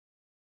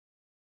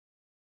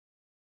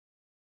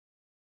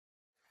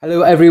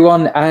Hello,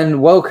 everyone,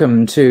 and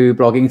welcome to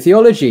Blogging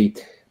Theology.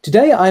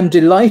 Today, I'm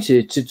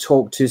delighted to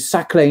talk to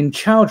Saqlain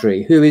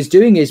Choudhary, who is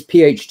doing his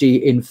PhD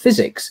in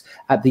physics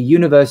at the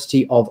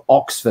University of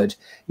Oxford.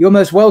 You're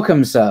most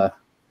welcome, sir.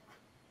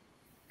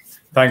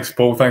 Thanks,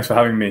 Paul. Thanks for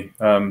having me.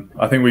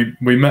 I think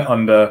we met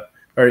under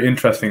very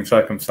interesting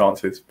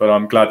circumstances, but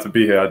I'm glad to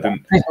be here.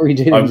 We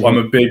did. I'm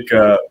a big,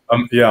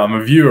 I'm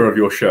a viewer of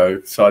your show,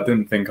 so I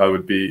didn't think I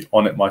would be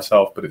on it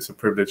myself, but it's a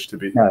privilege to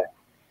be here. No.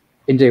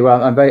 Indeed.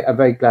 Well, I'm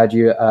very glad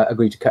you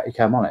agreed to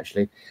come on,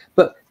 actually.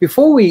 But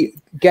before we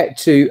get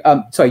to,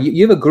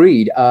 you've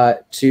agreed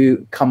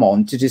to come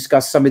on to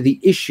discuss some of the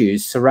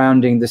issues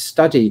surrounding the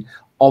study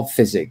of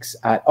physics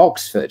at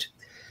Oxford.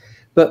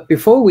 But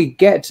before we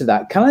get to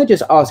that, can I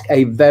just ask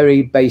a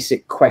very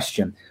basic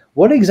question?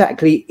 What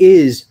exactly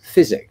is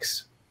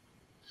physics?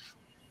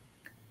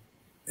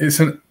 It's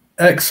an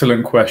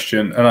excellent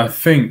question, and I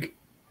think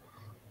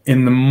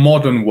in the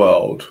modern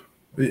world,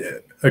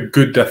 a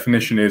good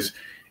definition is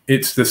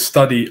it's the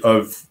study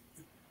of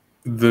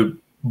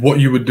what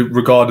you would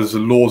regard as the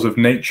laws of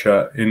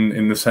nature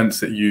in the sense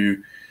that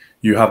you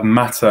have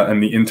matter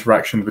and the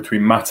interaction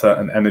between matter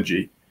and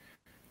energy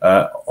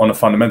on a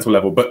fundamental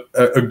level. But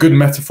a good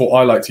metaphor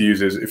I like to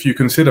use is if you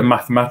consider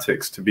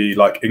mathematics to be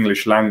like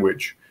English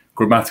language,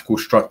 grammatical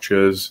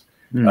structures,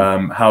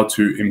 how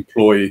to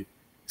employ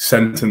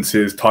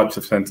sentences, types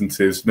of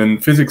sentences, then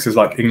physics is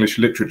like English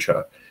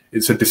literature.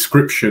 It's a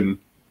description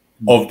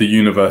of the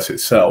universe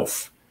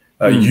itself.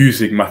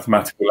 Using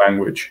mathematical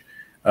language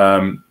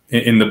with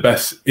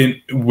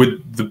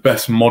the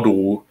best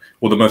model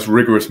or the most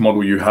rigorous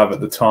model you have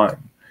at the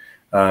time.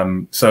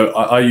 So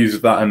I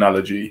use that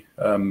analogy.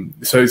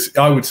 So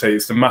I would say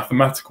it's the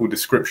mathematical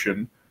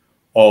description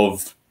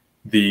of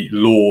the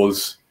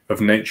laws of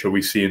nature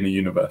we see in the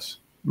universe.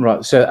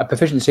 Right. So a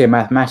proficiency in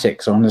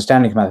mathematics or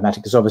understanding of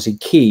mathematics is obviously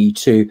key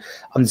to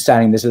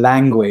understanding this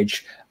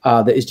language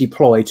that is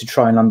deployed to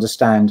try and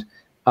understand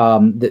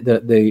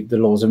the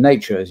laws of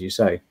nature, as you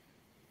say.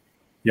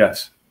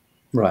 Yes.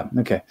 Right.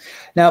 Okay.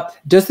 Now,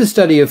 does the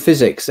study of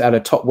physics at a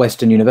top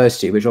Western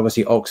university, which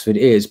obviously Oxford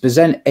is,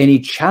 present any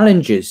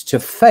challenges to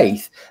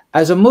faith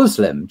as a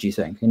Muslim, do you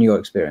think, in your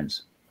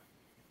experience?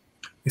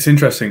 It's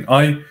interesting.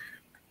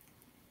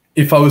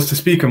 If I was to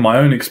speak of my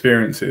own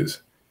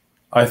experiences,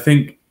 I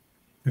think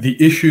the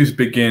issues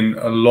begin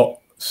a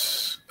lot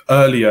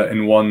earlier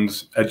in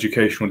one's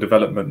educational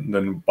development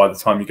than by the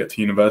time you get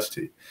to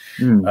university.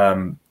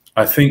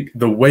 I think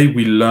the way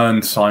we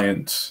learn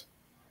science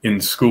in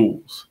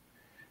schools,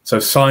 so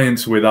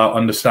science without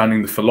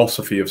understanding the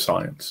philosophy of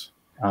science,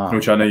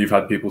 which I know you've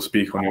had people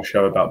speak on your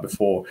show about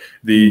before,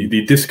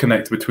 the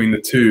disconnect between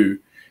the two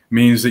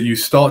means that you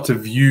start to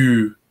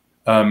view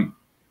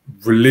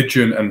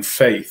religion and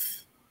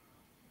faith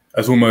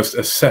as almost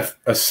a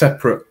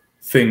separate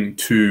thing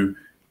to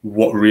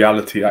what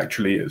reality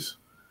actually is.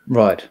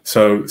 Right.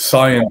 So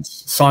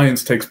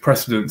science takes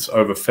precedence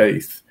over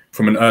faith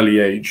from an early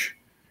age.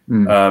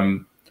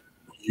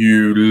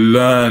 You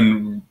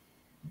learn.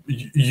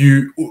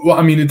 Well,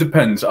 I mean, it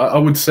depends. I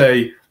would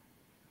say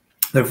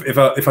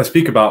if I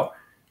speak about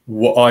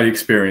what I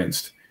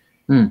experienced,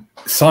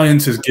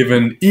 science is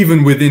given,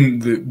 even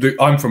within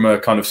I'm from a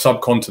kind of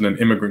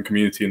subcontinent immigrant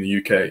community in the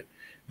UK.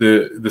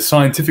 The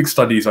scientific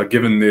studies are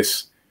given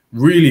this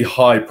really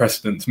high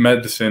precedence.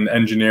 Medicine,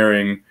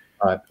 engineering,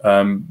 right.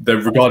 They're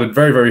regarded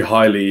very, very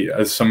highly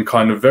as some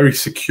kind of very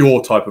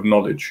secure type of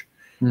knowledge,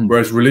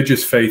 whereas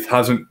religious faith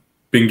hasn't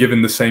been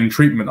given the same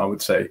treatment, I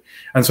would say.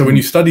 And so when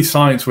you study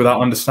science without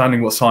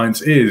understanding what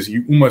science is,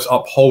 you almost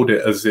uphold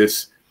it as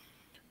this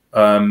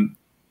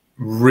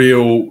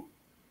real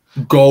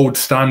gold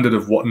standard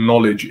of what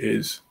knowledge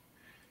is.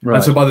 Right.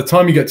 And so by the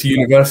time you get to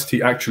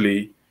university,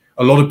 actually,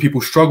 a lot of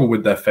people struggle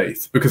with their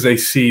faith because they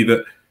see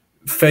that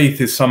faith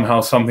is somehow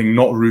something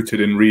not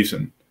rooted in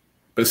reason,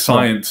 but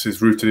science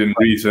is rooted in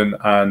reason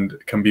and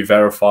can be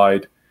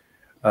verified.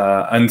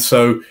 And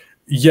so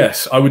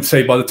yes, I would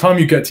say by the time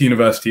you get to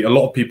university, a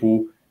lot of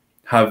people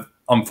have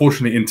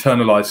unfortunately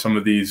internalized some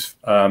of these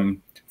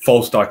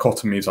false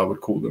dichotomies, I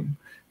would call them,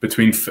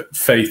 between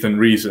faith and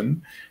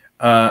reason.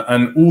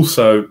 And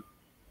also,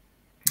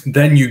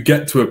 then you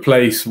get to a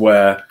place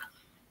where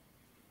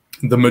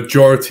the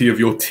majority of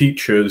your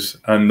teachers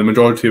and the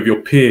majority of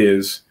your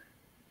peers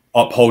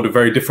uphold a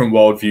very different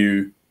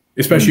worldview,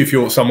 especially if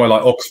you're somewhere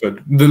like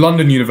Oxford. The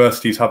London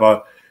universities have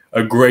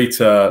a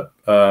greater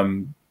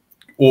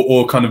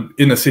or kind of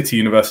inner city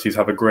universities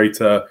have a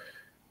greater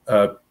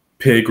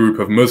peer group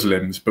of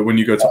Muslims. But when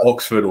you go to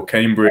Oxford or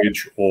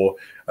Cambridge or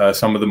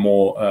some of the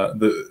more,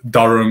 the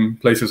Durham,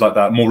 places like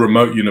that, more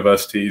remote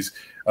universities,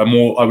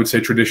 more, I would say,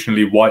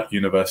 traditionally white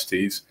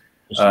universities,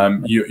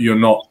 you're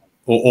not,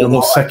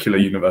 or secular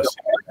universities.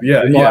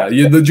 Yeah,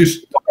 they're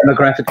just...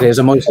 Demographically as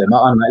a Muslim,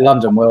 unlike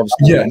London, where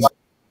obviously... Yes.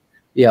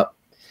 Yeah.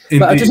 Indeed.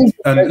 But I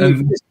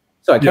just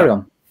sorry, carry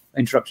on. I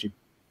interrupt you.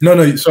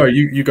 No, sorry,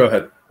 you go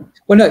ahead.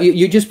 Well, no,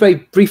 you just very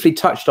briefly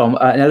touched on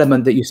an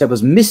element that you said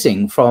was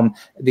missing from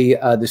the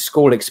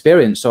school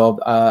experience of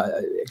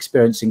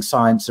experiencing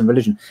science and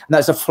religion, and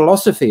that's a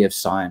philosophy of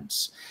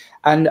science.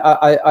 And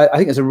I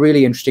think it's a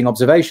really interesting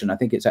observation. I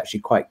think it's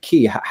actually quite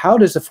key. How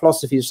does the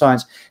philosophy of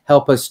science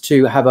help us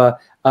to have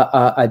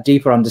a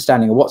deeper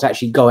understanding of what's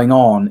actually going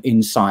on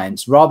in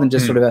science, rather than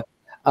just sort of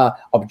a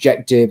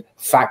objective,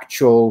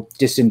 factual,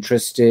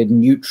 disinterested,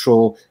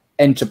 neutral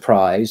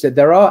enterprise? That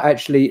there are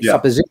actually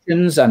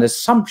suppositions and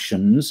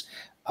assumptions,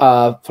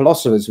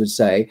 philosophers would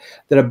say,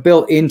 that are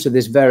built into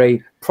this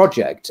very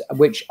project,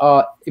 which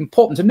are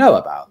important to know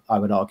about, I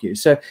would argue.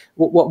 So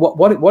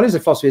what is the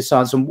philosophy of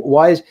science, and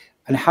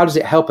and how does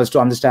it help us to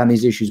understand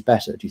these issues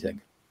better, do you think?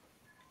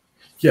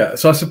 Yeah,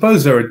 so I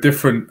suppose there are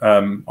different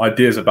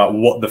ideas about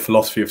what the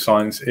philosophy of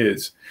science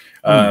is.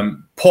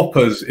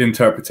 Popper's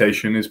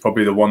interpretation is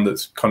probably the one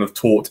that's kind of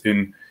taught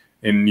in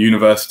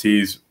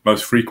universities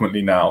most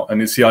frequently now,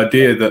 and it's the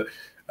idea that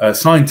a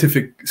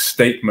scientific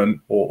statement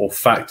or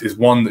fact is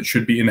one that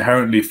should be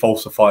inherently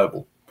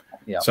falsifiable.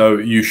 So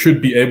you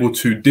should be able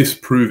to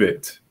disprove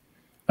it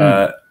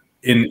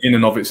in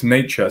and of its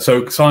nature.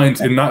 So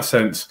science, in that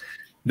sense,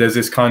 there's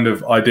this kind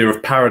of idea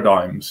of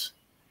paradigms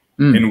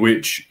in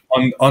which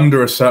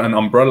under a certain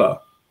umbrella,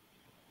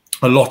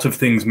 a lot of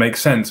things make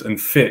sense and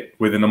fit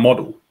within a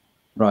model.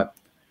 Right.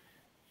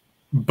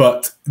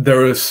 But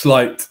there are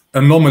slight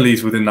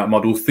anomalies within that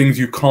model, things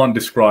you can't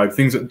describe,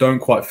 things that don't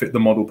quite fit the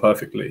model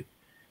perfectly.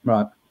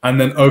 Right.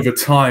 And then over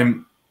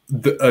time,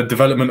 the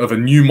development of a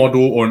new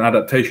model or an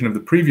adaptation of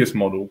the previous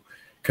model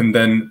can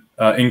then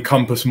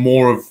encompass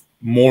more of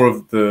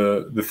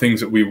the things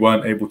that we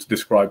weren't able to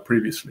describe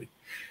previously.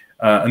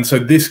 And so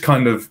this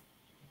kind of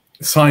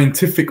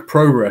scientific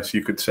progress,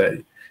 you could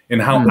say, in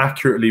how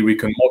accurately we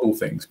can model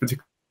things,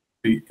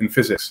 particularly in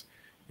physics,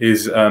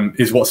 is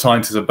what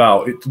science is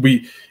about.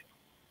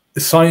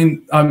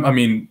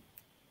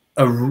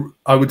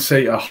 I would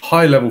say a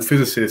high-level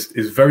physicist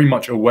is very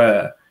much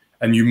aware,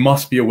 and you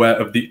must be aware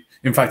of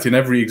in fact, in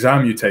every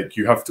exam you take,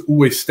 you have to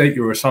always state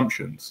your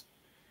assumptions.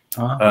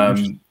 So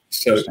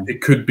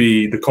it could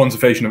be the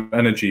conservation of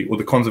energy or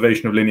the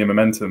conservation of linear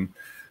momentum.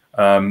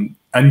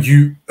 And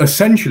you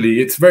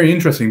essentially, it's very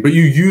interesting, but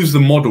you use the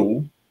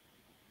model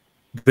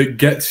that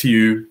gets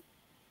you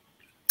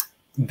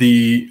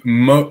the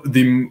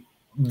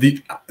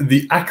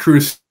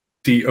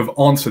accuracy of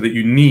answer that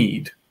you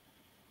need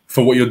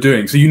for what you're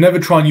doing. So you never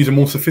try and use a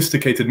more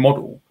sophisticated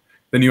model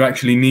than you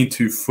actually need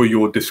to for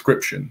your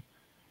description.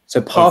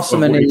 So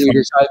parsimony,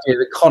 this idea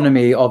of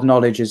economy of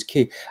knowledge is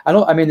key. And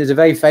I mean, there's a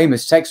very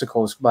famous text, of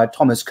course, by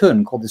Thomas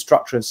Kuhn called The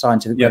Structure of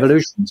Scientific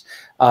Revolutions.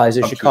 He's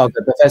a Chicago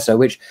professor,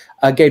 which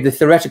gave the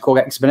theoretical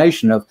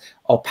explanation of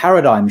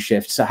paradigm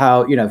shifts. So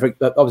how,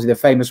 obviously the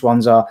famous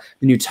ones are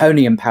the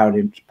Newtonian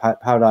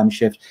paradigm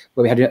shift,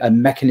 where we had a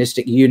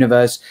mechanistic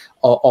universe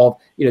of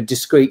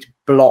discrete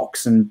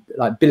blocks and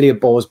like billiard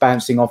balls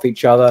bouncing off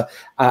each other,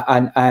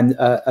 and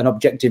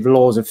objective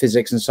laws of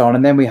physics and so on.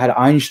 And then we had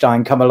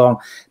Einstein come along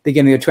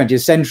beginning of the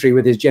 20th century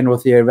with his general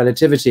theory of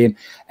relativity, and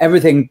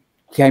everything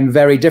became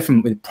very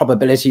different with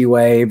probability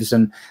waves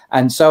and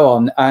so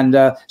on. And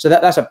so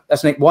that's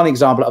one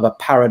example of a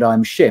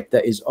paradigm shift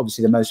that is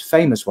obviously the most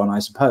famous one, I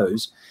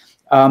suppose.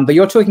 But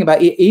you're talking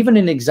about even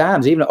in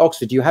exams, even at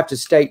Oxford, you have to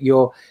state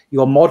your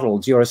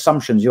models, your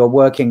assumptions, your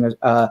working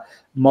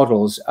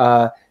models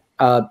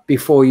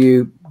before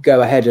you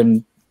go ahead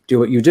and do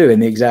what you do in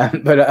the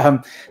exam.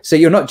 But so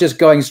you're not just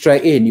going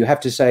straight in. You have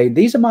to say,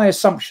 these are my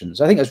assumptions.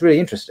 I think that's really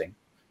interesting.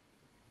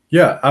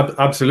 Yeah,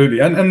 absolutely.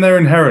 And they're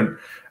inherent.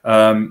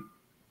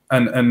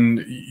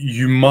 And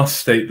you must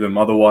state them.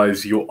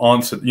 Otherwise, your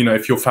answer,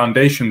 if your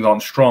foundations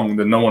aren't strong,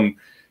 then no one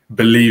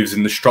believes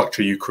in the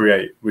structure you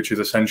create, which is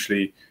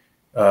essentially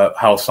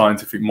how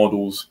scientific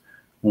models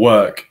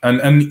work.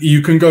 And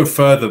you can go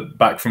further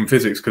back from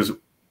physics, because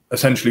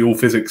essentially all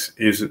physics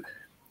is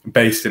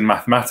based in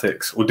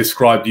mathematics or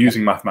described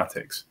using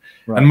mathematics.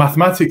 Right. And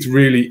mathematics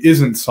really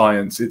isn't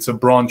science. It's a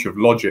branch of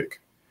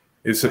logic.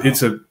 It's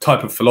a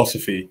type of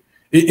philosophy.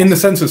 In the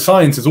sense that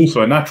science is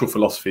also a natural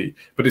philosophy,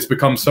 but it's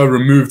become so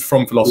removed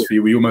from philosophy,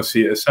 we almost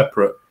see it as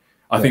separate.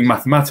 I think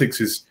mathematics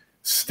is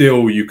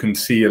still, you can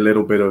see a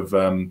little bit of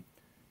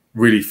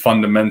really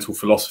fundamental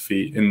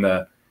philosophy in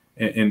there,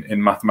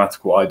 in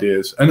mathematical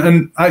ideas.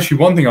 And actually,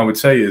 one thing I would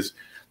say is,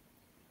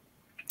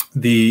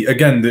 in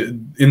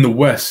the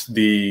West,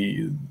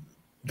 the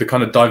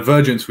kind of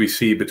divergence we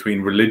see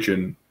between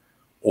religion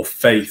or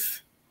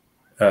faith,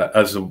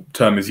 as the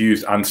term is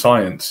used, and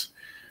science,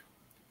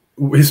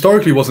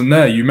 historically wasn't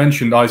there. You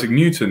mentioned Isaac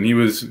Newton. He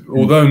was,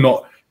 although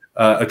not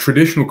a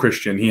traditional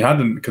Christian, he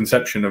had a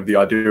conception of the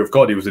idea of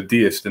God. He was a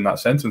deist in that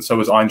sense, and so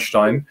was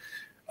Einstein.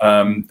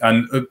 And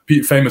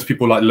famous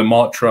people like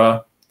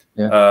Lemaitre,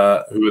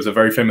 who was a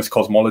very famous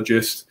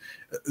cosmologist.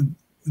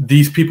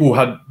 These people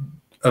had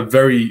a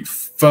very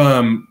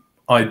firm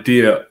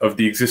idea of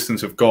the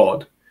existence of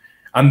God,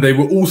 and they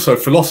were also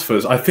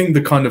philosophers. I think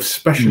the kind of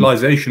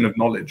specialization of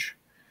knowledge,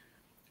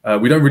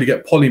 we don't really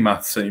get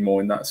polymaths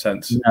anymore in that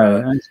sense.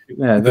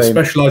 The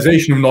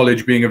specialization of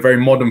knowledge being a very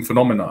modern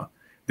phenomena,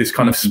 this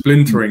kind of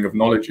splintering of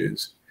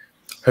knowledges,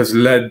 has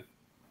led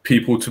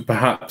people to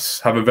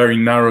perhaps have a very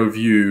narrow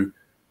view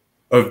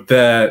of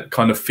their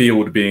kind of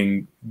field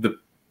being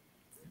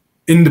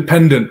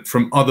independent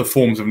from other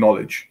forms of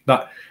knowledge,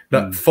 that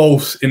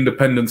false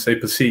independence they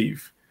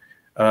perceive,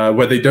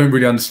 where they don't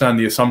really understand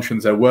the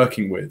assumptions they're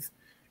working with,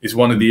 is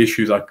one of the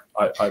issues I've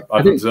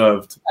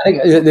observed. I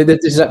think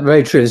this is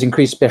very true. There's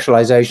increased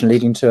specialization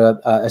leading to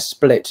a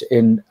split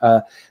in,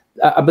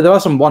 but there are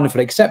some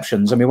wonderful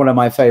exceptions. I mean, one of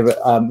my favorite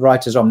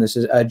writers on this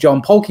is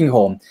John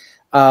Polkinghorne,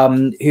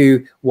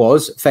 who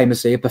was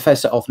famously a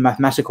professor of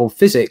mathematical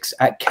physics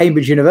at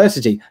Cambridge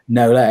University,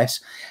 no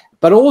less.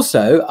 But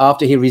also,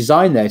 after he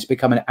resigned there to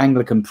become an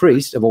Anglican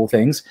priest, of all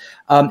things,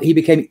 he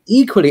became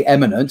equally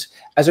eminent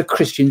as a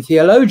Christian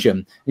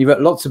theologian. He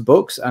wrote lots of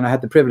books, and I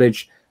had the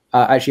privilege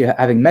actually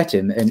having met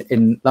him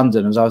in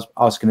London as I was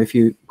asking him a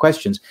few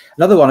questions.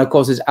 Another one, of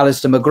course, is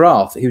Alistair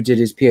McGrath, who did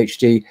his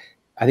PhD,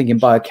 I think, in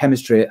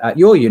biochemistry at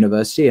your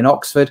university in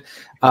Oxford,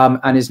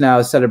 and is now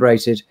a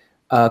celebrated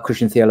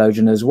Christian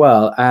theologian as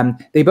well.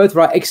 And they both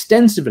write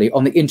extensively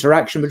on the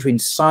interaction between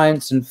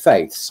science and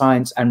faith,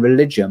 science and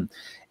religion,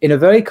 in a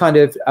very kind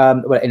of,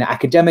 well, in an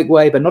academic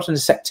way, but not in a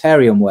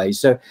sectarian way.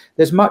 So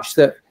there's much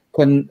that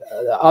can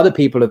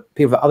people of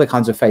other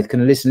kinds of faith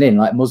can listen in,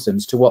 like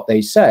Muslims, to what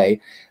they say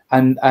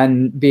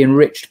and be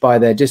enriched by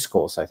their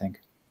discourse, I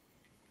think.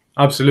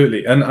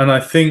 Absolutely. And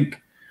I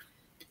think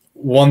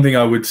one thing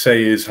I would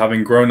say is,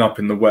 having grown up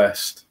in the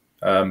West,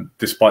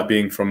 despite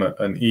being from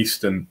an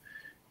Eastern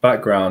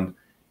background,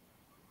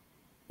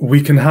 we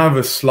can have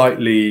a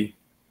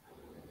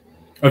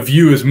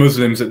view as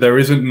Muslims that there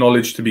isn't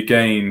knowledge to be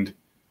gained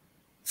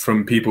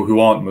from people who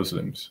aren't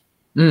Muslims,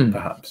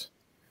 perhaps.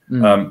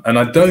 And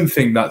I don't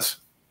think that's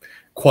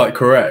quite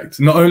correct.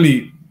 Not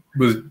only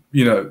was,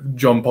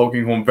 John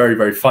Polkinghorne very,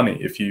 very funny,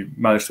 if you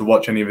manage to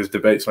watch any of his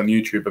debates on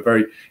YouTube, a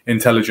very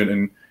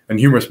intelligent and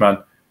humorous man.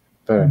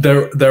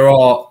 There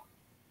are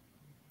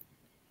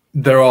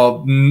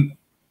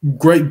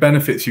great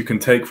benefits you can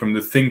take from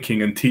the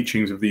thinking and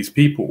teachings of these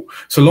people,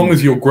 so long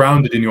as you're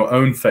grounded in your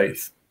own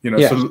faith.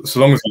 So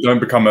long as you don't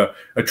become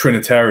a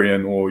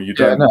Trinitarian, or you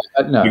don't.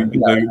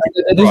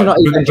 These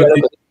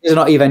are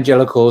not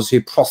evangelicals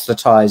who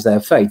proselytize their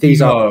faith.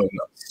 These are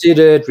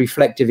considered,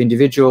 reflective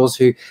individuals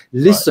who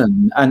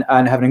listen and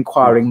have an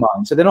inquiring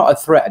mind. So they're not a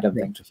threat, I don't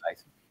think, to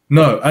faith.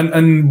 No,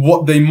 and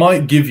what they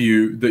might give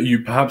you that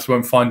you perhaps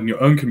won't find in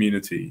your own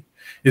community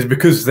is,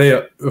 because they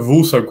have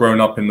also grown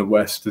up in the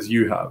West as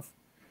you have,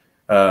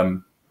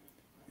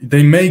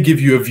 they may give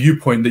you a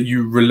viewpoint that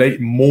you relate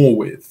more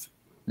with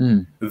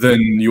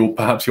than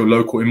perhaps your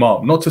local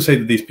imam. Not to say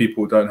that these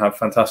people don't have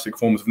fantastic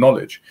forms of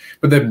knowledge,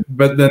 but they're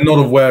not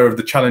aware of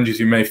the challenges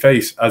you may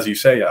face, as you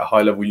say, at a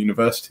high-level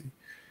university.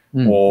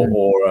 And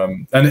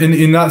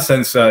in that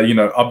sense,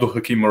 Abdul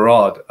Hakim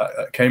Murad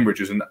at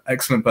Cambridge is an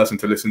excellent person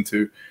to listen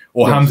to,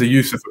 or Hamza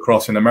Yusuf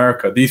across in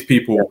America. These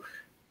people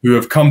who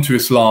have come to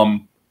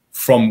Islam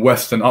from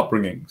Western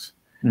upbringings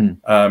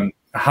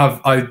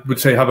have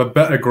a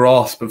better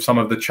grasp of some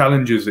of the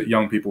challenges that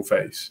young people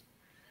face,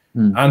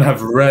 and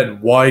have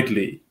read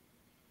widely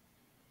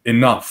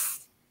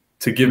enough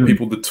to give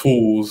people the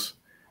tools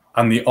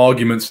and the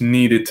arguments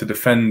needed to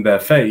defend their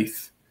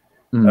faith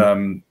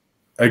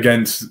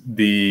against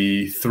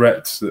the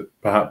threats that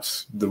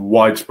perhaps the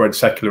widespread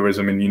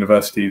secularism in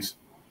universities,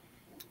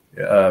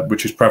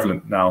 which is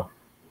prevalent now.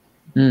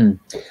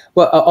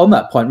 Well, on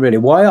that point, really,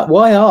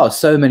 why are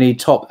so many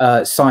top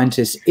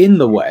scientists in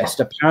the West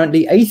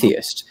apparently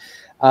atheist?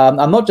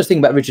 I'm not just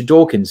thinking about Richard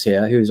Dawkins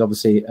here, who is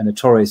obviously a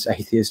notorious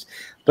atheist,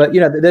 but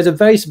there's a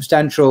very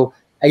substantial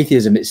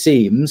atheism, it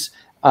seems,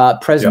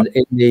 present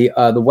in the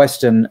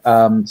Western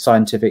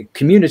scientific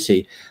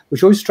community,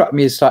 which always struck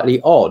me as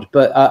slightly odd.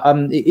 But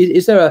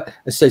is there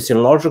a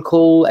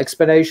sociological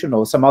explanation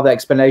or some other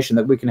explanation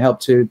that we can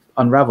help to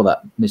unravel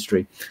that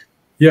mystery?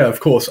 Yeah, of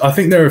course. I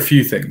think there are a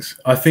few things.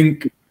 I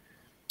think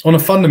on a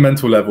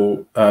fundamental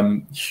level,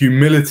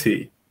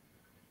 humility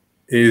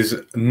is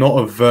not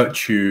a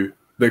virtue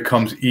that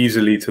comes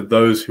easily to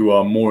those who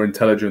are more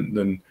intelligent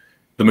than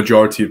the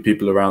majority of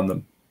people around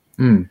them.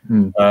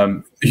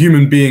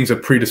 Human beings are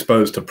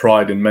predisposed to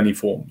pride in many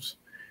forms,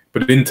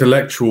 but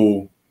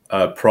intellectual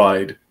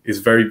pride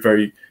is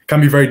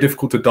can be very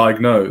difficult to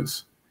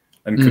diagnose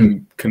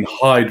and can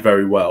hide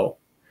very well.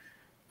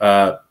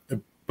 But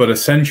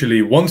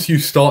essentially, once you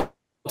start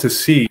to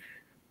see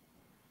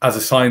as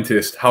a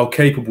scientist how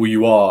capable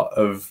you are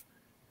of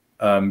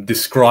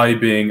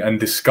describing and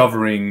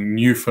discovering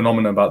new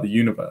phenomena about the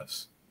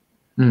universe,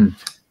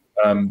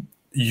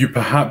 you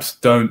perhaps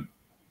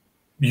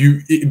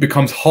it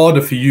becomes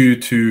harder for you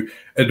to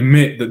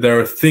admit that there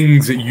are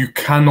things that you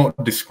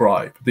cannot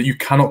describe, that you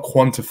cannot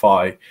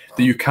quantify,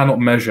 that you cannot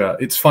measure.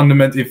 It's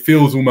fundamental. It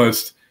feels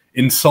almost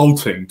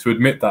insulting to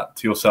admit that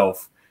to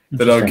yourself,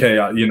 that, okay,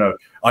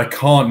 I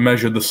can't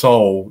measure the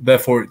soul,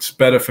 therefore it's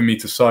better for me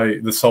to say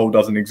the soul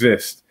doesn't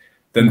exist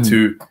than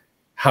to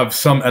have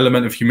some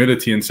element of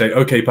humility and say,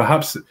 okay,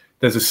 perhaps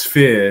there's a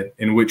sphere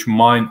in which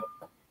my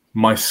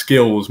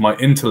skills, my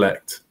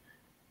intellect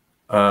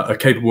are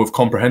capable of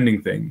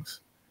comprehending things.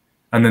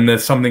 And then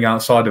there's something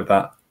outside of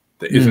that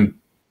that isn't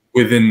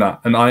within that.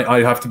 And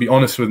I have to be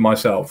honest with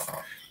myself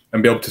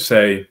and be able to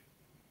say,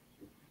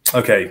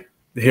 okay,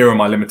 here are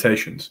my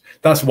limitations.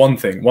 That's one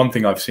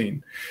thing I've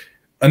seen.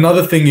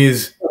 Another thing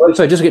is,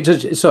 sorry,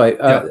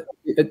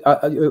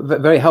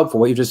 very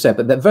helpful what you just said,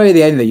 but at the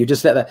very end there, you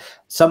just let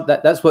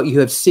that's what you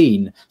have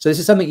seen. So this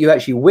is something you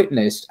actually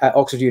witnessed at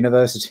Oxford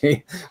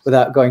University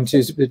without going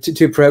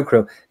too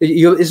parochial.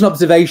 It's an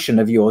observation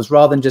of yours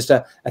rather than just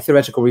a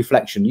theoretical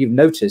reflection. You've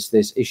noticed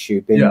this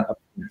issue being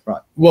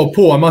right. Well,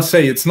 Paul, I must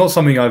say it's not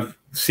something I've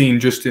seen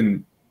just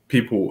in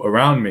people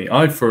around me.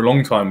 I, for a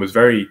long time, was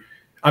very,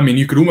 I mean,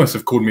 you could almost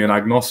have called me an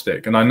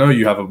agnostic, and I know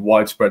you have a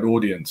widespread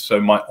audience,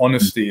 so my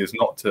honesty is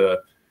not to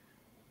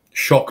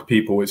shock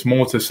people. It's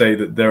more to say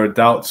that there are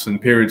doubts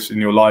and periods in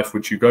your life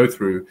which you go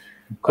through,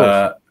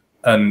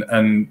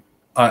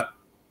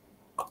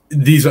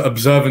 these are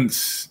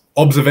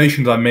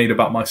observations I made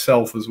about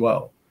myself as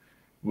well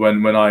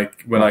when I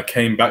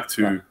came back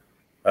to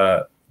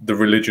the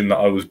religion that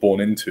I was born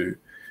into.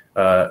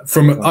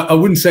 I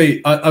would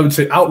say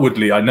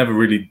outwardly, I never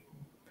really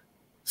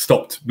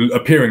stopped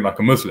appearing like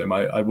a Muslim.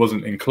 I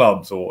wasn't in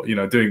clubs or, you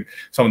know, doing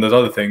some of those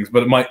other things,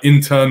 but my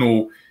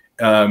internal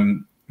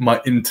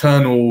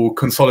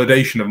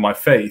consolidation of my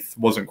faith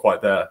wasn't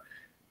quite there.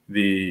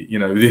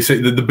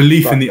 The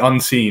belief in the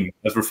unseen,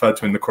 as referred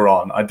to in the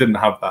Quran, I didn't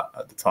have that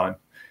at the time.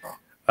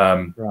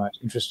 Right,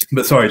 interesting.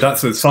 But sorry,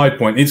 that's a side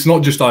point. It's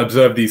not just I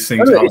observe these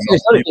things. No,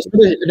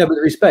 with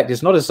respect,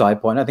 it's not a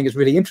side point. I think it's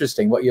really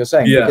interesting what you're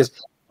saying, because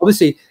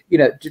obviously, you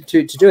know,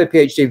 to do a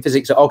PhD in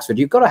physics at Oxford,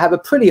 you've got to have a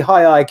pretty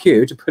high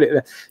IQ, to put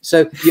it.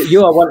 So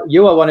you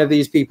are one of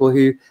these people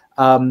who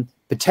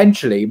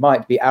potentially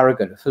might be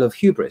arrogant, full of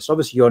hubris.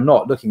 Obviously, you're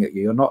not. Looking at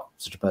you, you're not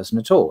such a person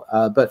at all.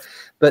 But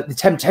the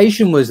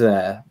temptation was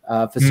there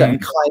for certain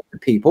kinds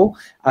of people,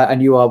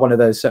 and you are one of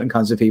those certain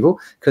kinds of people,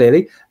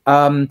 clearly.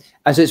 And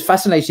so it's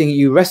fascinating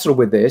you wrestled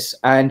with this,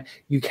 and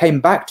you came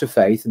back to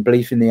faith and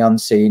belief in the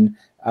unseen,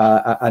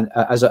 and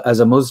as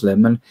a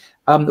Muslim. And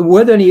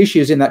were there any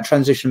issues in that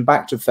transition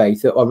back to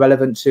faith that are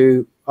relevant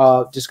to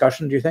our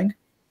discussion, do you think?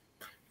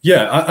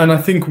 Yeah, and I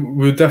think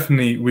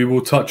we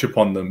will touch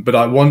upon them, but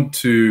I want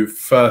to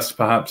first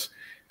perhaps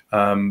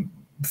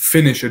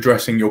finish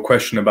addressing your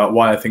question about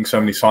why I think so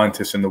many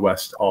scientists in the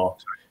West are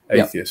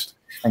atheist.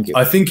 Thank you.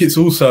 I think it's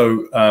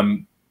also,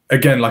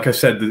 again, like I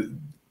said,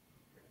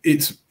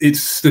 it's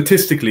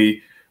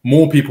statistically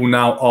more people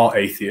now are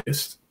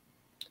atheist,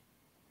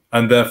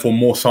 and therefore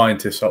more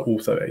scientists are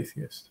also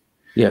atheist.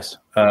 Yes.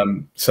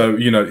 So,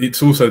 you know,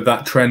 it's also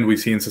that trend we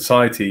see in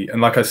society.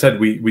 And like I said,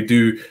 we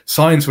do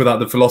science without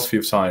the philosophy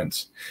of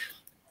science.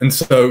 And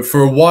so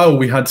for a while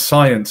we had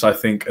science, I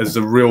think, as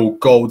the real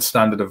gold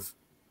standard of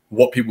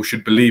what people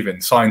should believe in,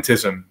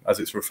 scientism, as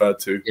it's referred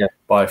to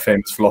by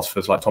famous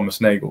philosophers like Thomas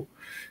Nagel.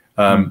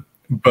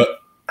 But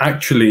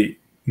actually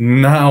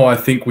now I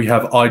think we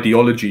have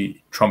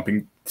ideology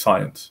trumping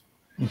science.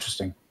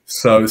 Interesting.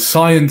 So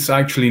science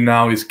actually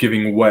now is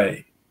giving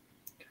way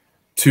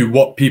to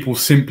what people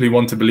simply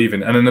want to believe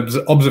in. And an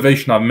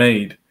observation I've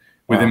made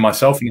within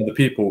myself and other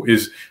people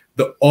is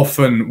that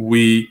often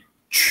we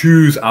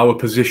choose our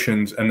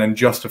positions and then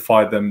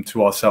justify them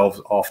to ourselves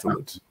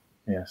afterwards.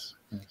 Yes.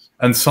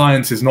 And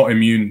science is not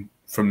immune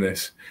from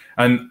this.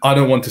 And I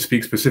don't want to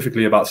speak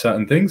specifically about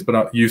certain things,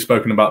 but you've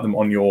spoken about them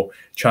on your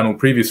channel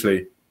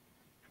previously.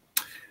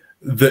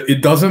 That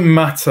it doesn't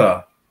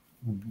matter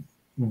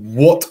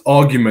what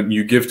argument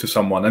you give to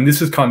someone, and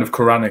this is kind of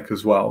Quranic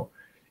as well.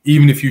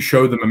 Even if you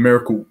show them a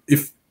miracle,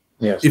 if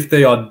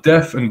they are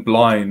deaf and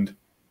blind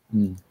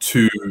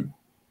to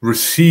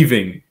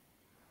receiving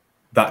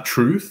that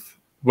truth,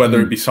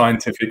 whether it be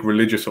scientific,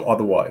 religious, or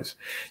otherwise,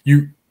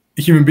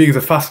 human beings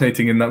are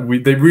fascinating in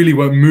that they really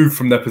won't move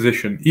from their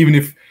position. Even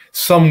if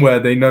somewhere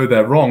they know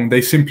they're wrong,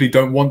 they simply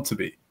don't want to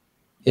be.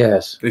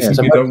 Yes. They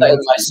simply don't want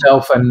to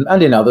myself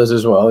and in others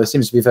as well. It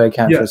seems to be very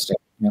characteristic.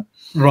 Yeah.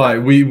 Right.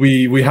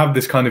 We have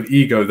this kind of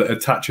ego that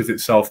attaches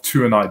itself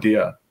to an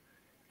idea.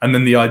 And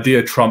then the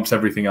idea trumps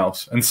everything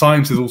else. And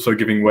science is also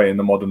giving way in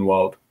the modern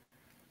world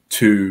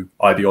to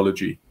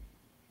ideology.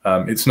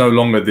 It's no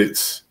longer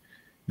this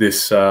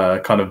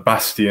kind of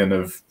bastion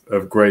of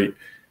great,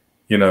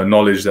 you know,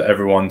 knowledge that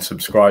everyone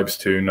subscribes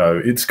to. No,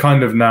 it's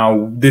kind of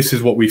now, this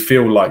is what we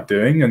feel like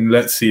doing, and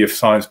let's see if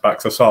science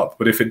backs us up.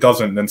 But if it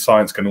doesn't, then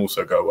science can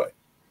also go away.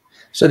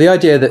 So the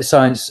idea that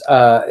science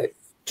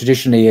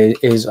traditionally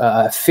is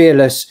a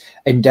fearless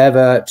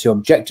endeavor to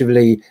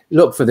objectively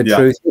look for the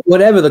truth,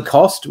 whatever the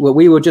cost,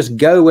 we will just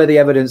go where the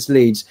evidence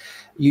leads.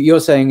 You're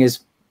saying is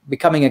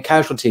becoming a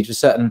casualty to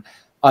certain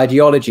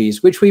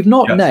ideologies, which we've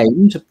not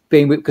named,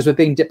 because we're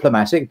being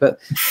diplomatic, but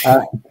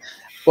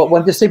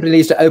one just simply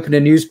needs to open a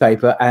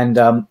newspaper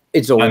and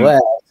it's all there.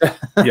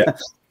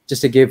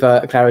 Just to give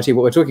clarity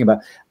what we're talking about.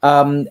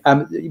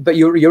 But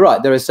you're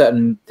right, there are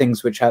certain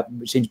things which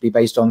seem to be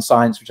based on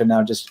science which are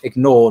now just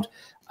ignored,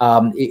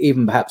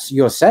 even perhaps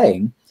you're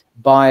saying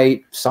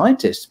by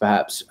scientists,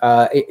 perhaps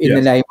in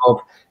the name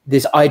of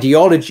this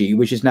ideology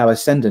which is now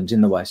ascendant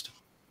in the West.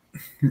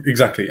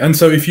 Exactly. And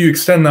so if you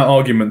extend that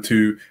argument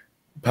to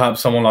perhaps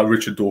someone like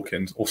Richard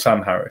Dawkins or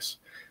Sam Harris,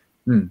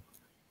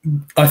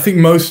 I think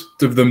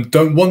most of them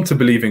don't want to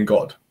believe in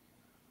God.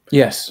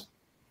 Yes.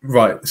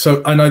 Right.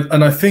 So, and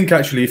I think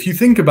actually, if you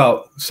think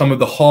about some of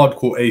the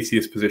hardcore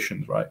atheist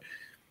positions, right,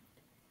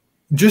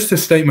 just a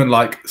statement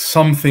like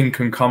something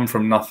can come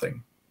from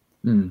nothing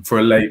for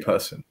a lay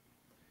person,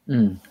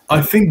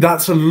 I think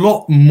that's a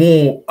lot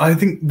more. I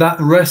think that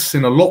rests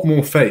in a lot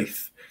more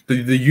faith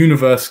that the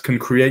universe can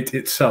create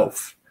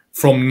itself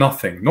from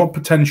nothing, not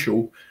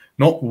potential,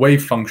 not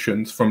wave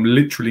functions, from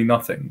literally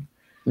nothing,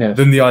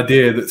 than the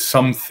idea that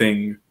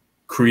something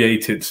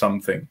created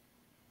something.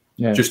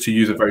 Just to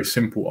use a very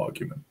simple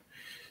argument.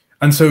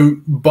 And so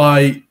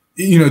by,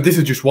 this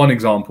is just one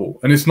example,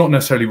 and it's not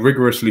necessarily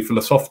rigorously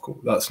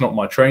philosophical. That's not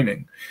my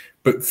training.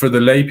 But for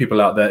the lay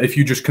people out there, if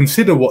you just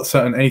consider what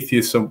certain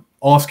atheists are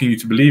asking you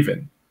to believe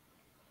in,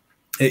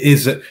 it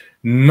is that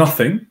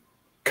nothing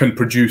can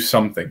produce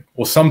something,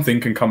 or something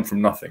can come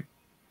from nothing.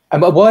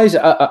 And why is,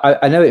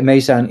 I know it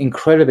may sound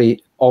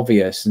incredibly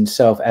obvious and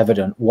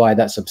self-evident why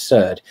that's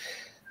absurd,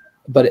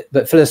 but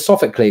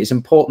philosophically, it's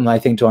important, I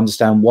think, to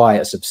understand why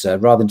it's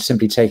absurd, rather than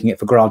simply taking it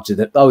for granted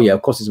that, oh yeah,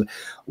 of course it's.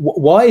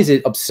 Why is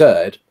it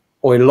absurd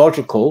or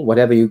illogical,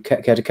 whatever you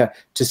care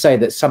to say,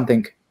 that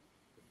something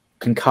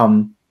can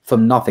come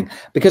from nothing?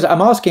 Because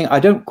I'm asking, I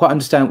don't quite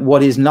understand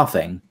what is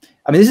nothing.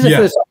 I mean, this is a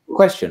philosophical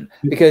question,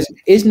 because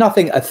is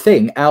nothing a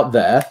thing out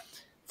there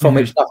from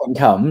which nothing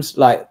comes?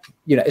 Like,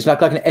 it's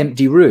like an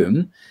empty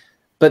room,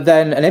 but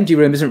then an empty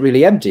room isn't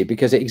really empty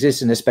because it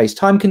exists in a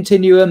space-time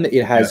continuum.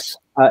 It has.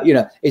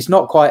 It's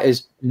not quite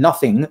as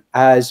nothing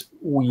as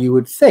you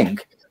would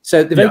think.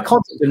 So the very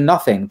concept of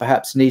nothing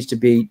perhaps needs to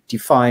be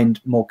defined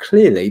more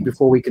clearly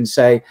before we can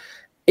say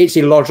it's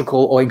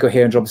illogical or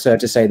incoherent or absurd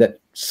to say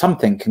that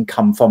something can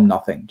come from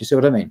nothing. Do you see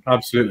what I mean?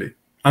 Absolutely.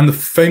 And the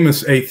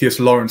famous atheist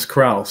Lawrence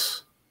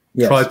Krauss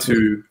tried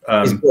to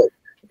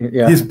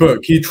his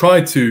book. He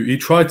tried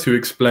to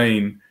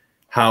explain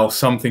how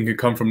something could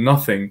come from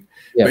nothing,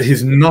 but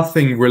his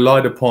nothing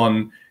relied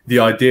upon the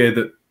idea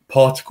that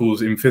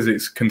particles in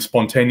physics can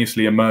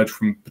spontaneously emerge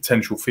from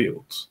potential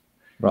fields.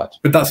 Right.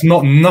 But that's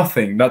not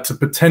nothing. That's a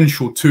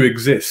potential to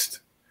exist.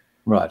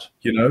 Right.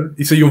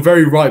 So you're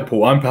very right,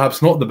 Paul. I'm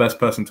perhaps not the best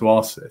person to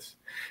ask this,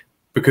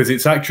 because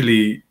it's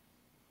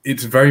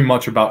very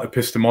much about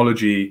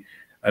epistemology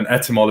and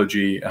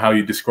etymology, how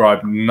you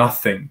describe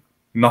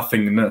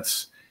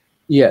nothingness.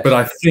 Yes. But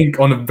I think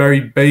on a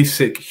very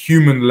basic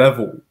human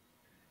level,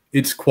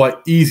 it's quite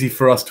easy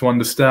for us to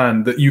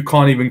understand that you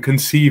can't even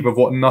conceive of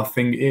what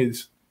nothing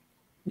is.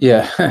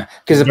 Yeah,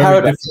 because the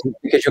paradox,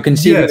 because you're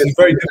conceiving. Yes, it's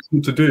very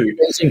difficult to do.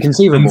 It's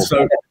inconceivable. And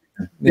so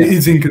it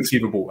is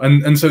inconceivable.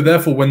 And so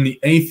therefore, when the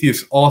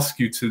atheists ask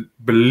you to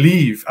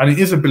believe, and it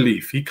is a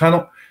belief,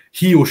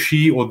 he or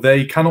she or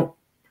they cannot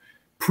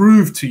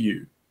prove to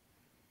you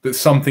that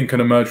something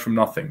can emerge from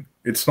nothing.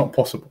 It's not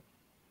possible.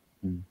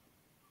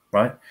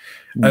 Right?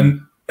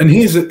 And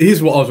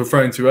here's what I was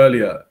referring to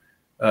earlier,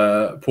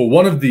 Paul.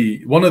 One of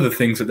the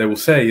things that they will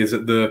say is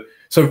that the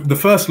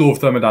first law of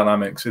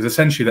thermodynamics is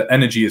essentially that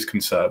energy is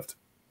conserved.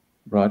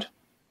 Right.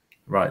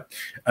 Right.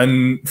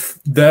 And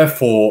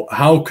therefore,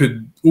 how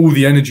could all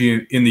the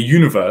energy in the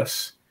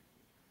universe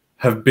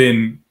have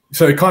been,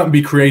 so it can't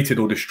be created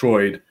or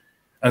destroyed.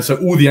 And so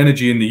all the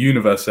energy in the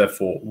universe,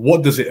 therefore,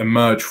 what does it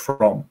emerge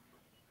from?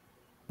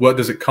 Where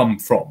does it come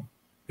from?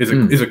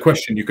 Is a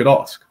question you could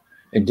ask.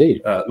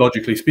 Indeed.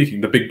 Logically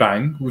speaking, the Big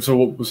Bang. So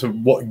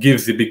what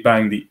gives the Big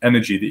Bang the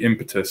energy, the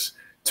impetus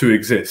to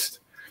exist?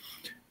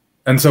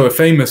 And so a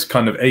famous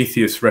kind of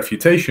atheist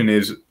refutation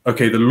is,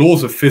 okay, the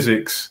laws of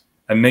physics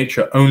and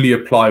nature only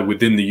apply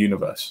within the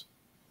universe.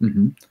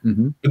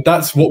 But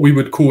that's what we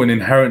would call an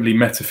inherently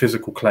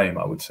metaphysical claim,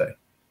 I would say.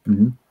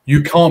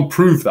 You can't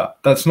prove that.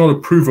 That's not a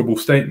provable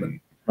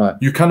statement. Right.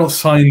 You cannot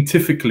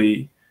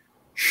scientifically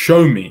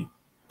show me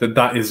that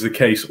that is the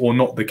case or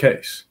not the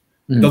case.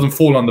 It doesn't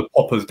fall under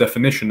Popper's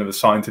definition of a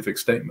scientific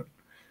statement.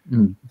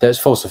 That's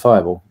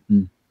falsifiable.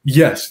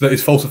 Yes, that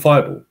is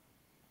falsifiable.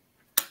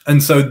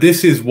 And so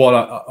this is what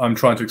I'm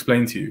trying to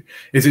explain to you,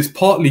 is it's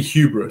partly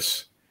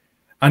hubris,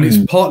 and it's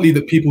partly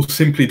that people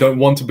simply don't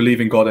want to believe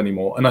in God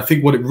anymore. And I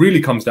think what it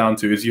really comes down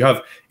to is you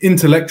have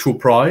intellectual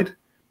pride,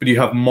 but you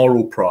have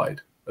moral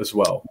pride as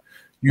well.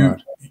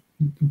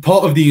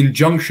 Part of the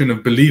injunction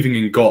of believing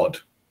in God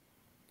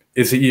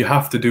is that you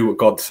have to do what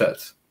God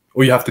says,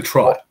 or you have to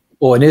try.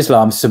 Or in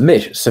Islam,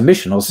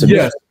 submission or submission.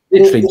 Yes,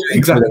 literally,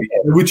 exactly,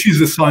 which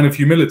is a sign of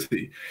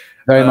humility.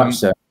 Very much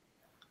so.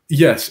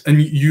 Yes,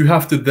 and you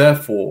have to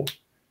therefore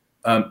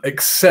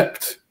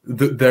accept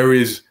that there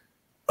is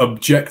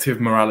objective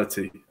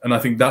morality, and I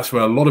think that's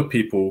where a lot of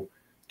people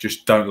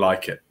just don't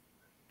like it.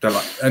 They're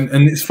like,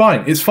 and it's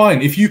fine. It's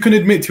fine if you can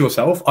admit to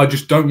yourself, I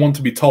just don't want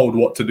to be told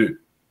what to do.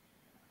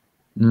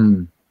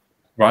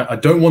 Right? I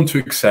don't want to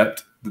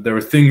accept that there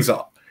are things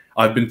that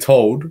I've been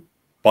told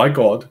by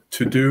God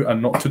to do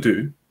and not to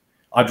do.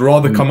 I'd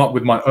rather come up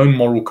with my own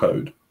moral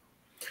code.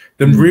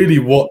 Then really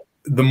what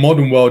the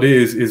modern world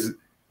is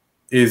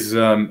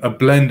a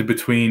blend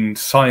between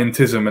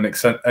scientism and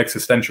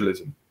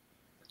existentialism.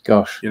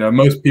 Gosh.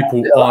 Most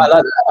people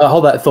I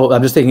hold that thought.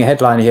 I'm just thinking a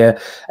headline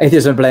here: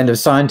 atheism, a blend of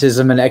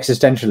scientism and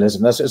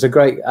existentialism. That's a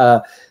great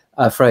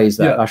phrase.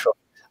 That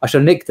I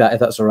shall nick that if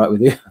that's all right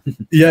with you.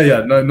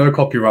 Yeah, no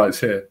copyrights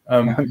here.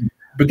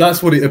 But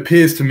that's what it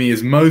appears to me,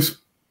 is most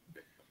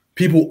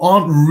people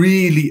aren't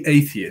really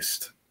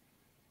atheist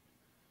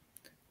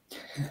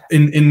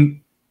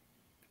in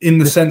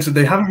the sense that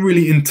they haven't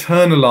really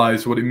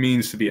internalized what it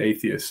means to be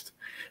atheist.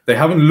 They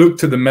haven't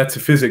looked at the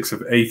metaphysics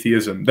of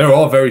atheism. There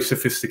are very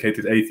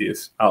sophisticated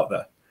atheists out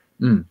there.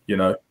 You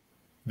know,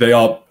 they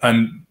are,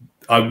 and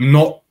I'm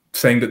not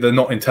saying that they're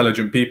not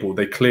intelligent people.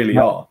 They clearly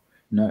are.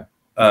 No.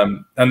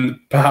 And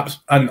perhaps,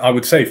 and I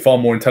would say far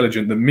more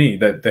intelligent than me.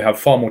 That they have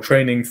far more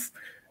training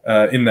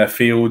in their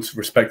fields,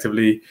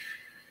 respectively,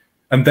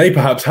 and they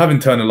perhaps have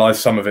internalized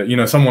some of it. You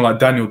know, someone like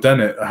Daniel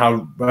Dennett,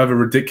 however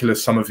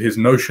ridiculous some of his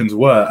notions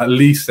were, at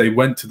least they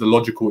went to the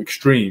logical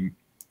extreme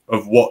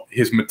of what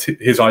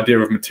his idea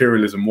of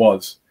materialism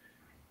was,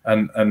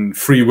 and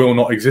free will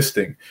not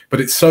existing.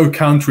 But it's so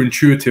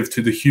counterintuitive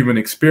to the human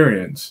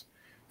experience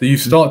that you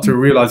start to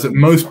realize that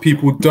most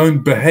people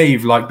don't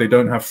behave like they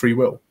don't have free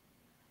will.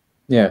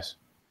 Yes.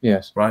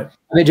 Right.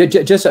 I mean,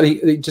 just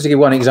to give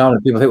one example,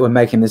 people think we're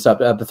making this up.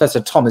 Professor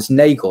Thomas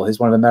Nagel, who's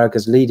one of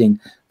America's leading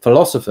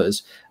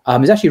philosophers,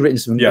 he's actually written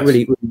some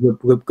really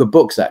good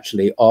books,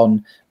 actually,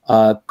 on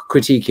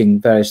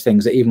critiquing various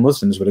things that even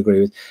Muslims would agree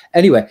with.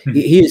 Anyway,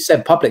 he has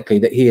said publicly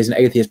that he is an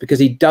atheist because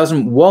he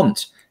doesn't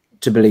want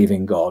to believe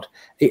in God.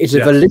 It's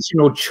a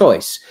volitional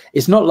choice.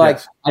 It's not like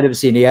I don't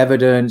see any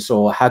evidence,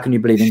 or how can you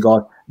believe in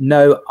God?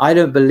 No, I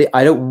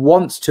don't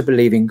want to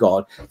believe in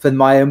God for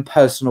my own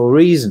personal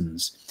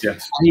reasons.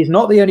 Yes. And he's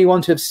not the only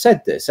one to have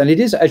said this. And it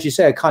is, as you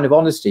say, a kind of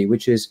honesty,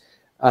 which is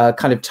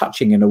kind of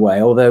touching in a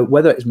way, although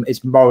whether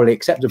it's morally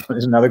acceptable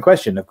is another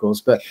question, of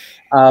course. But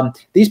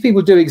these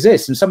people do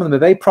exist, and some of them are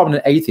very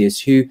prominent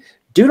atheists who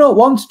do not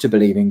want to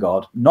believe in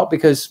God, not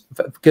because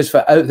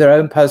for their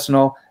own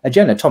personal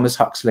agenda. Thomas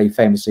Huxley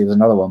famously was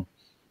another one.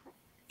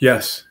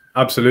 Yes,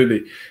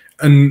 absolutely.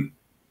 And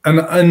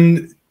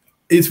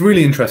it's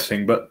really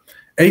interesting, but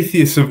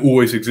atheists have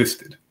always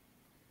existed.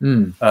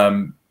 Even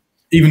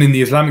in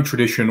the Islamic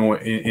tradition or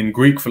in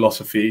Greek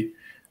philosophy,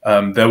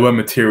 there were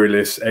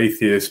materialists,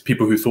 atheists,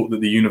 people who thought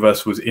that the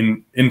universe was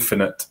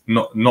infinite,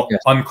 not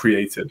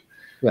uncreated.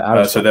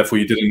 So therefore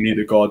you didn't need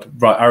a God.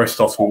 Right,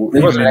 Aristotle,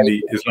 even in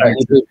the Islamic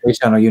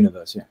eternal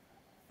universe,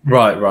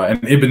 Right.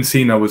 And Ibn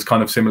Sina was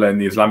kind of similar in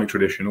the Islamic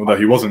tradition, although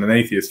he wasn't an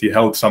atheist. He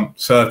held some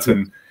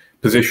certain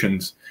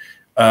positions.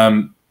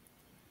 But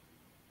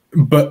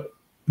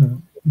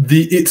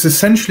it's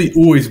essentially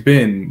always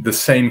been the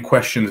same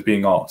questions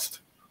being asked.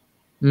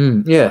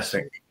 Yes. I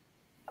think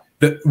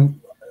that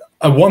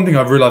one thing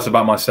I've realized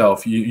about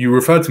myself, you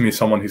referred to me as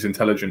someone who's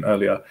intelligent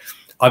earlier.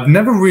 I've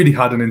never really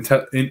had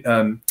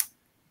an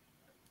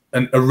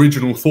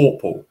original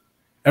thought, Paul.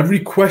 Every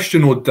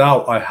question or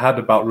doubt I had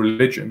about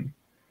religion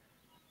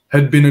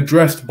had been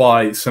addressed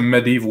by some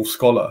medieval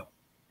scholar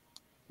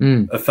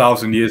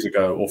 1,000 years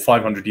ago or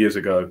 500 years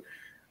ago.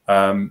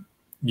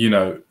 You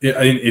know,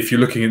 if you're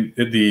looking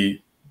at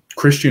the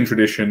Christian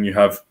tradition, you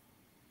have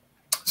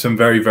some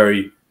very,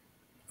 very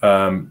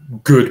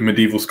good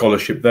medieval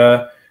scholarship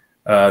there.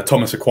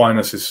 Thomas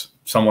Aquinas is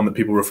someone that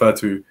people refer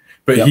to,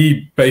 but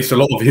he based a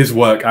lot of his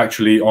work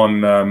actually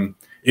on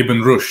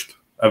Ibn Rushd,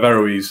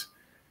 Averroes,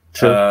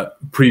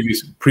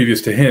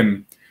 previous to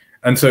him.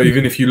 And so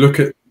even if you look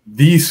at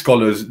these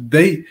scholars,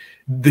 the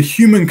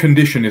human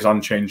condition is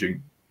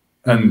unchanging.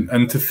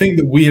 And to think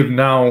that we have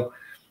now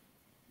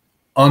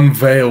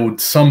unveiled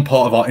some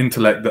part of our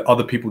intellect that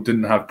other people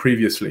didn't have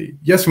previously.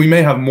 Yes, we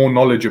may have more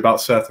knowledge about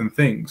certain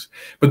things,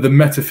 but the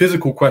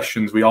metaphysical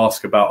questions we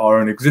ask about our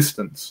own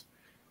existence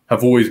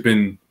have always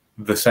been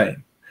the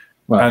same.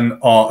 Right. And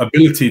our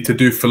ability to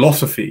do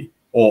philosophy,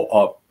 or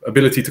our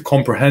ability to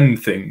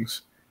comprehend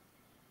things,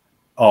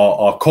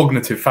 our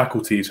cognitive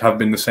faculties have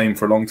been the same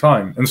for a long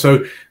time. And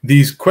so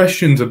these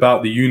questions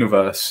about the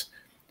universe,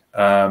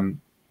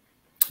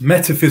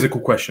 metaphysical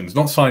questions,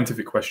 not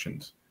scientific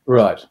questions,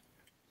 right,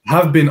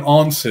 have been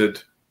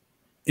answered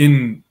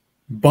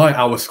by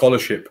our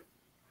scholarship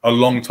a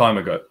long time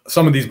ago.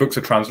 Some of these books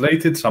are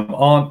translated, some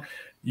aren't.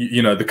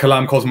 You know, the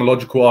Kalam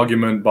Cosmological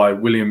Argument by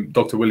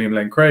Dr. William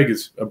Lane Craig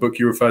is a book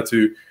you refer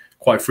to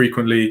quite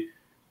frequently.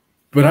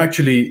 But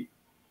actually,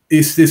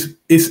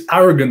 it's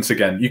arrogance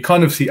again. You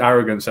kind of see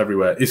arrogance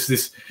everywhere. It's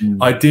this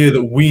idea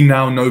that we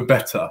now know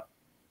better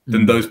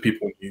than those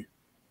people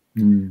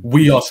knew.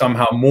 We are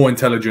somehow more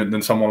intelligent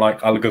than someone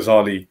like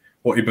Al-Ghazali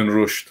or Ibn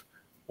Rushd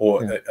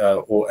or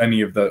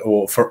any of the,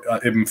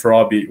 Ibn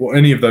Farabi, or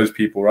any of those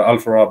people, right?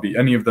 Al-Farabi,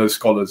 any of those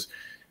scholars.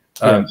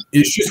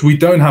 It's just we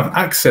don't have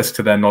access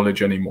to their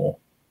knowledge anymore,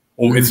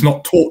 or it's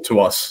not taught to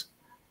us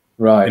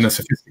in a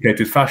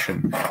sophisticated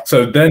fashion.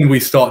 So then we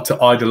start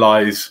to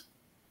idolize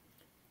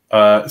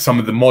some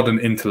of the modern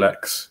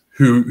intellects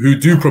who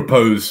do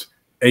propose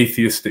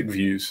atheistic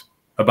views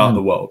about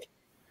the world.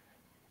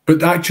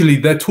 But actually,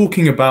 they're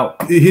talking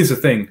about, here's the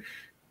thing,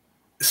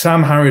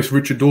 Sam Harris,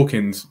 Richard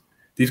Dawkins,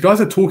 these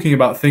guys are talking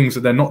about things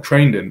that they're not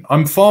trained in.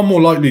 I'm far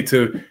more likely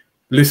to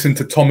listen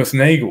to Thomas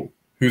Nagel,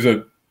 who's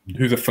a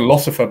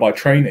philosopher by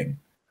training,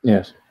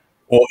 yes,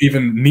 or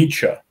even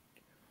Nietzsche,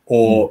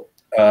 or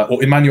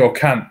Immanuel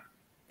Kant,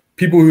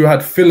 people who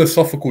had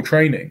philosophical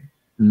training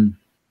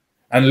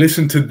and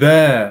listen to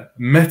their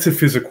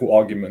metaphysical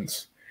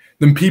arguments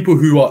than people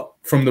who are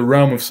from the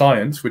realm of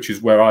science, which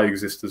is where I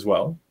exist as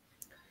well.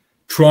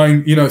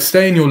 Trying,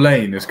 stay in your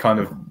lane is kind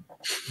of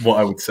what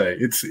I would say.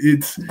 It's,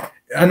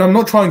 and I'm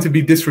not trying to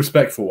be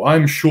disrespectful.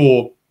 I'm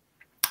sure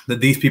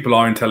that these people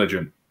are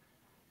intelligent,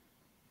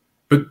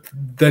 but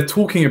they're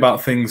talking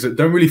about things that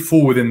don't really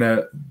fall within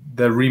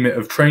their remit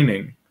of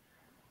training.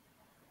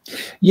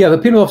 Yeah,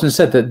 but people often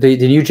said that the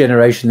new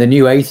generation, the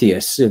new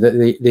atheists,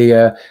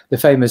 the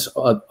famous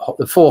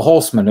the four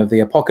horsemen of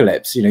the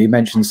apocalypse, you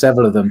mentioned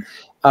several of them,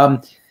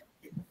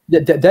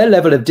 their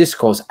level of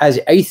discourse as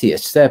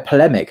atheists, their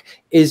polemic,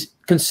 is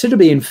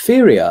considerably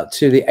inferior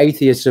to the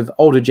atheists of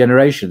older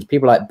generations.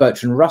 People like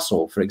Bertrand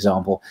Russell, for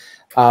example,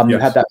 who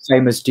had that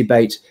famous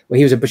debate where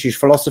he was a British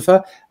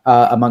philosopher,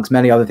 amongst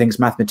many other things,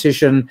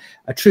 mathematician,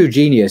 a true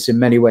genius in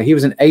many ways. He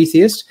was an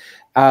atheist.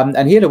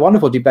 And he had a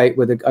wonderful debate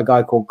with a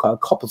guy called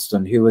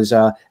Copleston, who was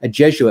a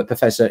Jesuit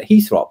professor at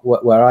Heathrow,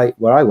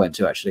 where I went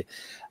to, actually.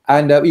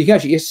 And you can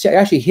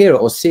actually hear it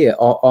or see it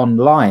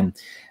online.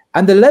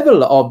 And the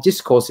level of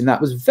discourse in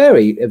that was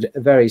very,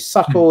 very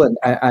subtle,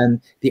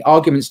 and the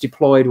arguments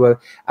deployed were.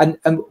 And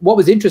what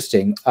was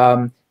interesting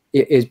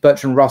is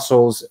Bertrand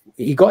Russell's.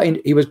 He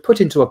was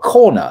put into a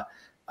corner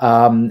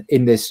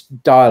in this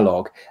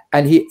dialogue,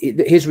 and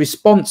his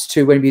response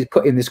to when he was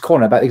put in this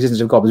corner about the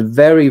existence of God was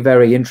very,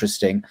 very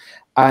interesting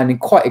and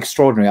quite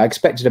extraordinary. I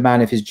expected a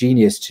man of his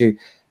genius to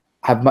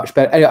have much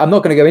better. Anyway, I'm not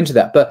going to go into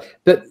that, but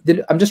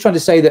I'm just trying to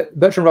say that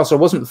Bertrand Russell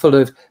wasn't full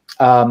of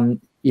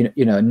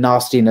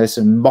nastiness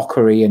and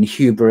mockery and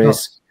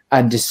hubris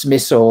and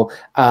dismissal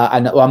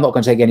and I'm not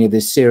going to take any of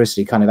this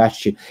seriously kind of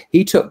attitude.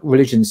 He took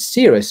religion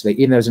seriously,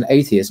 even though he was an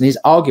atheist, and his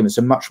arguments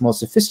are much more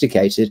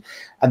sophisticated.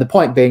 And the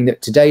point being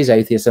that today's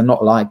atheists are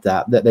not like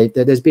that.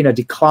 There's been a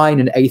decline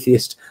in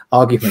atheist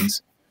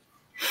arguments.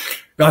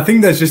 I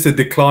think there's just a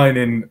decline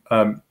in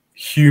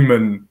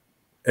human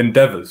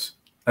endeavors,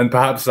 and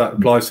perhaps that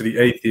applies to the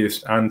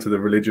atheist and to the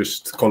religious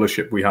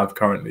scholarship we have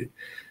currently.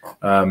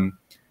 I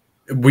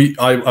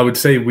would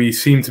say we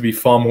seem to be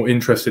far more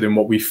interested in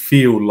what we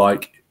feel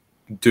like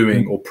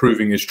doing or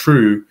proving is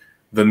true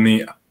than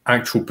the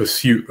actual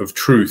pursuit of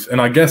truth. And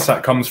I guess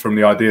that comes from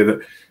the idea that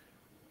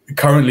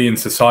currently in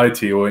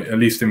society, or at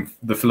least in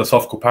the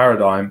philosophical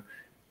paradigm,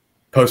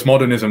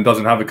 postmodernism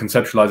doesn't have a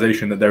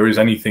conceptualization that there is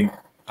anything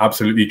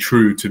absolutely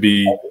true to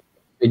be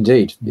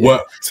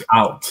worked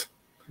out.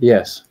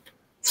 Yes.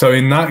 So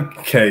in that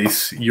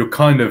case, you're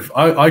kind of,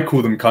 I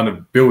call them kind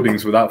of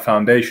buildings without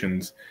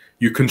foundations.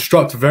 You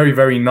construct very,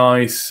 very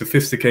nice,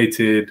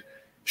 sophisticated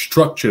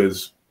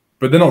structures,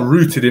 but they're not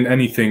rooted in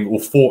anything or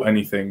for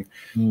anything.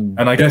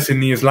 And I guess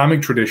in the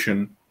Islamic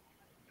tradition,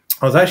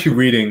 I was actually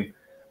reading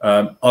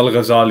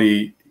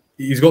Al-Ghazali.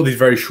 He's got these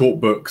very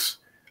short books.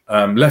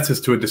 Letters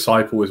to a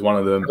Disciple is one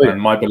of them,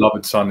 and My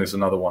Beloved Son is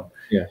another one.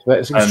 Yeah,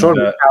 it's an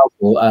extraordinarily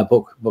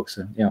powerful books.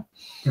 Yeah,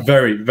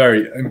 very,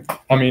 very.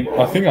 I mean,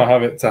 I think I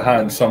have it to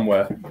hand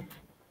somewhere.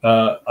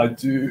 I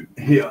do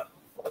here.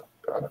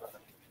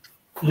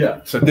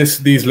 Yeah, so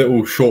these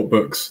little short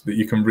books that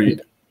you can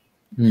read.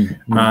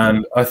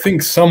 And I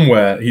think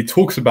somewhere he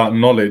talks about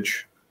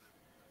knowledge,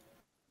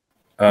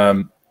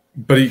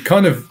 but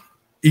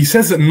he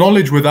says that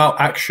knowledge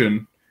without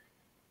action,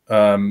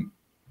 I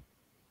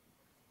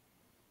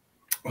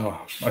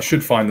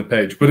should find the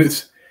page, but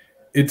it's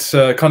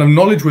kind of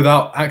knowledge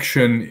without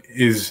action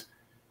is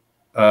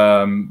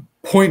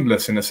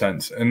pointless in a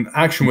sense, and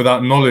action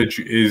without knowledge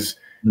is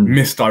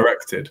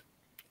misdirected,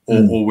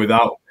 or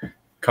without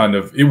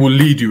it will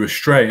lead you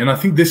astray. And I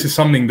think this is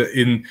something that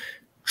in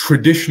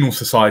traditional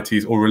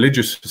societies or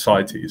religious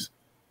societies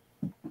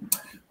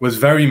was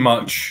very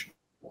much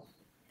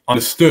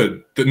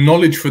understood, that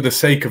knowledge for the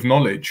sake of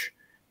knowledge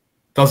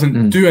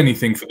doesn't do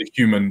anything for the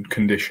human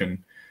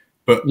condition,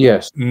 but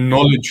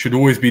knowledge should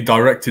always be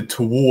directed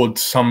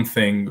towards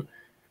something.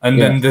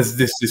 And then there's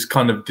this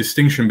kind of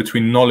distinction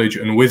between knowledge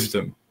and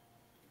wisdom.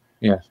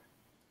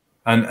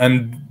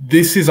 And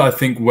this is, I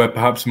think, where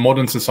perhaps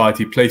modern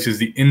society places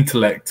the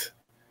intellect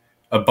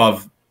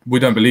above. We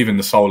don't believe in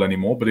the soul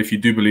anymore, but if you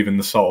do believe in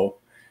the soul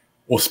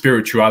or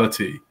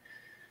spirituality,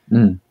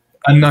 and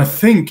I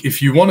think if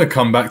you want to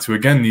come back to,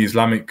 again, the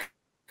Islamic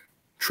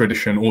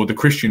tradition or the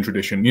Christian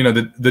tradition,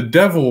 the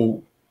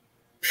devil,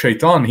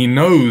 Shaitan, he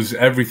knows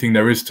everything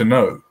there is to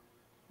know.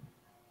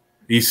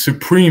 He's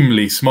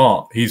supremely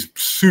smart. He's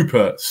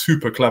super,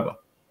 super clever.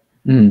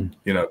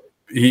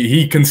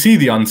 He can see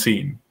the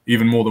unseen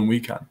even more than we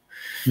can.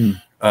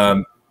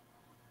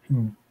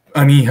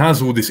 And he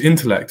has all this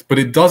intellect, but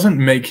it doesn't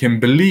make him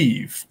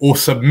believe or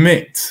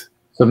submit.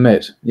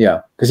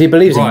 Yeah, because he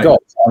believes in God.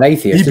 An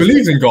atheist. He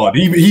believes in God.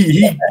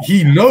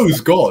 He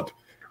knows God,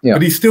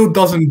 but he still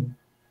doesn't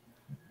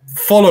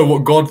follow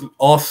what God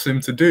asks him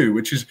to do,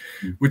 which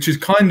is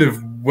kind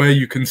of where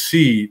you can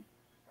see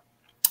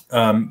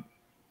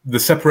the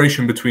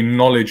separation between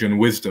knowledge and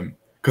wisdom,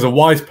 because a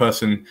wise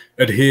person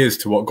adheres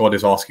to what God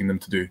is asking them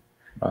to do.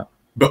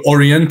 But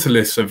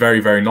Orientalists are very,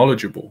 very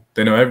knowledgeable.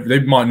 They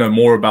might know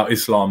more about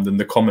Islam than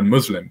the common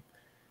Muslim,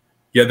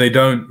 yet they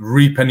don't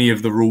reap any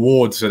of the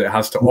rewards that it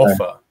has to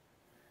offer.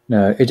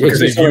 No, because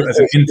they view it as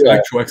an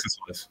intellectual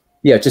exercise.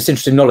 Yeah, just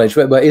interested in knowledge,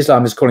 where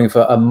Islam is calling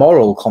for a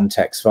moral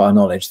context for our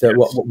knowledge. That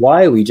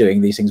why are we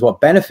doing these things?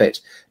 What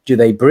benefit do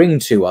they bring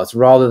to us,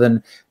 rather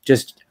than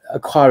just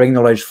acquiring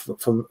knowledge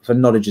for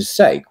knowledge's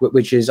sake,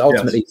 which is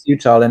ultimately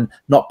futile and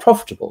not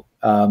profitable?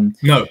 No,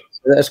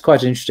 so that's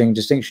quite an interesting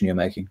distinction you're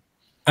making.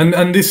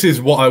 And this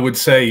is what I would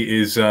say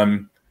is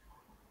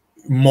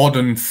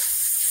modern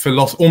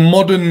philosophy or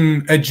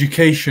modern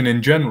education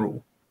in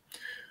general.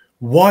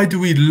 Why do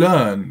we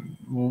learn?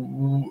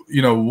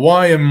 You know,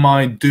 why am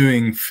I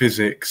doing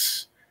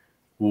physics?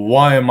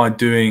 Why am I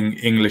doing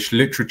English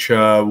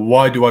literature?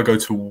 Why do I go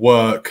to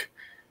work?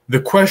 The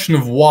question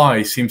of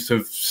why seems to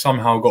have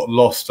somehow got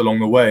lost along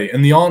the way.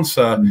 And the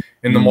answer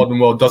in the modern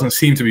world doesn't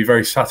seem to be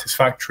very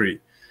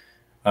satisfactory,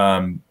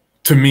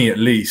 to me at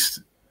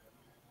least.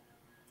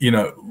 You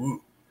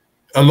know,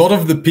 a lot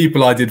of the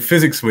people I did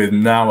physics with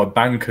now are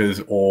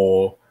bankers,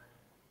 or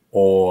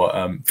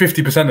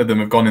 50% of them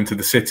have gone into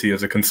the city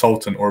as a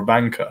consultant or a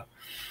banker.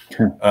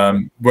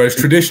 Whereas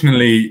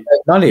traditionally,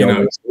 you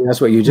know,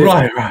 that's what you do.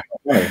 Right.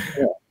 Yeah.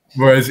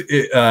 Whereas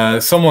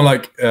someone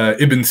like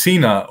Ibn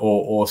Sina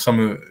or some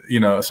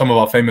of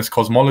our famous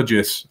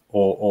cosmologists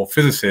or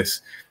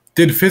physicists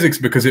did physics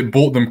because it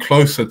brought them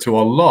closer to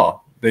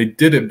Allah. They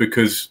did it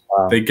because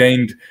they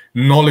gained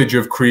knowledge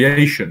of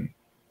creation.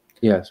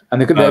 Yes,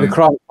 and the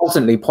Quran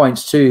constantly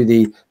points to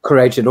the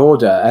created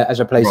order as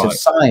a place of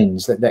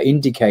signs that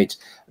indicate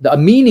that are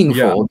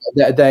meaningful,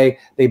 that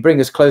they bring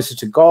us closer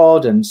to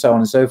God, and so on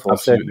and so forth.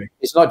 Absolutely. So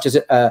it's not just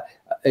a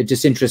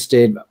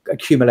disinterested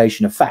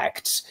accumulation of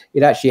facts.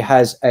 It actually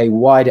has a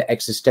wider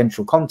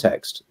existential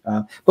context.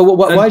 But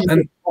why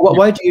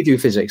do you do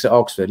physics at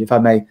Oxford, if I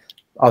may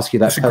ask you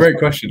that? That's a great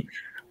question.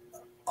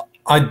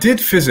 I did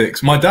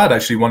physics. My dad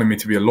actually wanted me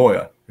to be a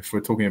lawyer, if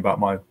we're talking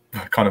about my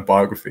kind of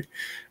biography.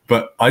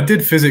 But I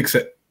did physics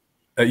at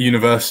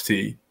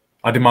university.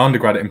 I did my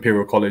undergrad at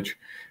Imperial College.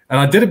 And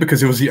I did it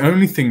because it was the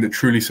only thing that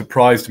truly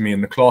surprised me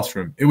in the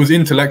classroom. It was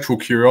intellectual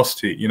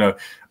curiosity. You know,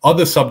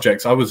 other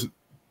subjects I was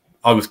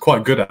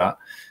quite good at.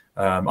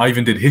 I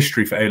even did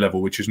history for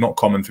A-level, which is not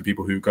common for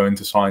people who go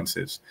into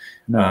sciences.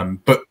 No.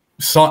 But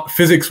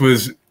physics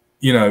was,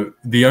 you know,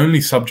 the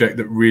only subject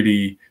that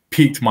really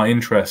piqued my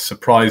interest,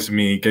 surprised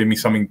me, gave me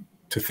something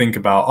to think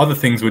about. Other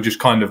things were just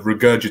kind of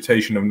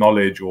regurgitation of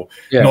knowledge, or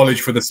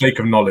knowledge for the sake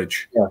of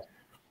knowledge. Yeah.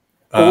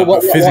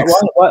 Physics.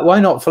 Why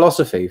not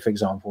philosophy, for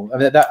example?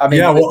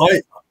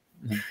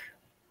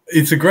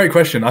 It's a great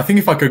question. I think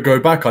if I could go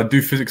back, I'd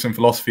do physics and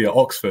philosophy at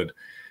Oxford.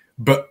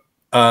 But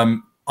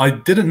I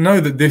didn't know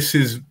that this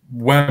is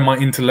where my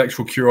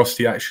intellectual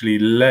curiosity actually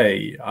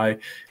lay. I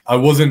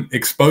wasn't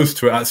exposed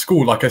to it at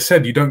school. Like I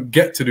said, you don't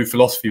get to do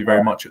philosophy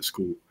very much at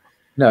school.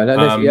 No, it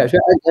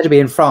had to be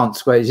in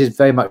France, where it is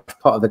very much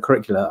part of the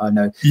curricula, I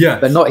know. Yeah,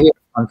 but not here,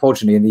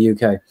 unfortunately, in the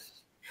UK.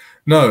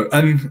 No,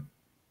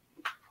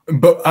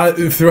 but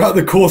throughout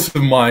the course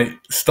of my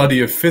study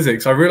of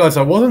physics, I realized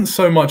I wasn't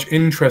so much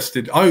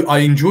interested. I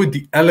enjoyed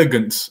the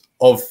elegance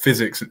of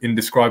physics in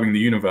describing the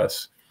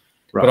universe,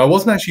 but I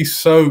wasn't actually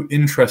so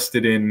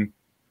interested in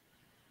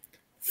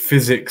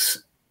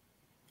physics.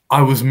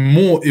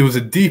 It was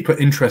a deeper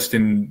interest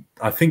in,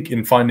 I think,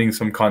 in finding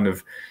some kind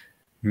of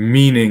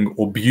meaning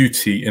or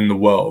beauty in the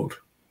world,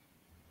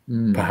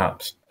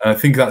 perhaps. And I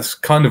think that's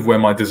kind of where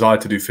my desire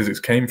to do physics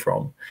came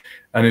from.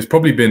 And it's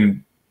probably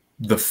been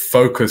the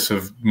focus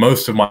of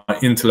most of my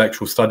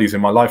intellectual studies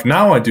in my life.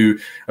 Now I do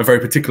a very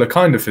particular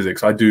kind of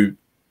physics.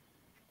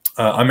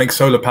 I make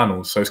solar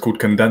panels, so it's called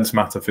condensed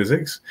matter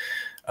physics.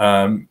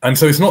 And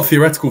so it's not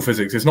theoretical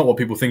physics. It's not what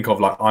people think of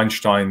like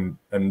Einstein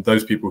and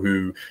those people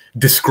who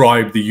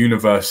describe the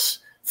universe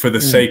for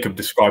the sake of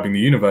describing the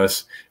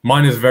universe.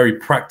 Mine is a very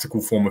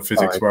practical form of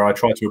physics where I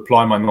try to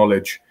apply my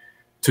knowledge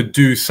to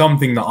do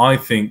something that I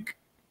think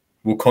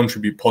will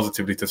contribute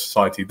positively to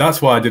society.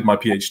 That's why I did my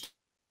PhD.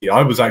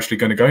 I was actually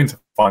going to go into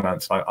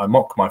finance. I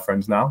mock my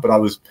friends now, but I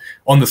was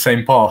on the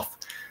same path.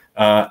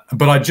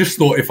 But I just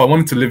thought if I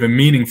wanted to live a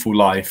meaningful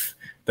life,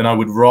 then I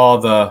would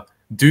rather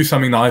do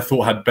something that I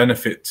thought had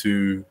benefit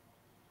to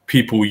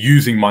people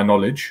using my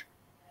knowledge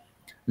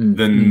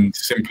than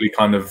simply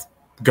kind of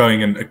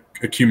going and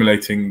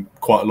accumulating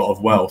quite a lot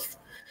of wealth.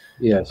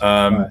 Yes.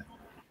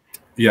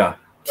 Yeah.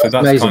 So that's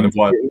amazing. Kind of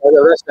why.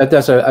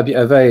 That's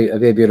a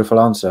very beautiful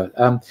answer.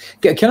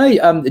 Can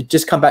I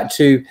just come back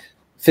to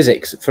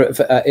physics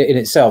in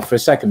itself for a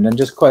second, and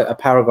just quote a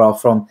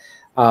paragraph from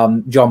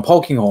John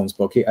Polkingham's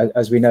book?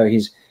 As we know,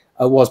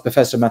 was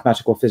professor of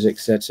mathematical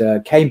physics at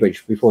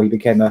Cambridge before he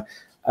became a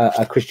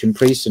Christian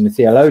priest and a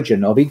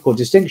theologian of equal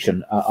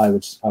distinction, I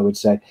would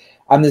say.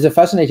 And there's a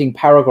fascinating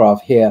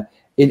paragraph here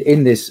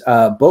in this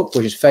book,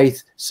 which is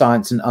Faith,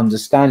 Science and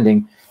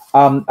Understanding,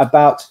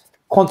 about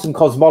quantum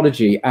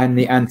cosmology and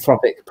the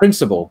anthropic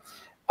principle.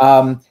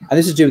 And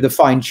this is to do with the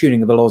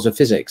fine-tuning of the laws of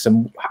physics.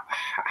 And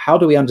how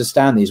do we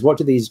understand these? What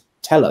do these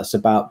tell us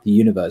about the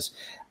universe?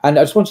 And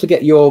I just wanted to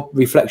get your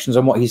reflections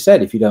on what he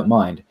said, if you don't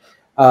mind.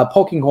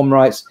 Polkinghorne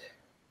writes,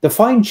 The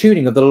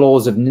fine-tuning of the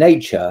laws of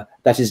nature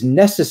that is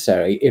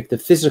necessary if the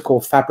physical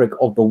fabric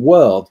of the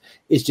world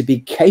is to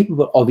be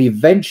capable of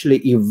eventually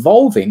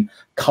evolving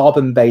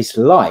carbon-based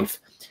life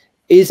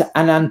is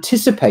an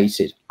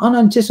unanticipated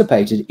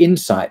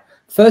insight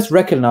first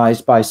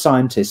recognized by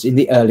scientists in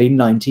the early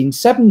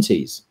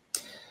 1970s.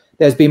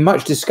 There's been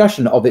much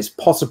discussion of its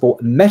possible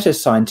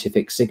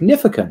meta-scientific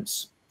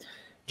significance.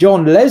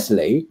 John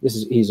Leslie,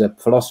 he's a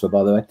philosopher,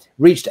 by the way,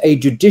 reached a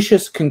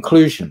judicious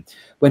conclusion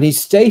when he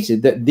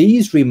stated that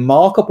these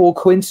remarkable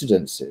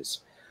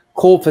coincidences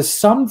call for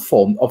some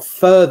form of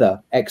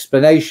further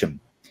explanation,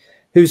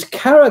 whose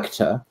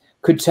character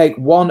could take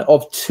one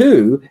of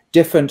two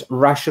different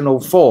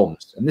rational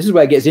forms. And this is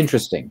where it gets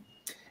interesting.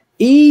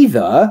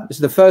 Either, this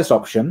is the first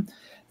option,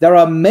 there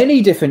are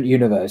many different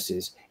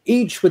universes,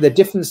 each with a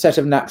different set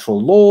of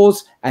natural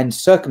laws and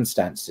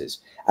circumstances,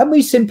 and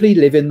we simply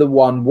live in the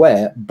one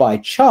where, by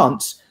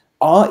chance,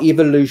 our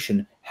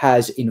evolution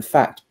has in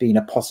fact been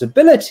a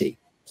possibility,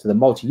 so the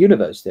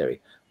multi-universe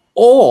theory.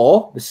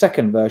 Or, the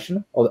second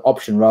version, or the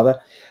option rather,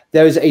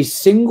 there is a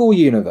single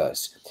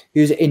universe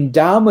whose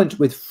endowment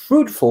with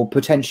fruitful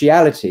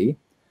potentiality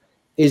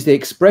is the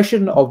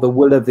expression of the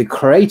will of the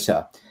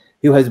Creator,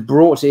 who has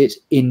brought it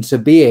into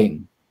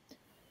being.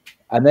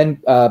 And then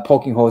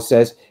Polkinghorst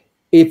says,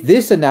 if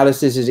this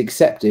analysis is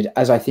accepted,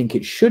 as I think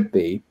it should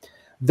be,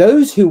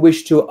 those who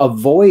wish to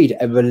avoid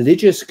a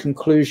religious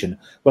conclusion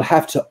will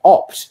have to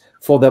opt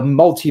for the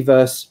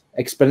multiverse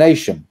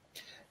explanation.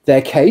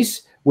 Their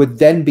case would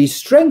then be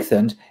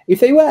strengthened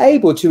if they were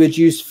able to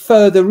adduce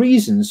further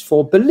reasons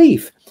for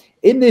belief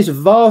in this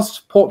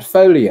vast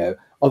portfolio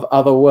of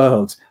other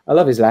worlds. I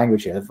love his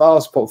language here, a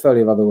vast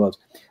portfolio of other worlds.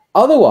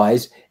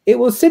 Otherwise, it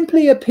will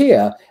simply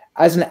appear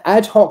as an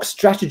ad hoc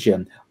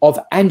stratagem of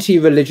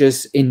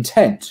anti-religious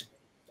intent.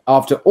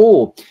 After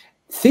all,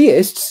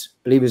 theists,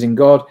 believers in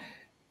God,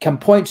 can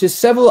point to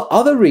several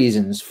other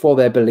reasons for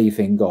their belief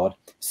in God,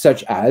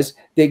 such as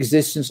the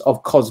existence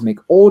of cosmic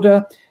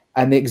order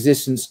and the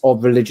existence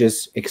of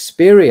religious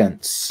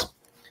experience.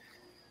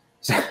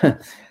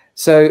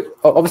 So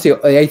obviously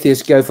the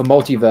atheists go for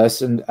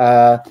multiverse, and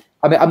I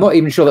mean, I'm not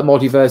even sure that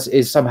multiverse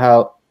is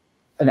somehow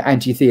an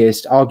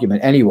anti-theist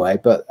argument anyway,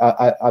 but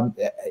I'm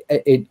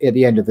at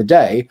the end of the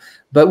day.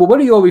 But what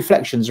are your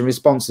reflections and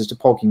responses to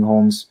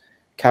Polkinghorst's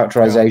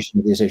characterization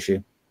of this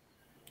issue?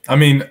 I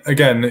mean,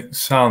 again, it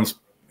sounds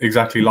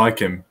exactly like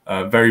him.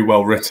 Very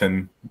well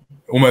written,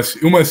 almost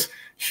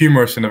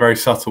humorous in a very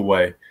subtle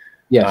way.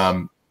 Yes,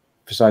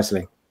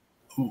 precisely.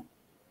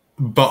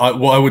 But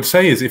what I would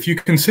say is, if you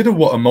consider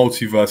what a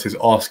multiverse is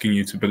asking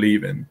you to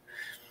believe in,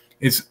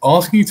 it's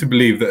asking you to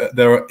believe that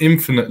there are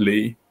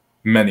infinitely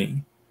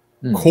many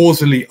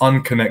causally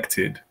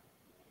unconnected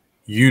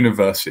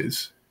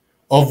universes,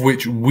 of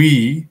which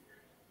we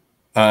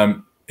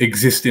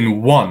exist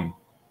in one,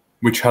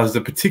 which has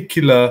the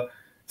particular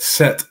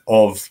set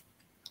of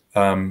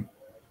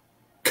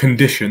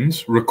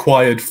conditions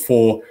required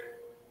for,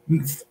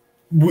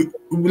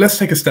 let's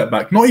take a step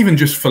back, not even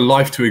just for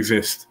life to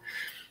exist,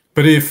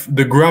 but if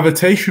the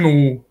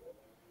gravitational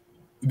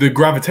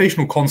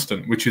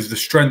constant, which is the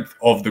strength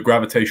of the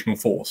gravitational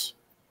force,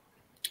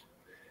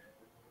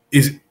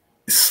 is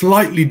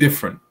slightly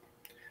different,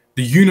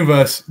 the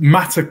universe,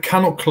 matter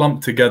cannot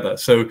clump together.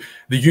 So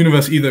the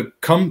universe either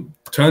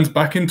turns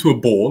back into a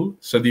ball,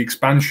 so the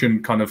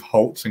expansion kind of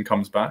halts and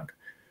comes back,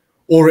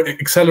 or it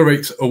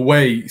accelerates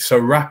away so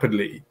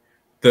rapidly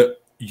that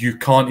you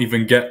can't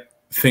even get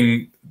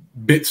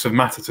bits of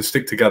matter to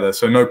stick together.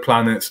 So no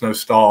planets, no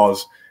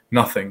stars,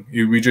 nothing.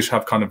 We just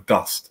have kind of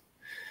dust.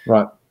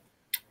 Right.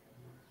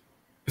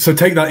 So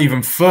take that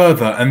even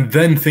further and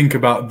then think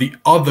about the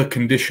other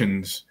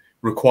conditions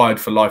required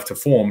for life to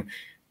form.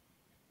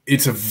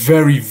 It's a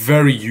very,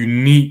 very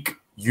unique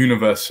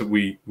universe that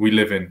we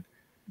live in.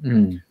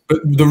 But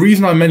the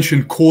reason I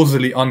mentioned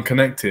causally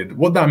unconnected,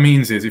 what that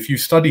means is, if you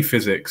study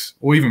physics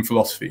or even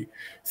philosophy,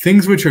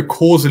 things which are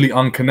causally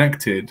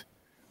unconnected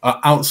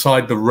are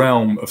outside the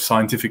realm of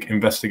scientific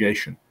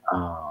investigation.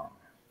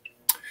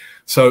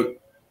 So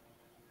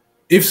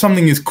if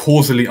something is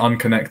causally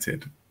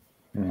unconnected,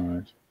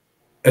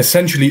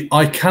 essentially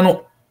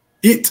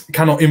it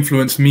cannot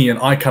influence me and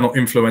I cannot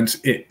influence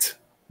it.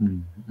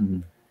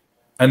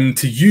 And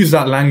to use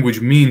that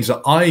language means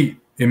that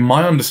in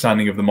my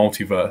understanding of the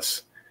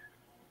multiverse,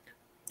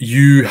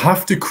 you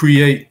have to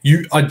create,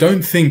 I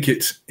don't think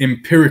it's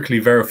empirically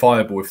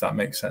verifiable, if that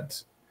makes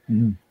sense.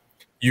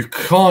 You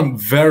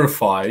can't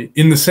verify,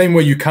 in the same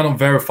way you cannot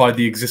verify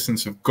the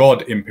existence of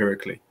God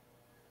empirically.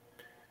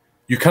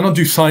 You cannot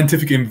do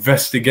scientific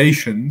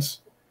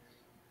investigations.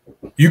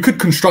 You could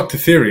construct a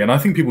theory, and I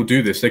think people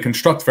do this. They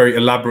construct very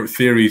elaborate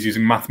theories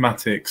using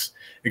mathematics,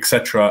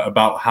 etc.,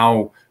 about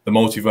how the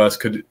multiverse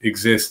could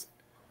exist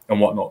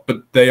and whatnot.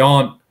 But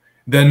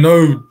they're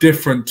no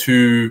different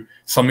to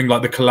something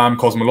like the Kalam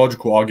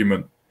cosmological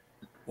argument,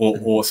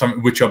 or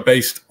some which are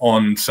based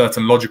on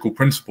certain logical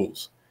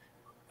principles,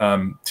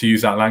 to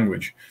use that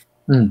language.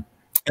 And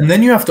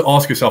then you have to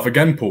ask yourself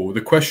again, Paul, the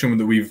question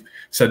that we've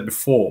said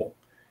before,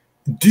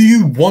 do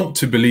you want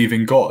to believe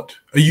in God?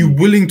 Are you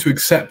willing to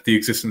accept the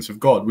existence of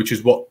God, which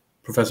is what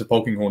Professor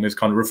Polkinghorne is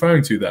kind of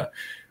referring to there?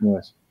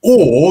 Yes.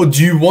 Or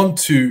do you want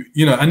to,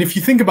 and if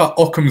you think about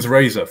Occam's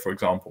razor, for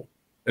example,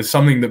 as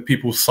something that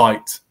people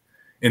cite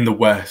in the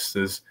West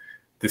as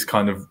this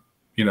kind of,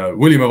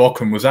 William of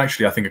Ockham was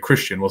actually, I think, a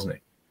Christian, wasn't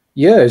he?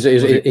 Yeah, he's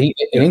an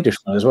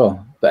Englishman as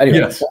well. But anyway,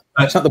 yes.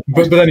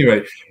 But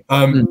anyway,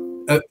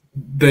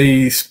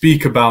 they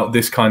speak about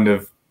this kind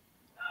of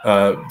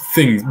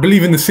thing.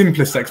 Believe in the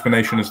simplest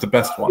explanation as the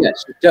best one.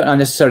 Yes, don't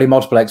necessarily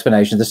multiple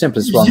explanations. The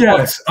simplest one.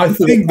 Yes, I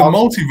think the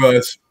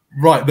multiverse.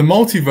 Right, the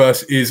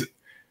multiverse is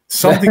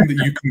something that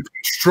you can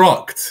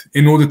construct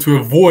in order to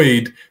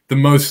avoid the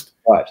most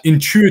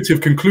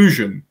intuitive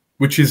conclusion,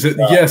 which is that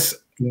yes,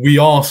 we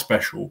are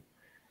special,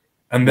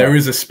 and there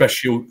is a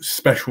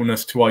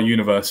specialness to our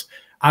universe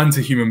and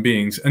to human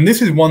beings. And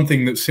this is one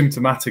thing that's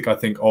symptomatic, I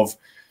think, of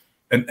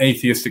an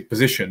atheistic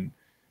position.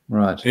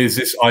 Right. Is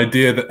this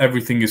idea that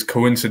everything is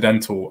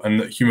coincidental and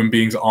that human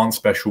beings aren't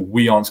special,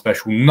 we aren't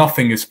special,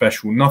 nothing is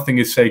special, nothing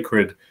is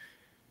sacred.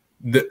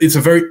 It's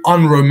a very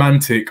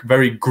unromantic,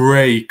 very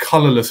grey,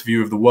 colourless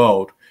view of the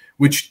world,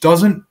 which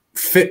doesn't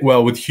fit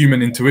well with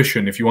human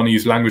intuition. If you want to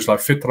use language like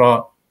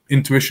fitra,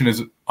 intuition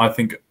is, I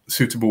think,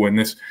 suitable in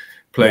this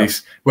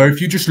place, where if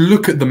you just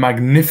look at the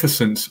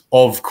magnificence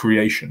of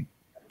creation,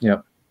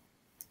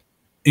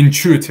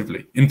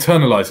 intuitively,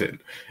 internalize it,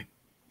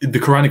 the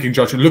Quranic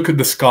injunction, look at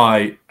the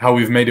sky, how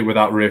we've made it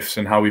without rifts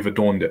and how we've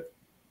adorned it.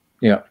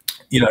 Yeah.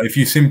 If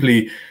you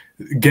simply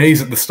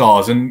gaze at the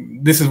stars,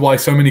 and this is why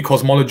so many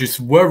cosmologists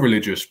were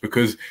religious,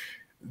 because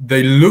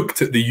they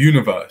looked at the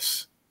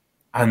universe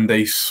and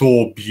they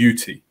saw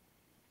beauty,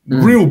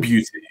 real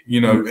beauty,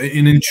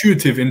 an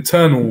intuitive,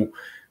 internal,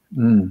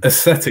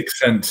 aesthetic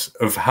sense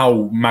of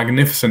how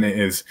magnificent it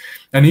is.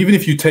 And even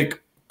if you take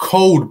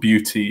cold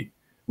beauty,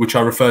 which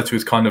I refer to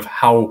as kind of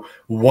how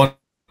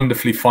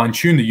wonderfully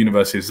fine-tuned the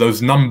universe is,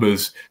 those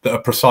numbers that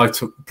are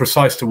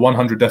precise to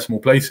 100 decimal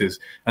places,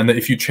 and that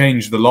if you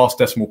change the last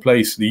decimal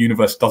place, the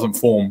universe doesn't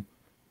form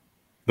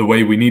the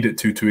way we need it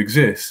to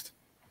exist.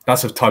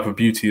 That's a type of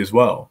beauty as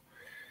well.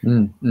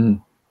 Then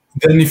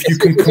if you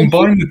can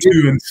combine the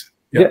two and...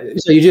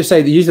 So you just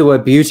use the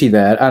word beauty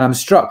there, and I'm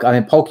struck. I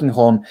mean,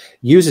 Polkinghorne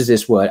uses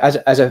this word as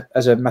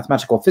a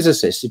mathematical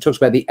physicist. He talks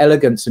about the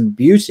elegance and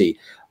beauty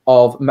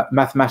of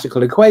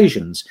mathematical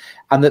equations,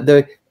 and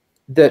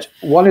that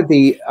one of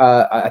the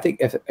I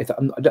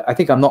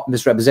think I'm not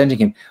misrepresenting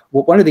him.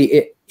 One of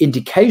the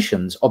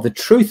indications of the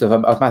truth of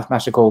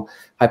mathematical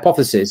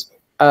hypothesis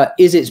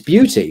is its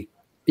beauty.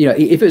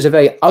 If it was a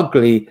very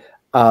ugly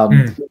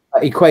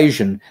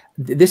equation,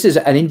 this is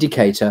an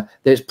indicator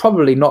that it's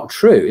probably not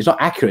true. It's not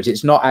accurate.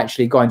 It's not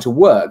actually going to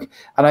work.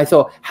 And I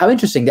thought, how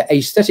interesting that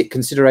aesthetic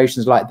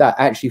considerations like that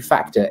actually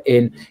factor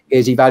in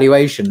his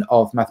evaluation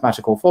of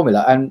mathematical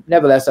formula. And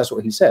nevertheless, that's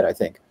what he said, I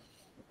think.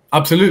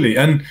 Absolutely.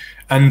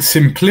 And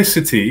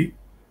simplicity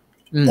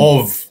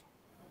of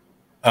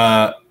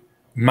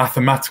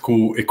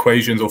mathematical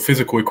equations or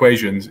physical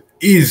equations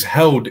is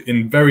held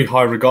in very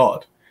high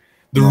regard.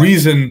 The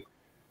reason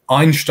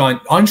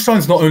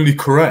Einstein's not only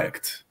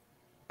correct,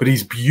 but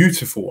he's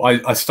beautiful.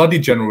 I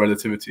studied general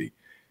relativity.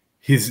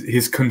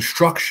 His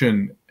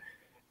construction,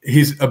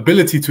 his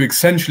ability to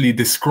essentially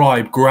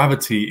describe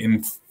gravity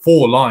in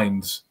 4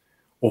 lines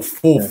or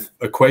 4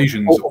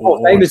 equations.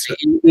 Famously,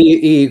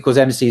 E equals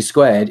mc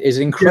squared is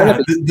an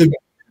incredibly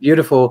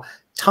beautiful,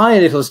 tiny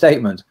little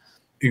statement.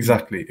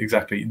 Exactly.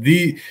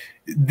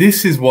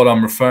 This is what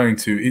I'm referring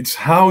to. It's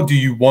how do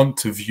you want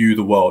to view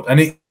the world? And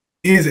it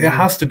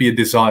has to be a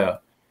desire,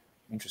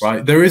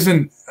 right? There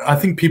isn't, I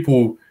think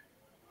people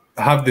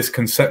have this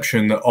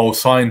conception that,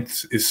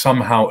 science is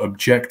somehow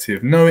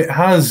objective. No, it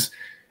has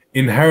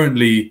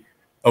inherently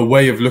a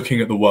way of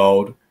looking at the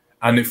world,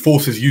 and it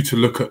forces you to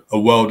look at a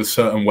world a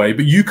certain way,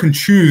 but you can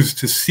choose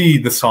to see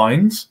the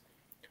signs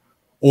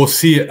or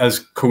see it as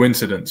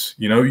coincidence.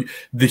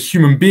 The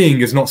human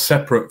being is not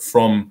separate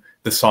from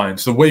the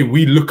science. The way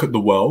we look at the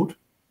world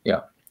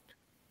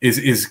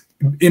is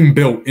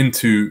inbuilt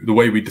into the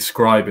way we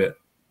describe it.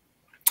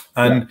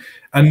 And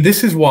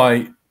this is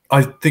why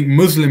I think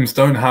Muslims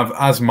don't have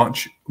as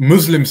much.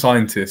 Muslim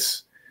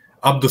scientists,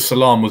 Abdus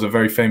Salam was a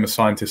very famous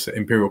scientist at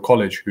Imperial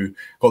College who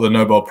got the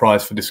Nobel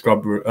Prize for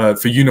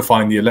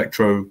unifying the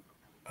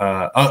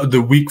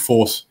the weak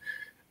force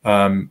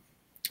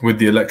with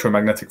the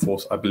electromagnetic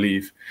force, I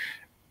believe.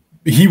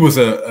 He was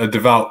a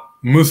devout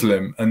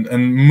Muslim,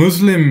 and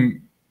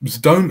Muslims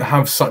don't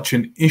have such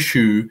an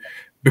issue,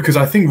 because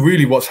I think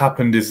really what's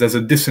happened is there's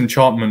a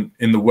disenchantment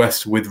in the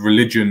West with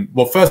religion.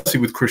 Well, firstly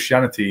with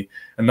Christianity,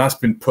 and that's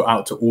been put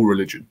out to all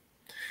religion.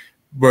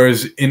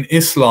 Whereas in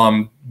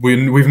Islam,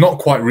 we've not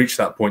quite reached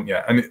that point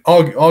yet. And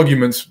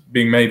arguments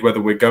being made whether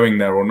we're going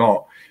there or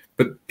not.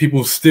 But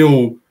people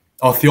still,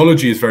 our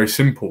theology is very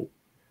simple.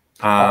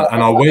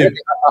 And our way of...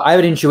 I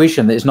have an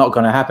intuition that it's not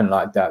going to happen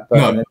like that.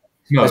 But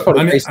No, That's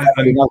probably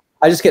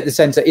I just get the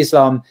sense that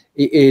Islam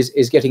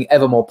is getting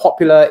ever more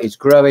popular, it's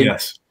growing,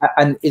 yes,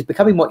 and is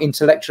becoming more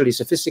intellectually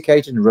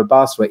sophisticated and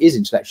robust, or is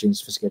intellectually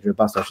sophisticated and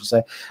robust, I should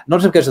say.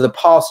 Not because of the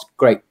past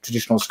great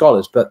traditional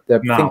scholars, but the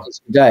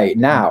thinkers today,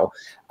 now,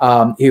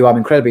 who I'm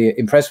incredibly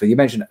impressed with. You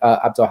mentioned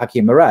Abdul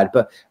Hakim Murad,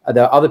 but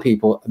there are other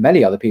people,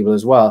 many other people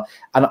as well.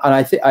 And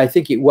I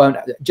think it won't,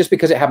 just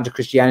because it happened to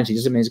Christianity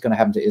doesn't mean it's going to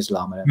happen to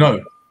Islam.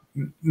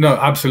 No,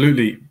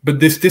 absolutely. But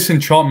this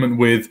disenchantment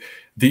with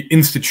the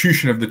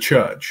institution of the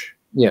church,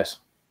 yes,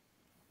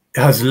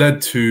 has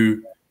led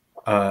to,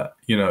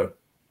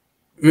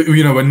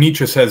 when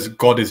Nietzsche says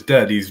God is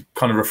dead, he's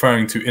kind of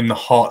referring to in the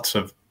hearts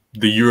of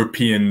the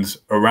Europeans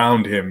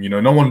around him.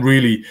 No one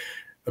really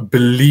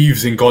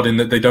believes in God, in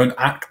that they don't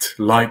act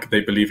like they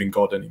believe in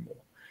God anymore.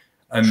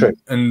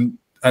 And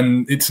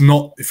it's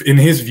not, in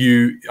his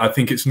view, I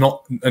think it's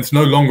no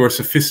longer a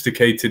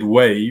sophisticated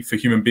way for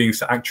human beings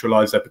to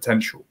actualize their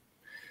potential.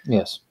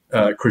 Yes.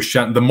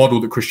 The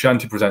model that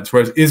Christianity presents,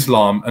 whereas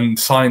Islam and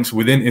science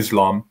within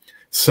Islam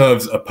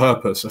serves a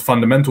purpose, a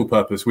fundamental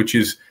purpose, which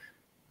is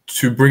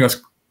to bring us,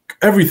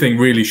 everything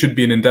really should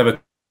be an endeavor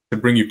to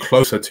bring you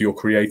closer to your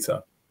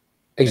creator.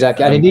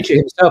 Exactly. And Nietzsche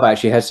himself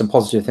actually has some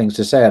positive things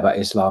to say about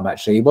Islam,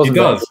 actually. He wasn't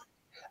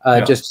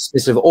just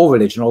dismissive of all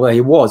religion, although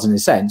he was in a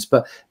sense,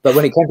 but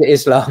when it came to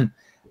Islam,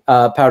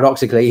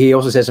 paradoxically, he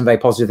also said some very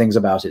positive things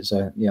about it.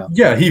 So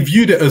yeah, he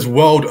viewed it as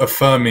world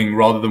affirming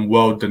rather than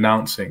world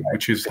denouncing,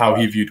 which is how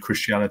he viewed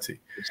Christianity.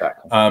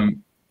 Exactly.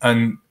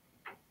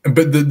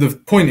 But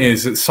the point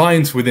is that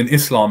science within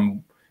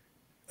Islam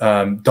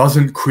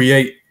doesn't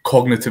create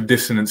cognitive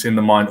dissonance in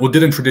the mind, or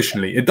didn't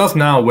traditionally. It does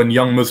now when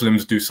young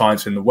Muslims do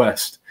science in the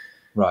West,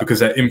 because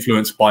they're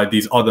influenced by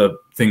these other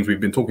things we've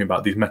been talking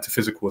about, these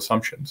metaphysical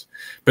assumptions.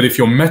 But if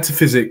your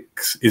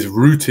metaphysics is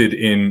rooted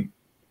in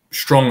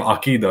strong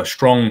aqidah,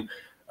 strong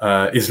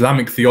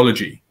Islamic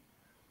theology,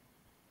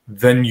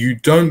 then you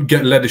don't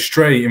get led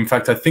astray. In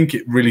fact, I think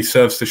it really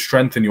serves to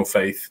strengthen your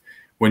faith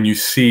when you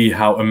see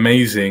how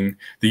amazing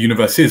the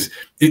universe is.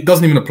 It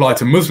doesn't even apply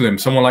to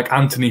Muslims. Someone like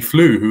Anthony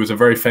Flew, who was a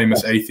very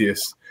famous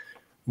atheist,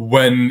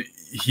 when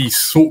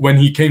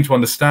he came to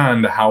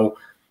understand how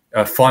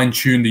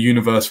fine-tuned the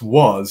universe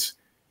was,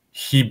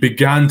 he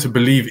began to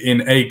believe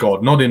in a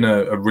God, not in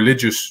a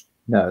religious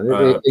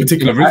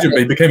particular religion, but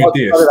he became a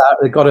deist.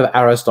 The God of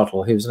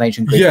Aristotle, who was an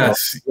ancient Greek god.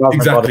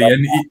 Exactly.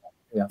 And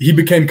he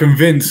became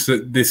convinced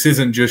that this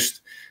isn't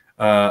just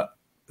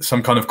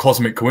some kind of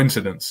cosmic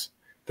coincidence,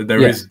 that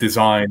there is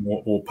design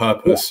or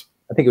purpose.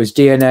 I think it was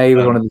DNA,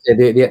 was one of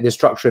the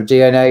structure of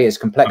DNA, its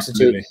complexity.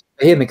 Absolutely.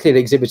 For him, it clearly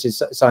exhibited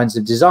signs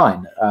of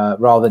design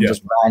rather than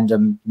just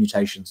random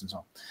mutations and so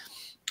on.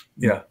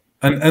 Yeah,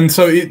 and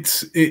so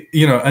it's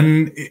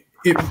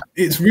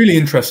really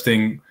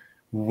interesting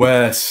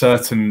where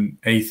certain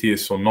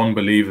atheists or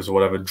non-believers or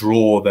whatever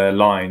draw their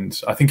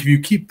lines. I think if you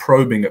keep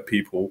probing at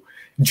people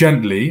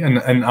gently,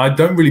 and I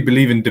don't really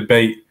believe in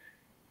debate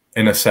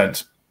in a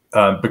sense,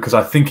 because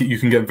I think you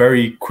can get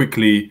very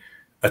quickly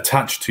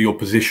attached to your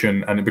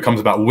position and it becomes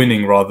about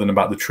winning rather than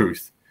about the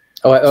truth.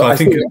 I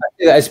think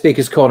that at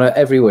Speaker's Corner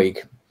every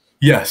week.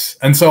 Yes,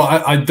 and so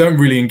I don't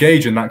really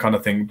engage in that kind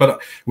of thing. But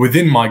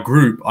within my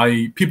group,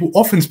 people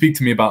often speak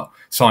to me about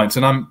science,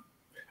 and I'm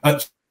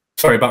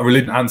about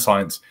religion and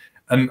science,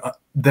 and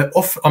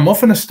I'm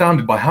often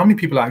astounded by how many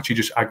people are actually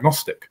just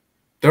agnostic.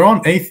 There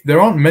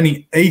aren't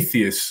many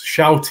atheists,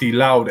 shouty,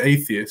 loud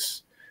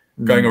atheists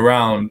going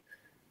around.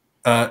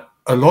 A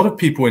lot of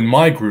people in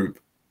my group,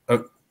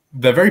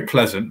 they're very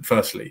pleasant.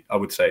 Firstly, I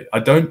would say I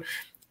don't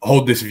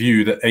hold this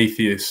view that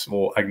atheists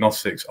or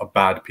agnostics are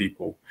bad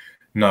people.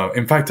 No,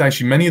 in fact,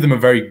 actually, many of them are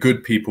very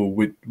good people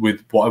with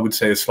what I would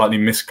say is slightly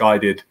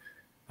misguided.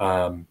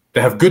 They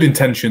have good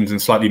intentions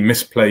and slightly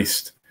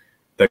misplaced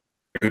their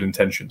good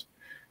intentions.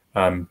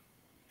 A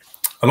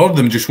lot of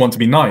them just want to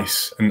be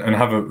nice and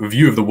have a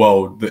view of the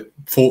world that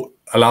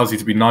allows you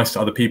to be nice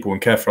to other people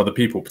and care for other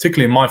people,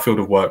 particularly in my field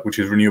of work, which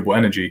is renewable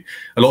energy.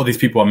 A lot of these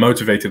people are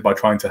motivated by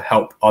trying to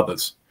help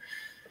others.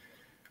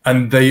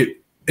 And they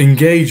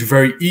engage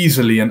very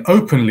easily and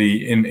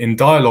openly in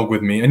dialogue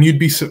with me, and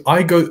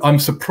I'm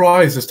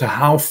surprised as to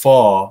how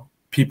far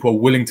people are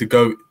willing to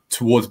go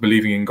towards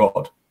believing in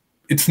God.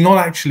 It's not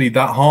actually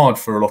that hard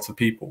for a lot of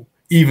people,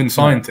 even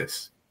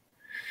scientists.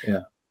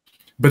 Yeah.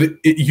 But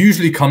it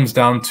usually comes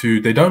down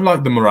to they don't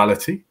like the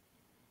morality,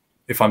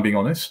 if I'm being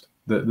honest.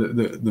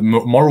 The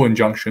moral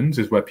injunctions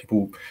is where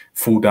people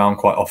fall down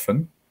quite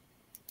often.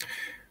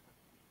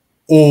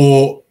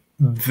 Or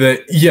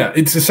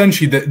it's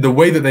essentially the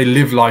way that they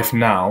live life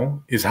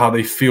now is how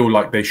they feel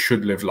like they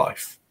should live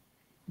life.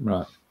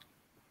 Right.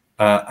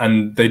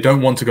 And they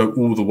don't want to go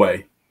all the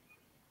way.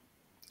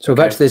 So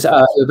back to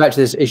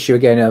this issue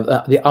again of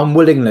the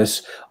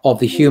unwillingness of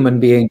the human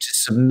being to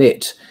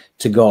submit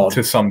to God.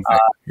 To something.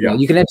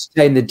 You can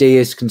entertain the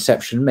deist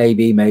conception,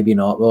 maybe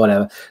not, or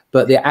whatever,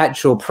 but the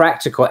actual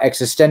practical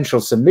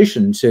existential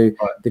submission to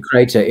the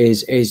Creator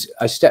is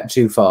a step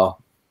too far.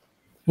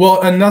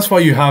 Well, and that's why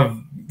you have,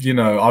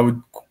 I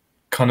would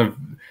kind of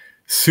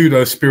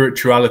pseudo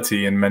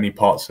spirituality in many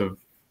parts of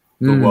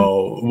the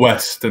world,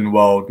 Western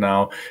world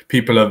now.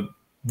 People are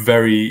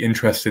very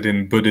interested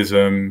in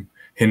Buddhism,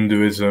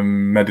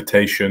 Hinduism,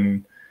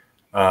 meditation,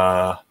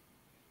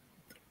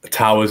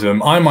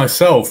 Taoism. I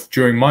myself,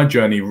 during my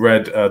journey,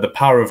 read The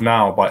Power of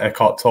Now by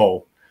Eckhart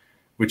Tolle,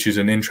 which is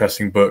an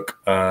interesting book.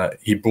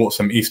 He brought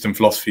some Eastern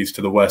philosophies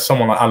to the West.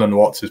 Someone like Alan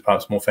Watts is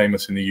perhaps more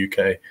famous in the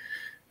UK.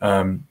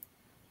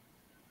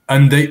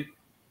 And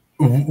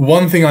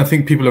one thing I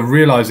think people are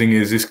realizing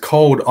is this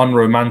cold,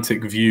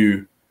 unromantic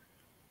view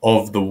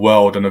of the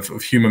world and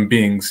of human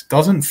beings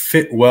doesn't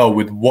fit well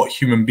with what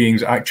human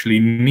beings actually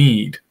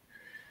need.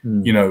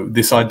 You know,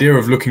 this idea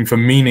of looking for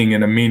meaning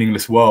in a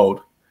meaningless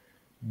world,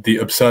 the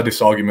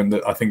absurdist argument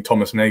that I think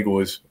Thomas Nagel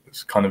is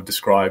kind of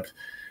described.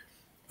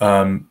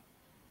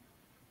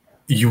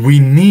 We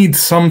need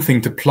something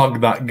to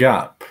plug that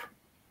gap.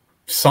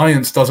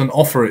 Science doesn't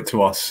offer it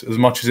to us as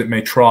much as it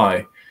may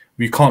try.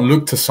 We can't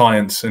look to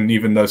science, and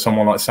even though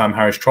someone like Sam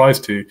Harris tries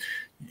to,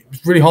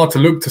 it's really hard to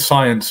look to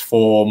science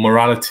for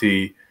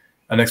morality,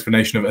 an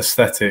explanation of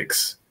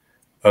aesthetics,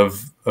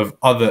 of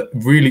other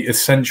really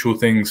essential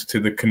things to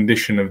the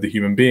condition of the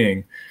human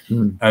being.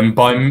 And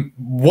by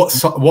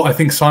what I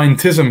think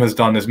scientism has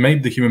done is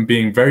made the human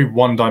being very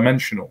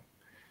one-dimensional.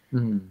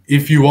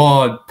 If you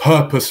are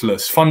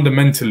purposeless,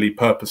 fundamentally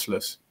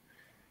purposeless,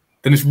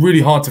 then it's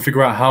really hard to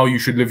figure out how you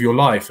should live your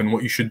life and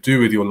what you should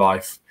do with your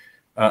life,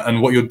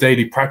 and what your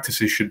daily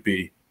practices should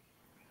be.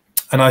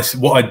 And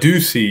what I do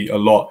see a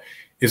lot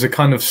is a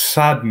kind of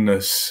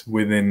sadness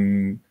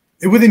within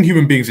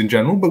human beings in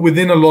general, but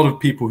within a lot of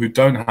people who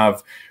don't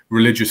have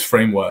religious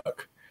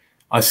framework.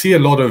 I see a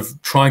lot of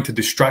trying to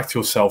distract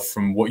yourself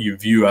from what you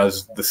view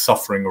as the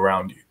suffering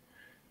around you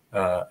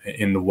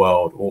in the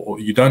world, or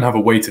you don't have a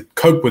way to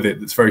cope with it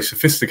that's very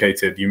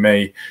sophisticated. You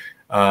may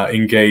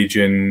engage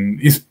in,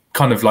 it's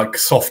kind of like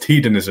soft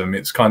hedonism.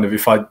 It's kind of,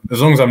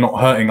 as long as I'm not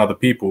hurting other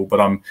people, but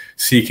I'm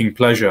seeking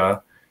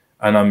pleasure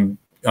and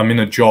I'm in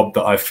a job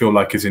that I feel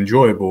like is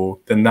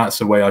enjoyable, then that's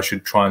the way I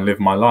should try and live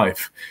my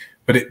life.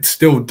 But it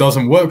still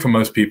doesn't work for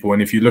most people.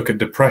 And if you look at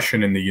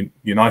depression in the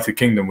United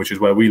Kingdom, which is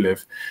where we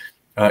live,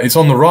 it's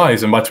on the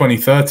rise. And by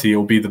 2030, it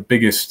will be the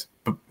biggest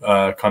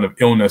kind of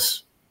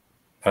illness,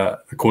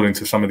 according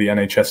to some of the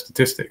NHS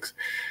statistics.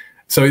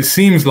 So it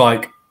seems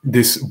like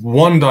this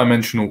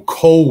one-dimensional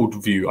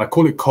cold view, I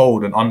call it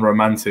cold and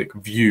unromantic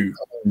view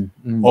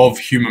of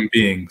human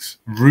beings,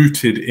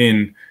 rooted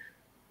in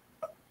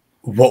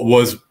what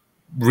was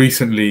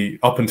recently,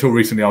 up until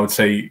recently, I would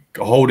say,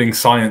 holding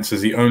science as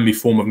the only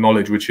form of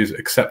knowledge which is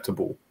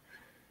acceptable,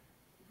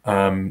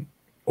 or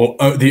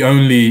the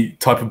only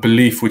type of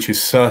belief which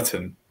is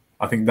certain.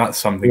 I think that's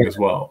something as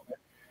well.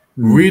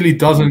 Really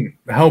doesn't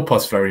help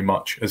us very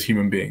much as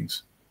human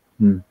beings.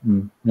 No,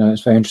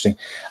 it's very interesting.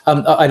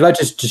 I'd like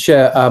to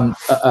share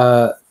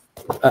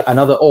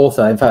another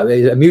author, in fact,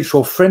 a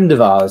mutual friend of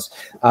ours,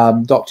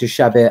 Dr.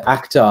 Shabir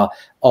Akhtar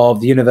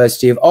of the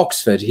University of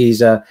Oxford.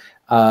 He's a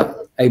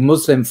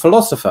Muslim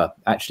philosopher,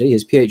 actually.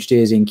 His PhD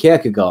is in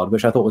Kierkegaard,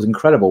 which I thought was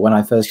incredible. When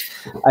I first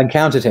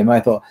encountered him, I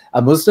thought,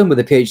 a Muslim with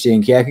a PhD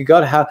in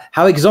Kierkegaard?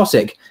 How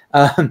exotic.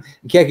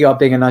 Kierkegaard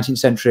being a 19th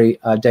century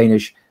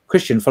Danish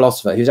Christian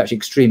philosopher who's actually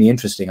extremely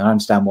interesting. I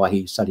understand why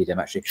he studied him,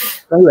 actually.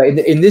 But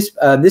anyway, in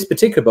this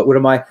particular book, one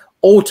of my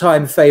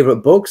all-time favorite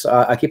books,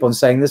 I keep on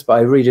saying this, but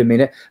I really do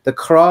mean it, The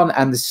Quran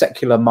and the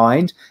Secular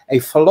Mind, A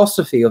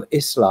Philosophy of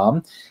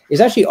Islam,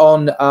 is actually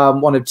on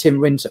one of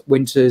Tim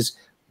Winter's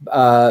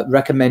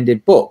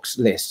recommended books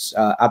lists.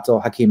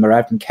 Abdul Hakim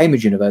Murad from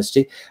Cambridge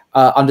University,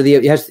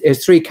 it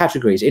has three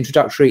categories: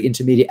 introductory,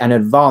 intermediate, and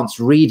advanced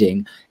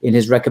reading in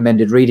his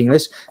recommended reading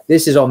list.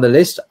 This is on the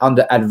list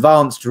under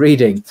advanced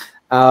reading.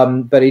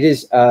 But it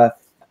is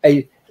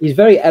he's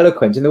very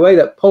eloquent in the way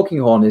that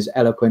Polkinghorne is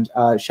eloquent.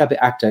 Shabir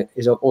Akhtar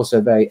is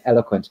also very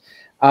eloquent,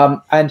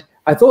 and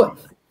I thought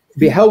it'd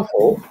be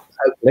helpful,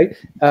 hopefully,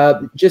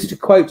 just to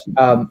quote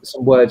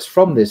some words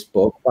from this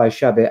book by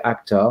Shabir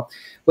Akhtar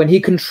when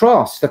he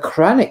contrasts the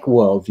Quranic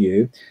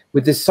worldview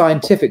with the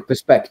scientific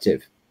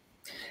perspective.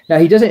 Now,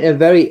 he does it in a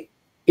very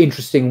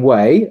interesting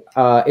way,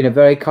 in a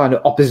very kind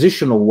of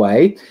oppositional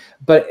way,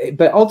 but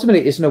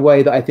ultimately it's in a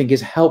way that I think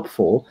is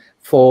helpful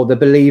for the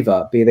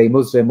believer, be they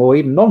Muslim or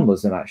even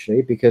non-Muslim,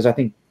 actually, because I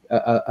think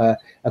a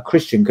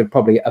Christian could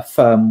probably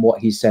affirm what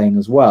he's saying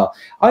as well.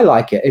 I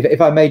like it. If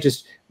I may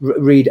just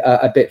read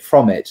a bit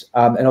from it,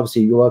 and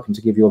obviously you're welcome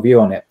to give your view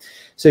on it.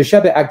 So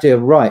Shabir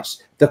Akhtar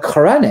writes, the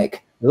Quranic,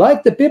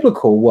 like the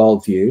biblical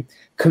worldview,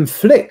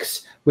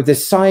 conflicts with the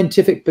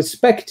scientific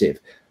perspective,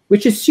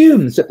 which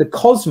assumes that the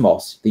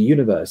cosmos, the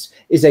universe,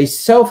 is a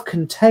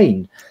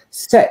self-contained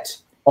set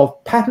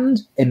of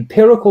patterned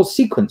empirical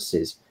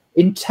sequences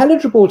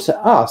intelligible to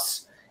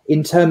us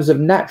in terms of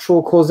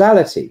natural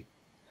causality.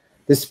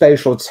 The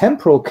spatial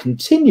temporal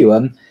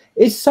continuum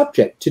is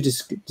subject to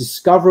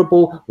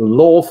discoverable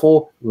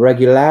lawful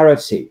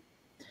regularity.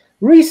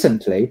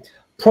 Recently,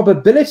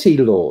 probability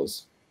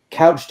laws,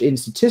 couched in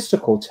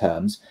statistical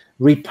terms,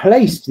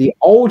 replaced the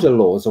older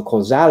laws of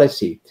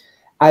causality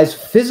as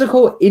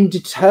physical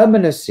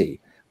indeterminacy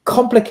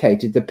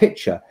complicated the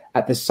picture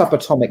at the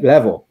subatomic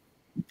level.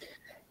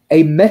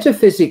 a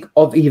metaphysic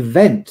of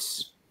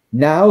events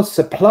now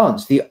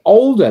supplants the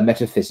older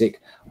metaphysic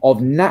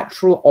of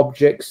natural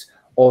objects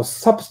or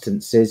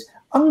substances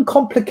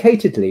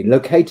uncomplicatedly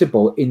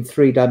locatable in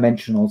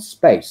three-dimensional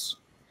space.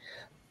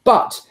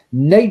 But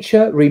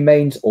nature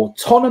remains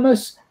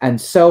autonomous and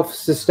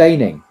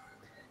self-sustaining.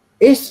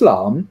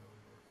 Islam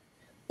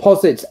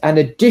posits an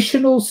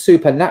additional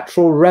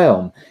supernatural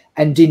realm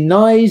and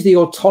denies the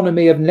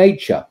autonomy of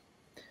nature.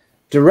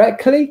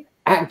 Directly,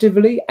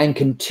 actively, and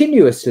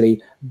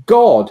continuously,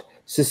 God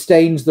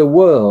sustains the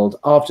world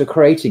after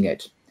creating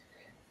it.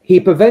 He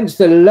prevents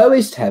the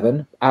lowest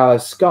heaven, our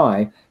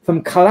sky,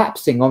 from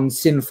collapsing on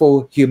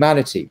sinful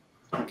humanity,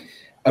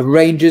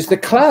 arranges the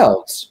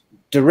clouds,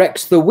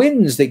 directs the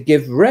winds that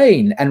give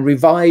rain and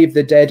revive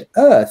the dead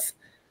earth,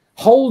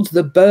 holds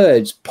the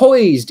birds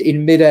poised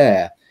in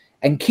midair,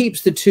 and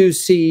keeps the two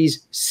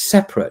seas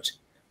separate.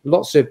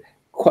 Lots of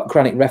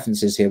Quranic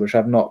references here, which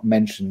I've not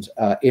mentioned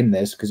in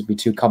this because it'd be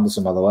too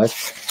cumbersome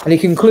otherwise. And he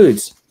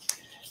concludes,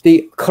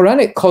 the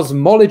Quranic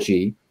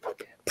cosmology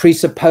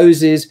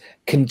presupposes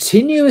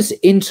continuous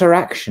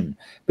interaction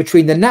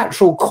between the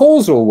natural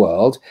causal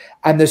world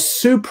and the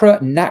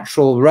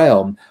supranatural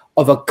realm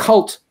of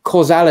occult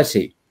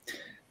causality.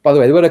 By the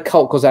way, the word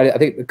occult causality, I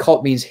think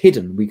occult means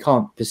hidden. We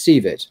can't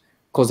perceive it.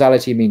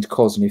 Causality means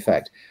cause and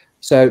effect.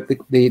 So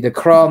the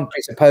Quran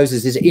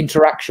presupposes this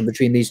interaction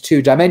between these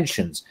two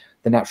dimensions,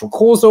 the natural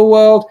causal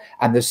world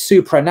and the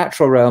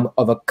supernatural realm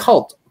of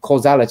occult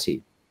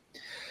causality.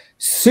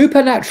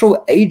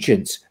 Supernatural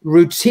agents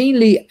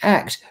routinely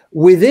act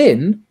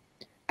within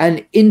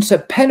and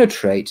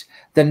interpenetrate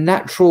the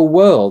natural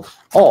world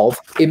of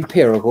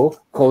empirical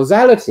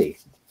causality.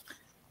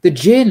 The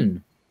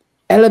jinn,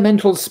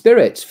 elemental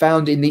spirits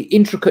found in the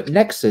intricate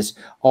nexus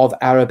of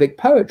Arabic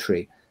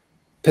poetry,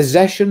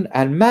 possession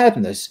and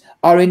madness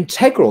are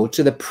integral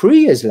to the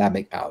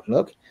pre-Islamic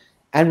outlook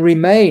and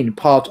remain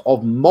part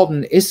of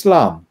modern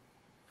Islam.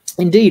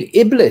 Indeed,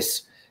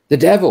 Iblis, the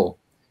devil,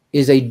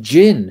 is a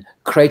jinn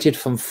created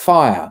from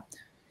fire.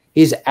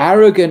 His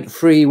arrogant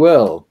free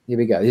will, here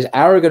we go, his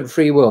arrogant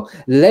free will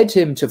led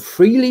him to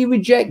freely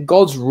reject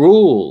God's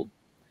rule.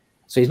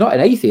 So he's not an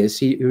atheist,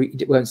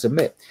 he won't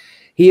submit.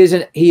 He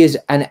is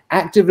an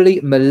actively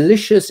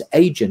malicious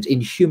agent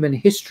in human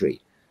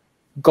history.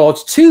 God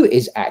too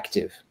is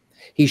active.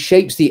 He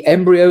shapes the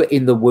embryo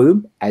in the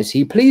womb as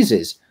he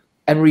pleases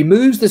and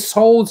removes the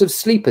souls of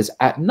sleepers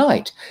at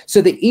night,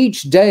 so that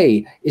each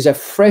day is a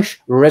fresh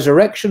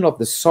resurrection of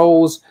the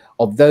souls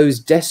of those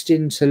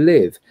destined to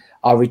live,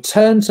 are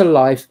returned to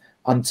life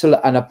until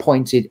an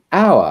appointed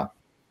hour.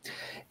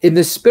 In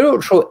the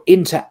spiritual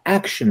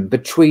interaction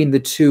between the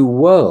two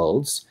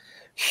worlds,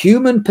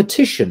 human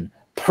petition,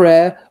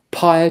 prayer,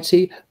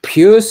 piety,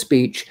 pure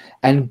speech,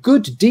 and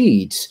good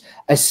deeds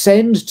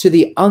ascend to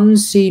the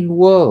unseen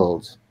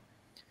world.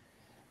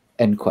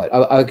 End quote.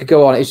 I could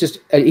go on. It's just,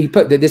 he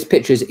put that this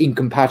picture is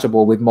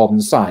incompatible with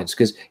modern science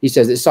because he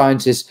says that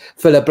scientists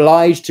feel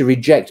obliged to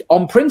reject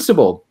on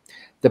principle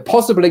the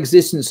possible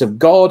existence of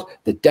God,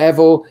 the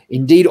devil,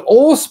 indeed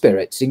all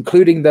spirits,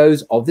 including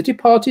those of the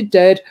departed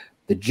dead,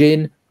 the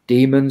jinn,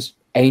 demons,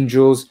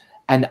 angels,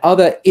 and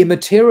other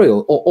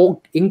immaterial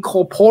or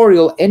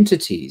incorporeal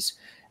entities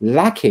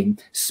lacking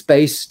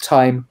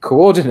space-time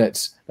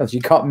coordinates. So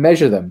you can't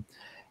measure them.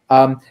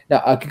 Now,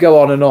 I could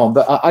go on and on,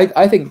 but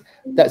I think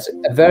that's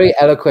a very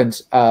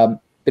eloquent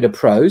bit of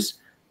prose.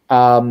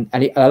 And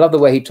I love the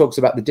way he talks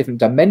about the different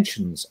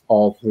dimensions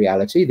of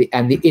reality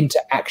and the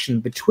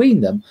interaction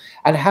between them,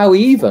 and how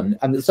even,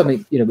 and it's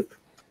something, you know,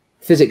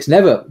 physics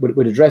never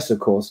would address, of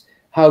course,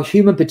 how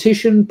human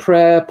petition,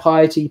 prayer,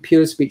 piety,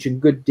 pure speech,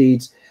 and good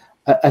deeds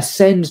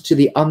ascend to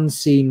the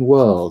unseen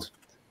world.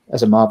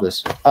 That's a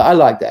marvelous. I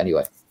like that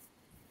anyway.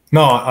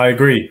 No, I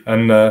agree.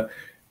 And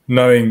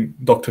knowing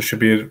Dr.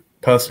 Shabir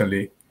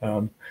personally,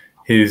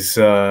 his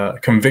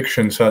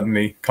conviction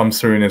certainly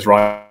comes through in his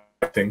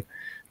writing,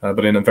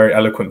 but in a very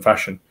eloquent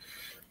fashion.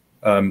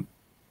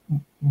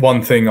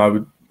 One thing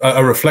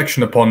a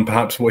reflection upon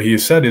perhaps what he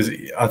has said is,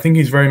 I think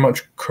he's very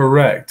much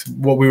correct.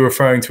 What we were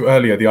referring to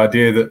earlier, the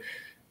idea that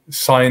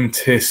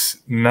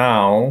scientists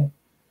now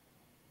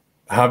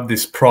have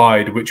this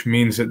pride, which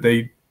means that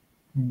they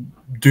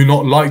do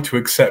not like to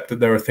accept that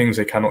there are things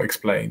they cannot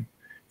explain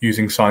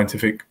using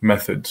scientific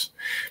methods.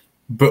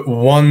 But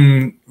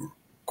one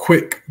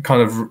quick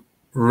kind of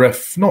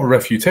not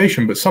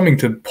refutation, but something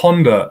to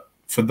ponder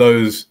for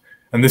those,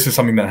 and this is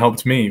something that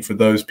helped me, for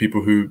those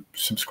people who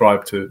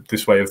subscribe to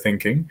this way of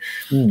thinking,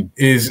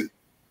 is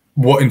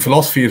what in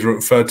philosophy is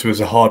referred to as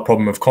a hard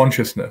problem of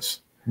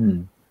consciousness.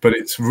 But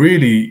it's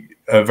really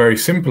a very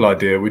simple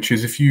idea, which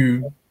is if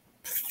you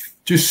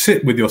just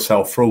sit with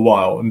yourself for a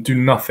while and do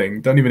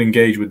nothing, don't even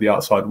engage with the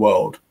outside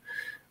world.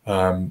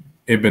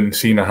 Ibn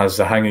Sina has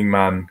the hanging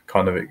man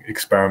kind of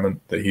experiment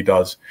that he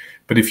does.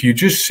 But if you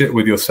just sit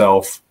with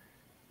yourself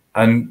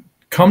and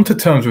come to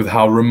terms with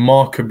how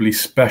remarkably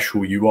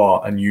special you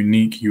are and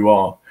unique you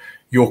are,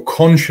 your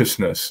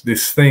consciousness,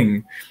 this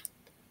thing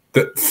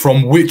that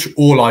from which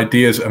all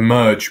ideas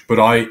emerge, but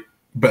I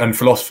and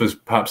philosophers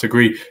perhaps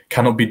agree,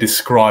 cannot be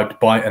described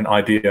by an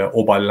idea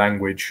or by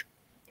language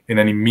in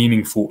any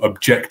meaningful,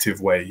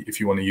 objective way, if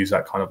you want to use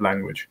that kind of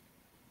language.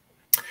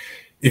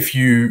 If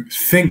you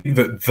think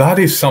that that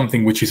is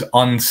something which is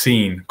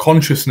unseen,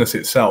 consciousness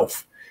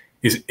itself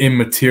is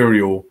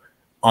immaterial,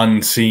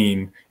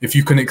 unseen, if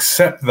you can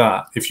accept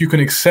that, if you can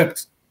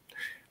accept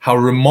how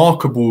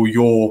remarkable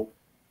your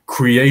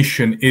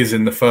creation is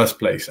in the first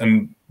place,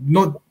 and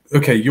not,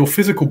 okay, your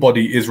physical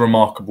body is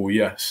remarkable,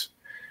 yes,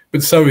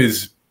 but so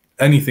is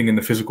anything in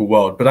the physical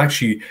world, but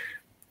actually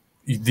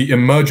the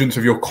emergence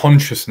of your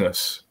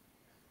consciousness,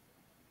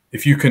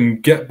 if you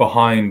can get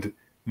behind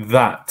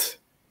that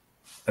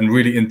and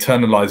really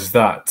internalize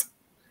that,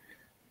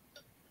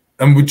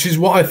 and which is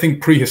what I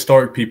think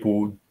prehistoric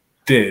people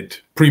did,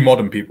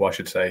 pre-modern people, I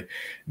should say,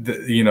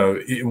 you know,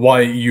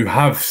 why you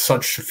have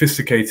such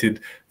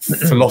sophisticated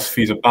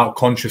philosophies about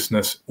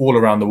consciousness all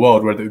around the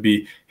world, whether it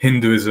be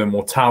Hinduism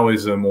or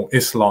Taoism or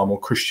Islam or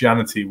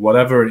Christianity,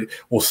 whatever,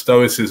 or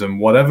Stoicism,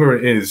 whatever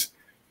it is.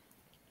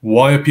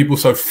 Why are people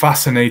so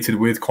fascinated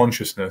with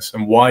consciousness?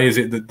 And why is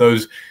it that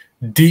those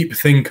deep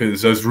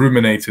thinkers, those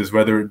ruminators,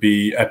 whether it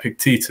be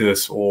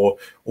Epictetus or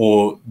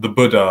the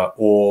Buddha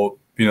or,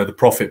 you know, the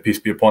Prophet, peace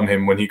be upon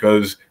him, when he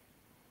goes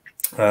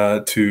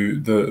to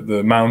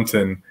the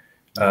mountain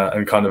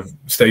and kind of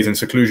stays in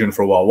seclusion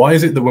for a while, why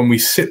is it that when we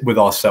sit with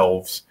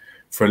ourselves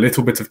for a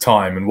little bit of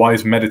time, and why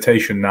is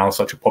meditation now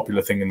such a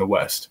popular thing in the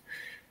West,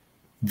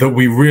 that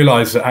we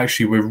realize that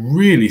actually we're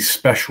really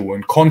special,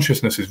 and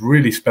consciousness is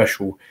really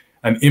special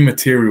and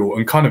immaterial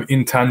and kind of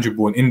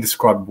intangible and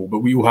indescribable, but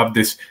we all have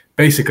this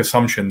basic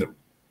assumption that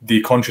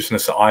the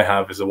consciousness that I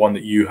have is the one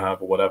that you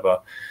have, or whatever.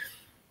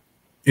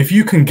 If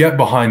you can get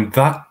behind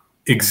that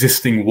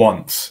existing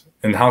once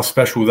and how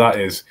special that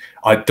is,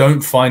 I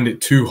don't find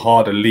it too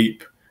hard a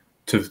leap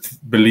to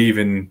believe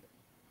in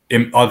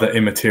other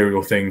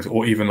immaterial things,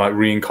 or even like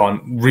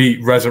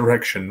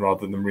resurrection,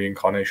 rather than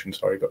reincarnation,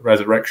 sorry, but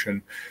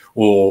resurrection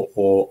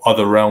or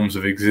other realms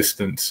of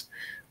existence.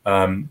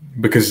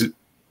 Because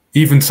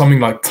even something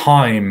like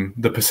time,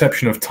 the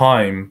perception of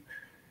time,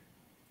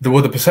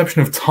 the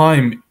perception of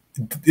time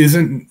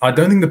isn't, I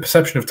don't think the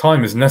perception of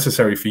time is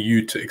necessary for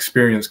you to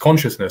experience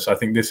consciousness. I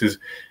think this is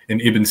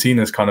in Ibn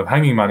Sina's kind of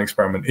hanging man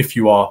experiment. If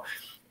you are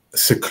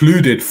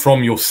secluded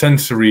from your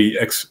sensory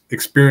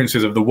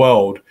experiences of the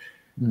world,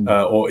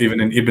 or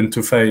even in Ibn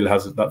Tufayl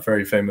has that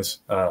very famous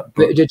book.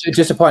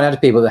 Just to point out to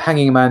people, the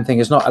hanging man thing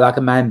is not like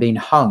a man being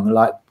hung,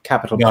 like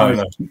capital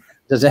punishment. No.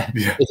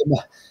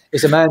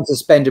 It's a man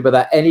suspended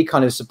without any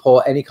kind of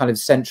support, any kind of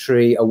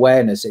sensory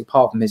awareness,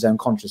 apart from his own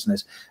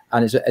consciousness.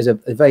 And it's a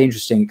very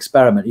interesting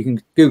experiment. You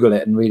can Google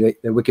it and read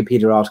the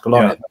Wikipedia article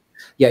on it. But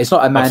yeah, it's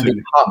not a man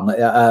being hung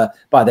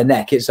by the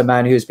neck. It's a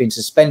man who has been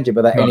suspended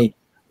without any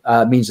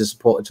means of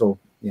support at all.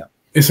 Yeah,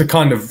 it's a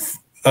kind of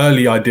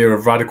early idea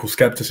of radical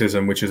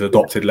skepticism, which is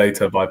adopted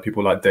later by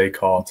people like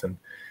Descartes.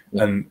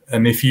 And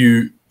if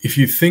you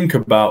think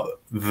about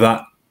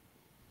that,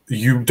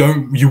 you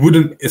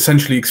wouldn't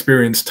essentially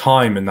experience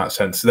time in that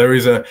sense. There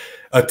is a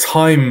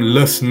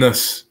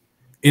timelessness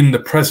in the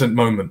present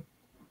moment.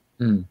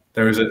 Time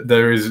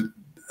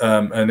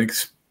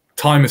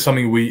is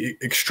something we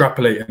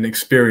extrapolate and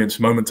experience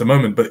moment to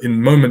moment, but in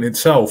moment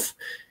itself,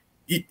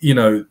 you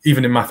know,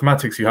 even in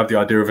mathematics, you have the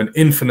idea of an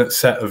infinite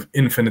set of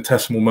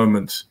infinitesimal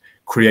moments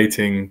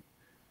creating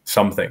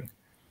something.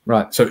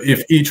 Right. So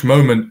if each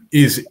moment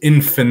is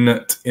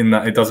infinite in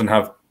that it doesn't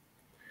have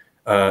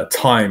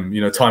time, you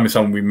know, time is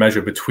something we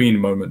measure between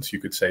moments, you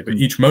could say, but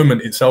each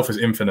moment itself is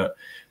infinite.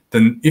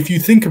 Then if you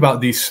think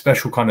about these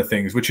special kind of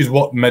things, which is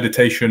what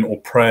meditation or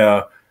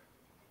prayer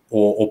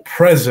or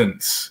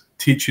presence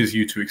teaches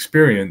you to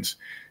experience,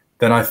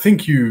 then I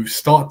think you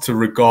start to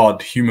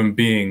regard human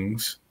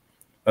beings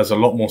as a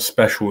lot more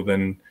special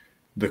than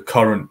the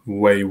current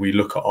way we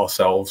look at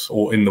ourselves,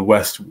 or in the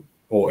West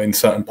or in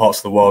certain parts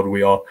of the world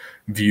we are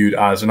viewed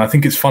as. And I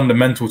think it's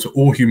fundamental to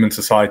all human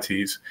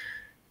societies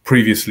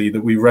previously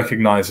that we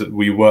recognize that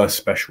we were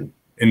special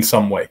in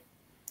some way,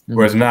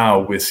 whereas now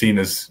we're seen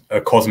as a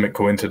cosmic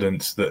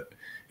coincidence that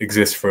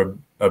exists for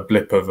a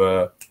blip of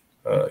a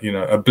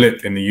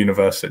blip in the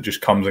universe that just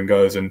comes and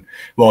goes, and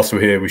whilst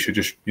we're here we should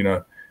just, you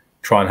know,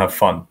 try and have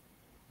fun.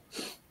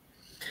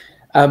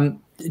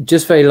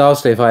 Just very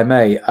lastly, if I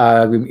may,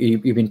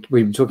 we've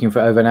been talking for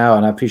over an hour,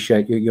 and I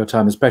appreciate your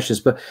time is precious,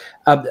 but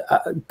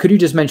could you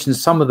just mention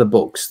some of the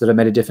books that have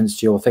made a difference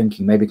to your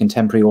thinking, maybe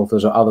contemporary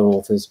authors or other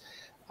authors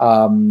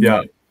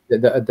that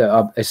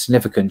are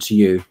significant to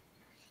you?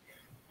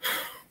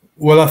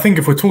 Well, I think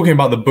if we're talking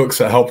about the books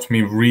that helped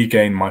me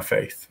regain my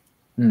faith,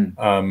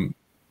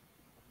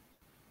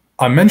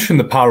 I mentioned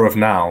The Power of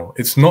Now.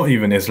 It's not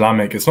even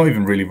Islamic, it's not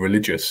even really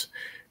religious,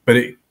 but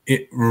it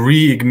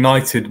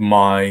reignited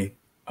my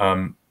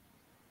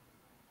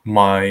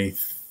my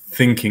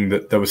thinking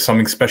that there was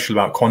something special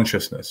about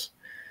consciousness,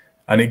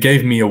 and it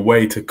gave me a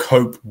way to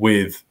cope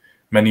with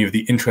many of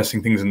the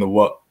interesting things in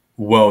the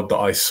world that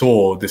I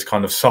saw, this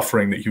kind of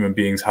suffering that human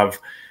beings have,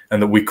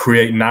 and that we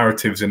create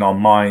narratives in our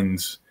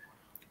minds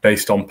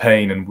based on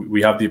pain, and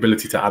we have the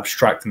ability to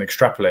abstract and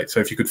extrapolate. So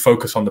if you could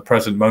focus on the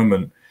present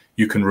moment,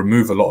 you can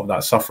remove a lot of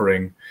that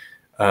suffering.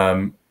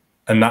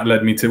 And that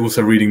led me to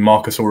also reading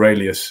Marcus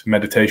Aurelius'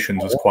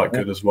 Meditations was quite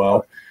good as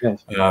well.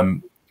 Yes.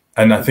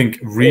 And I think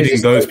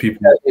reading those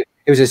people.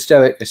 He was a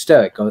Stoic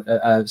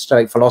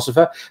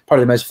philosopher,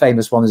 probably the most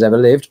famous one that's ever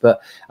lived.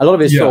 But a lot of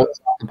his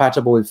thoughts are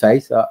compatible with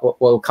faith,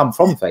 will come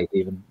from faith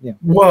even. Yeah.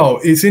 Well,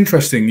 it's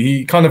interesting.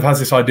 He kind of has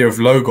this idea of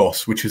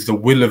logos, which is the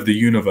will of the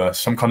universe,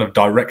 some kind of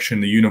direction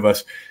in the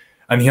universe.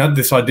 And he had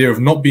this idea of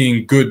not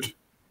being good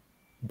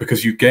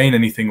because you gain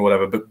anything or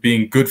whatever, but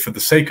being good for the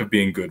sake of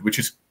being good, which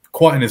is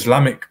quite an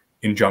Islamic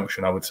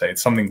injunction, I would say.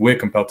 It's something we're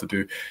compelled to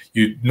do.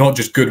 You're not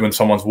just good when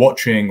someone's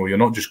watching, or you're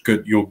not just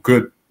good, you're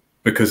good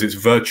because it's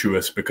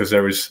virtuous, because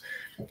there is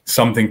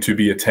something to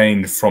be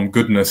attained from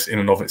goodness in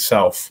and of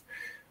itself.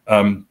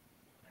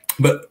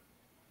 But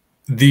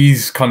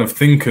these kind of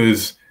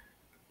thinkers,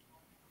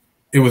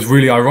 it was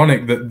really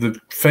ironic that the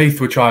faith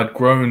which I had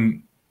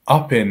grown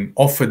up in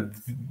offered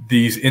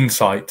these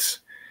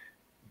insights,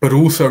 but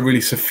also a really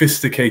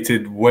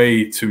sophisticated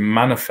way to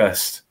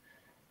manifest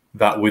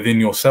that within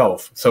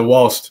yourself. So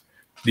whilst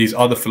these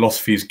other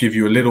philosophies give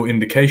you a little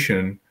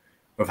indication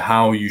of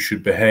how you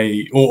should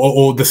behave,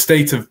 or the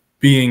state of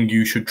being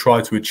you should try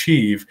to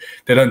achieve,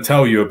 they don't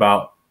tell you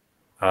about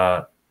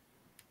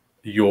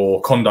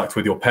your conduct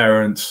with your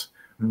parents,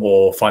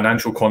 or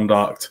financial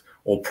conduct,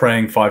 or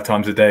praying 5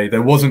 times a day.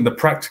 There wasn't the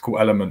practical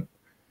element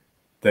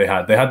they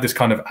had. They had this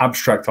kind of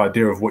abstract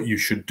idea of what you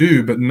should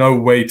do, but no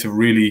way to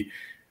really,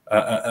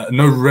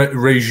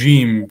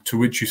 regime to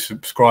which you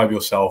subscribe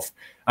yourself.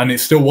 And it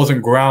still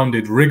wasn't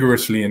grounded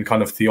rigorously in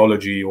kind of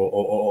theology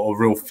or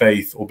real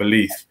faith or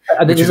belief,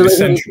 which is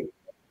essential.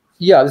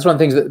 Yeah, that's one of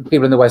the things that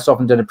people in the West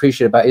often don't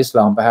appreciate about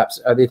Islam, perhaps.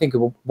 They think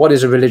of, well, what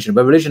is a religion?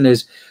 But religion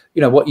is,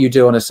 what you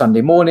do on a Sunday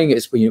morning.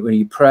 It's when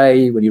you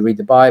pray, when you read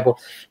the Bible.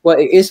 Well,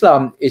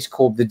 Islam is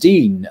called the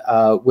Deen,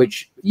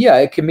 which,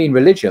 it can mean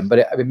religion, but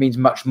it means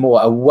much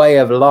more, a way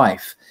of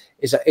life.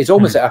 It's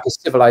almost like a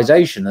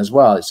civilization as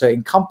well. So it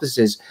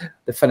encompasses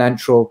the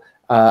financial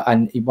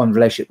and one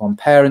relationship on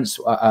parents,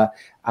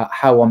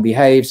 how one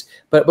behaves,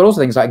 but also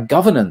things like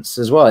governance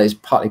as well. It's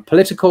partly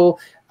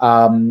political,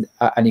 and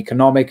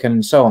economic,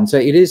 and so on. So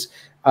it is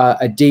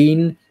a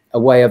deen, a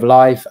way of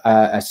life,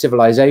 a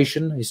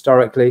civilization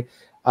historically.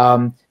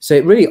 So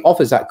it really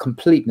offers that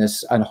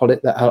completeness and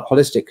that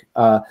holistic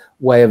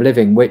way of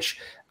living, which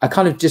a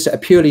kind of just a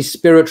purely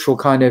spiritual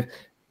kind of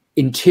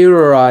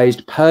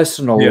interiorized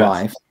personal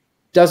life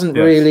doesn't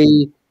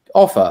really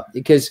offer,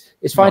 because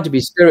it's fine to be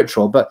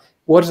spiritual, but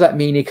what does that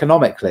mean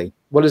economically?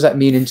 What does that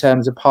mean in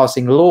terms of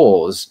passing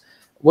laws?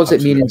 What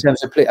does it mean in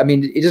terms of,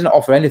 it doesn't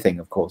offer anything,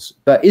 of course,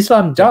 but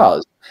Islam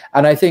does.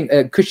 And I think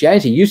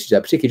Christianity used to,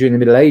 particularly during the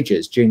Middle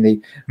Ages, during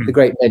the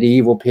great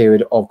medieval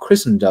period of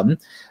Christendom,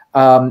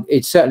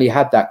 it certainly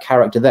had that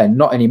character then,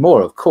 not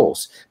anymore, of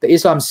course, but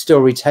Islam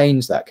still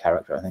retains that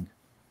character, I think.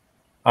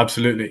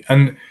 Absolutely.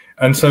 And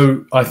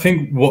so I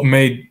think what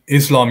made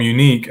Islam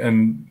unique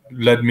and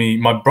led me,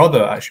 my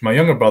brother, actually, my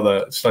younger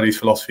brother studies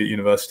philosophy at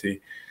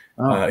university.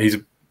 He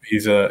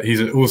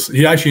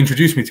actually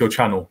introduced me to your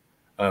channel,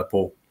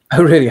 Paul.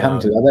 Oh, really?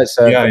 Haven't you? That's,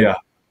 yeah.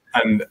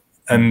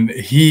 And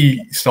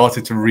he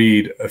started to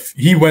read.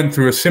 He went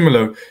through a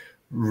similar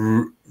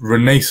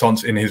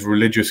renaissance in his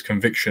religious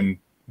conviction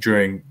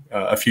during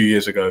a few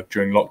years ago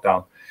during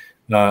lockdown,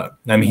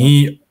 and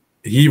he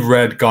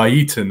read Guy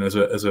Eaton as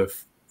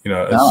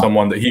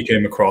someone that he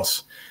came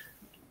across.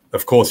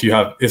 Of course, you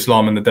have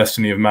Islam and the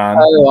Destiny of Man.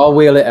 Oh, I'll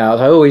wheel it out.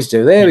 I always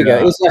do. There we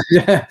go.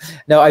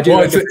 No, I do.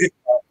 Well,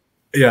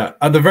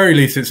 at the very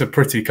least, it's a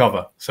pretty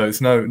cover, so it's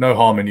no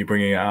harm in you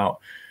bringing it out.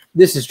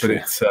 This is true.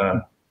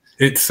 But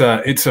it's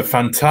a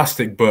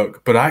fantastic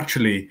book. But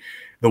actually,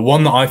 the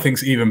one that I think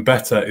is even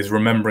better is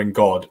Remembering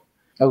God,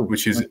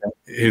 which is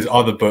his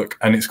other book,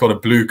 and it's got a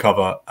blue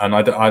cover. And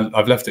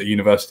I've left it at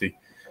university,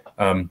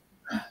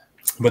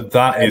 but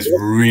that is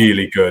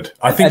really good.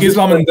 I think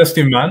Islam and the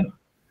Destiny of Man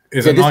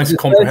is a nice,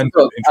 comprehensive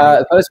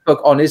the first book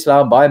on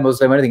Islam by a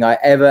Muslim, anything I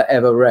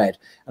ever read.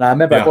 And I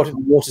remember I bought it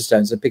from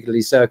Waterstones at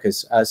Piccadilly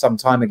Circus some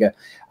time ago.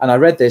 And I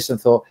read this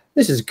and thought,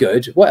 this is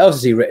good. What else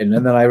has he written?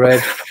 And then I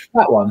read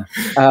that one.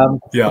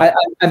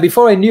 And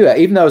before I knew it,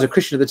 even though I was a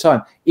Christian at the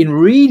time, in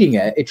reading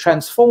it, it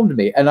transformed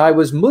me. And I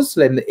was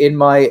Muslim in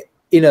my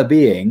inner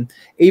being,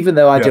 even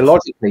though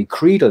ideologically,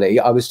 creedally,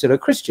 I was still a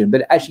Christian,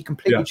 but it actually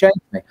completely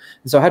changed me.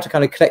 And so I had to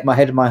kind of collect my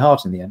head and my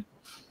heart in the end.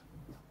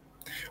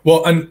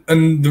 Well, and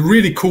the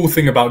really cool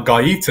thing about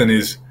Guy Eaton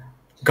is,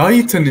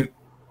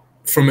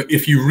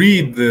 if you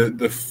read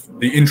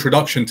the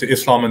introduction to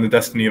Islam and the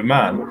Destiny of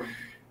Man,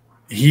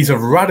 he's a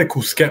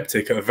radical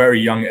skeptic at a very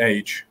young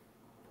age.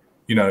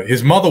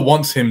 His mother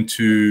wants him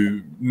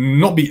to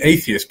not be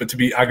atheist, but to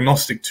be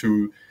agnostic,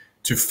 to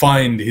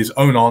find his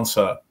own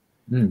answer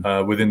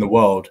within the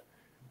world.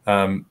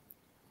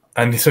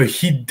 And so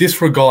he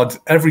disregards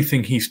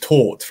everything he's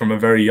taught from a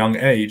very young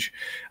age,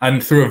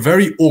 and through a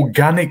very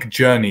organic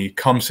journey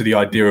comes to the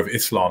idea of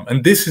Islam.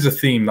 And this is a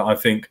theme that I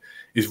think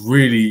is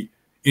really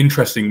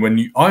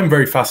interesting I'm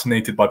very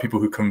fascinated by people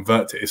who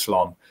convert to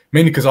Islam,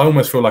 mainly because I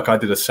almost feel like I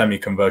did a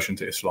semi-conversion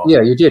to Islam.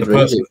 Yeah, you did,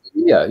 really.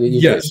 Yeah, you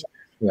yes. did.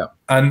 Yeah.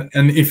 And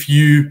if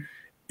you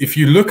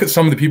look at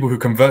some of the people who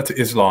convert to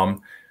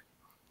Islam,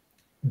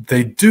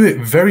 they do it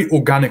very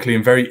organically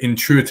and very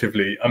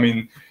intuitively. I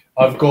mean,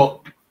 I've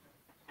got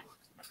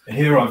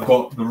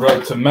The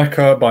Road to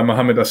Mecca by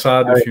Muhammad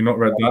Asad. If you've not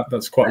read that,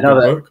 that's quite a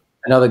good book.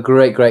 Another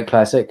great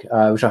classic,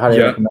 which I highly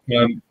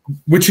recommend.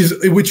 Which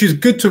is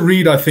good to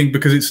read, I think,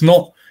 because it's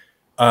not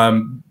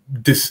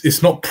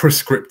it's not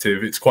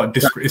prescriptive. It's quite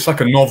it's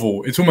like a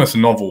novel. It's almost a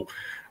novel.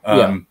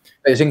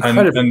 It's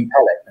incredibly compelling.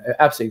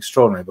 Absolutely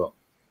extraordinary book.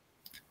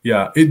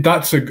 Yeah,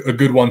 that's a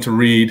good one to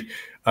read.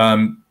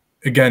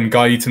 Again,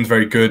 Guy Eaton's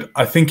very good.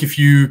 I think if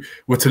you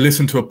were to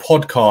listen to a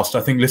podcast,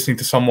 I think listening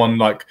to someone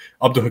like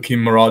Abdul Hakim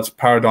Murad's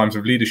Paradigms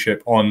of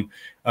Leadership on,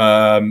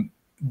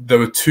 there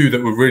were two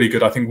that were really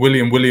good. I think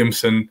William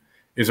Williamson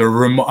is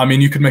I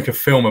mean, you could make a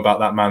film about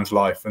that man's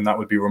life and that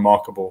would be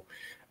remarkable.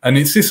 And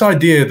it's this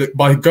idea that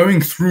by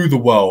going through the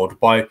world,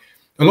 a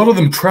lot of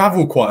them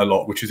travel quite a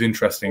lot, which is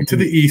interesting, to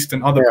the East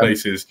and other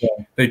places. Yeah.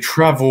 They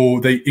travel,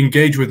 they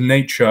engage with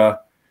nature.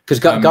 Because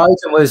Guy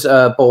Eaton was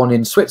born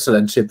in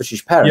Switzerland to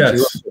British parents. Yes. He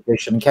was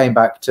British and came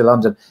back to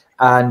London.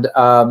 And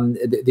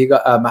you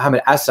got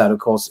Muhammad Asad, of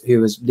course, who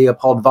was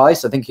Leopold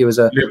Weiss. I think he was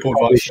a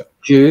Polish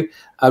Jew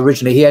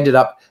originally. He ended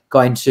up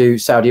going to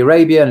Saudi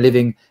Arabia and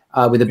living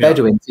with the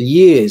Bedouin for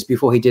years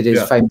before he did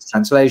his famous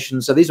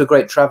translation. So these were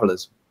great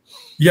travelers.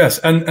 Yes,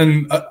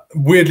 and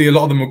weirdly, a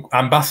lot of them were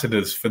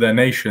ambassadors for their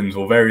nations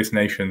or various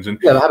nations. And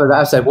Muhammad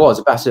Asad was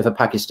ambassador for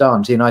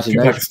Pakistan to the United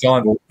Nations.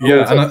 Pakistan,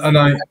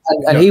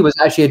 and he was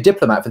actually a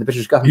diplomat for the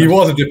British government. He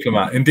was a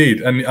diplomat,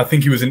 indeed, and I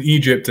think he was in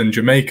Egypt and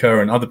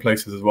Jamaica and other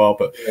places as well.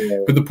 But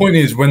the point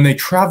is, when they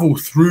travel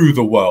through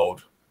the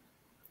world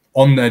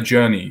on their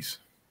journeys,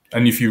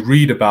 and if you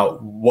read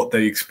about what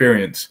they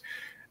experience,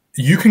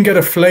 you can get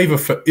a flavor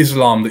for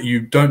Islam that you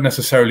don't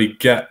necessarily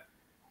get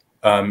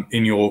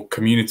in your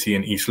community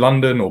in East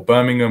London or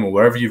Birmingham or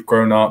wherever you've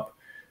grown up.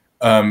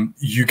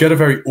 You get a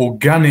very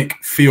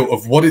organic feel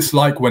of what it's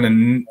like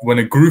when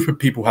a group of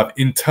people have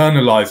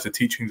internalized the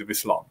teachings of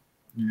Islam.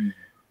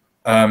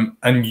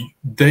 And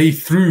they,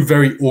 through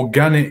very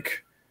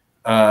organic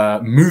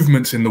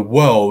movements in the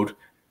world,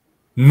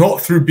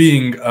 not through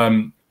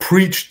being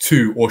preached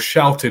to or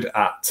shouted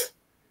at,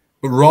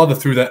 but rather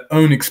through their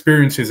own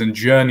experiences and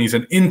journeys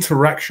and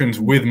interactions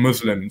with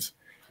Muslims,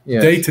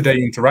 day-to-day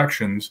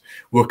interactions,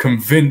 were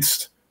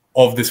convinced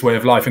of this way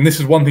of life. And this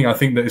is one thing I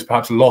think that is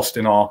perhaps lost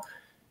in our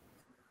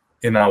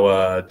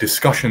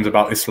discussions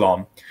about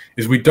Islam,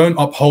 is we don't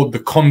uphold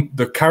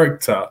the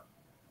character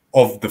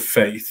of the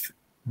faith,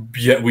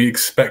 yet we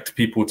expect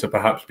people to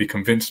perhaps be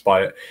convinced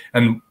by it.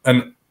 And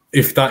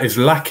if that is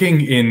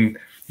lacking in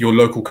your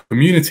local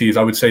communities,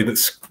 I would say that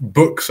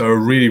books are a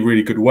really,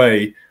 really good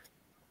way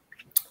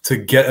to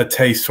get a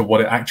taste for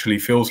what it actually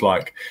feels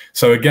like.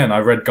 So again, I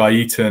read Guy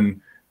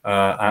Eaton,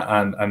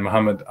 and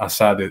Muhammad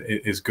Asad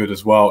is good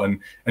as well, and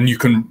you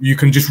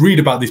can just read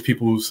about these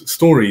people's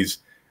stories.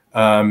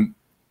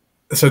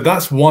 So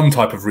that's one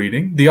type of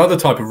reading. The other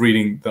type of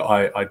reading that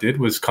I did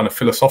was kind of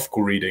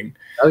philosophical reading.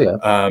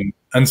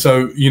 And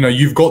so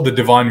you've got The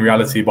Divine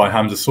Reality by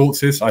Hamza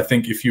Sortsis. I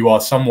think if you are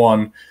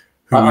someone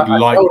who would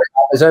like,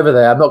 it's over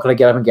there. I'm not going to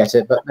get up and get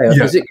it, but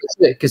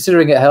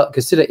consider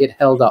it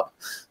held up.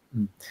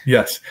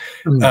 Yes.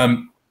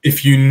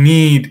 If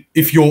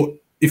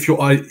your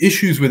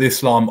issues with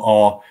Islam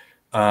are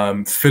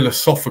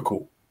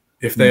philosophical,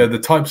 if they are the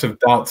types of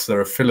doubts that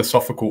are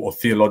philosophical or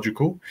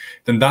theological,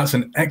 then that's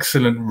an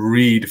excellent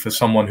read for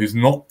someone who's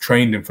not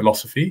trained in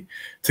philosophy,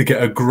 to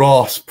get a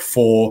grasp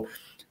for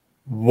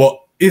what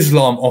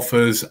Islam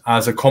offers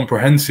as a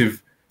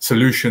comprehensive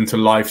solution to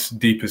life's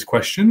deepest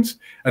questions,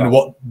 and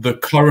what the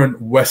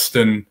current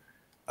Western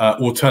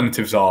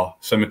alternatives are.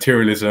 So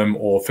materialism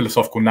or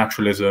philosophical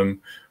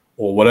naturalism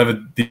or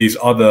whatever these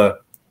other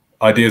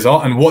ideas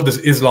are, and what does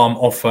Islam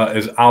offer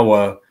as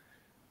our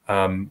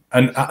and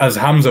as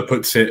Hamza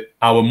puts it,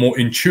 our more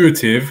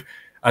intuitive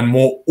and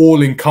more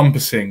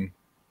all-encompassing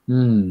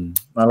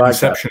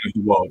perception of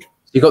the world.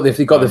 You've got the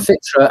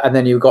fitra, and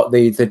then you've got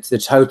the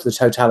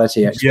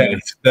totality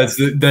experience. Yes,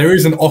 there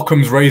is an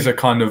Occam's razor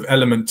kind of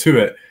element to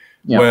it,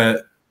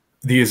 where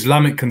the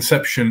Islamic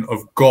conception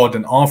of God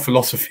and our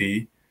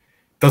philosophy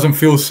doesn't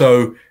feel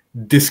so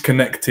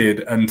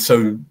disconnected and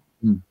so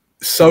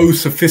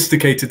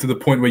sophisticated to the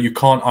point where you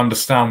can't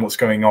understand what's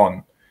going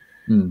on.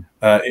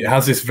 It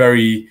has this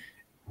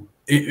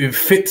it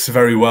fits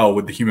very well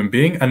with the human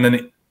being, and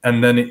then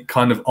it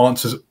kind of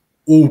answers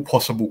all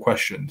possible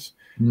questions.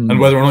 And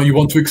whether or not you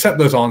want to accept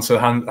those answers,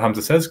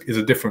 Hamza says, is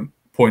a different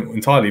point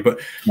entirely. But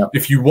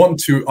if you want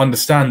to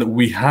understand that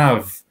we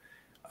have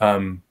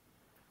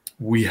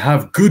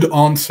good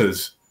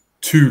answers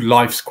to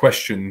life's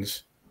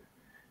questions,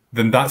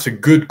 then that's a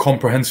good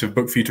comprehensive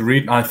book for you to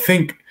read. And I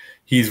think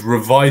he's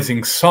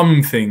revising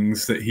some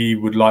things that he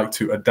would like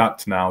to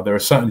adapt now. There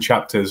are certain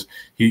chapters,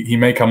 he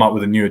may come up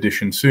with a new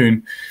edition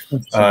soon.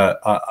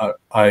 I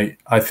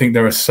think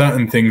there are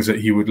certain things that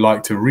he would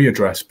like to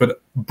readdress,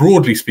 but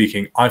broadly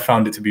speaking, I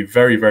found it to be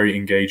very, very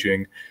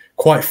engaging,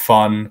 quite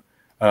fun,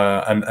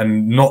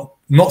 and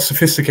not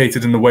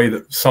sophisticated in the way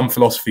that some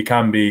philosophy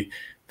can be,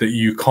 that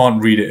you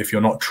can't read it if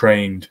you're not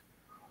trained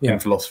in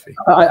philosophy.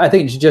 I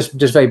think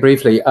just very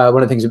briefly,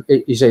 one of the things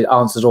you say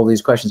answers all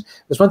these questions.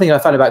 There's one thing I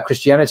found about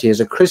Christianity as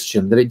a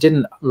Christian, that it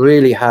didn't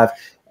really have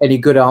any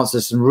good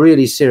answers to some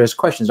really serious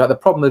questions, like the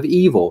problem of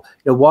evil.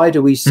 Why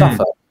do we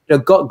suffer?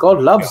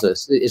 God loves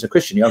us. As a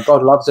Christian,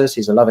 God loves us.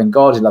 He's a loving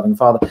God. He's a loving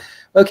Father.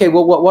 Okay,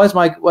 well, why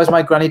is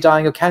my granny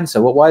dying of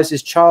cancer? Why is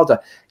this child?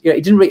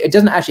 It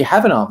doesn't actually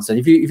have an answer.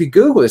 If you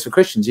Google this for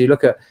Christians, you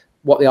look at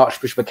what the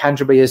Archbishop of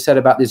Canterbury has said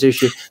about this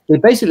issue.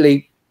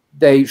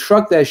 They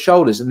shrug their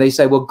shoulders and they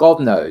say, well, God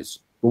knows.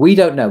 We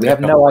don't know. We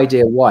have no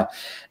idea why.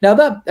 Now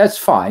that's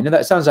fine, and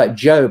that sounds like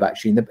Job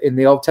actually in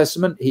the Old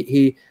Testament.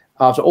 He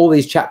after all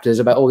these chapters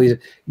about all these,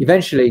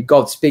 eventually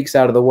God speaks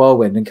out of the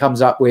whirlwind and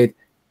comes up with,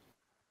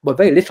 well,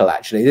 very little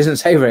actually. It doesn't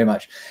say very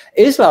much.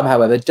 Islam,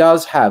 however,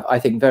 does have, I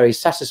think, very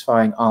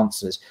satisfying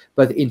answers,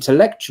 both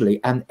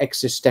intellectually and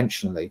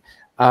existentially.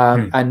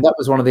 And that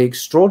was one of the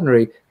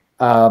extraordinary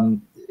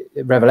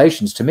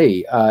revelations to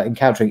me,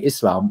 encountering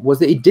Islam, was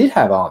that it did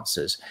have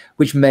answers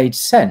which made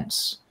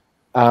sense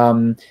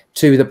to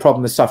the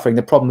problem of suffering,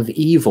 the problem of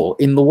evil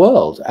in the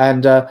world.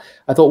 And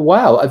I thought,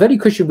 wow, if any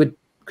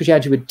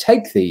Christianity would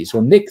take these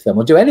or nick them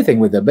or do anything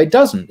with them, but it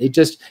doesn't. It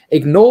just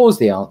ignores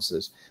the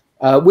answers,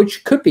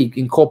 which could be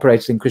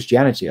incorporated in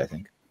Christianity, I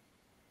think.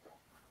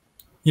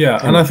 Yeah,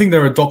 and I think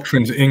there are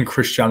doctrines in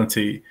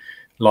Christianity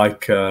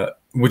like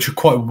which are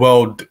quite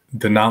world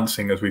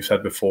denouncing, as we've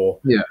said before.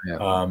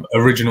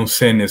 Original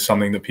sin is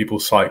something that people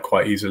cite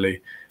quite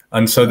easily.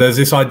 And so there's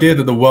this idea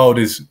that the world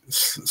is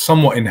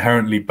somewhat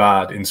inherently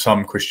bad in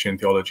some Christian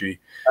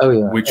theology,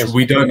 which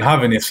we don't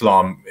have in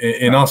Islam.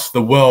 In us,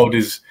 the world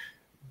is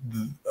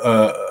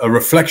a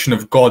reflection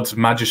of God's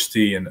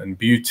majesty and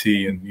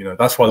beauty. And,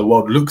 that's why the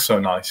world looks so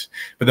nice.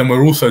 But then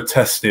we're also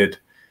tested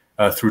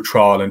through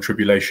trial and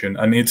tribulation.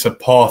 And it's a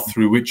path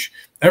through which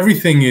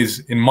everything is,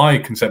 in my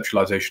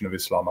conceptualization of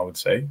Islam, I would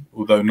say,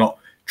 although not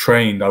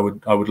trained, I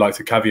would like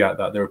to caveat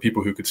that there are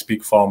people who could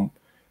speak far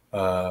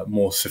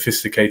more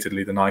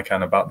sophisticatedly than I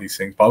can about these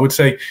things. But I would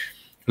say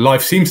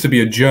life seems to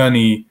be a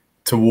journey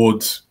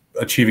towards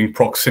achieving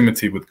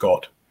proximity with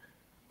God.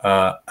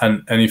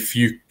 And if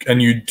you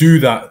do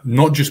that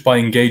not just by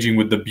engaging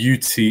with the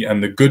beauty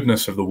and the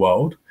goodness of the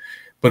world,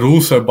 but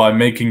also by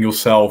making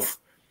yourself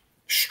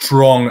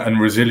strong and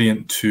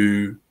resilient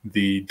to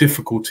the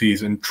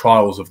difficulties and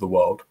trials of the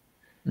world.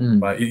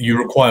 Right? You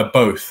require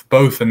both.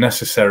 Both are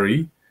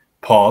necessary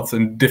paths,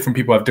 and different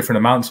people have different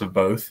amounts of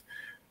both,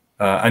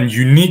 and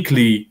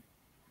uniquely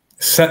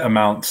set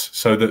amounts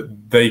so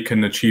that they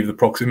can achieve the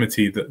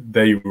proximity that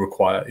they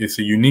require. It's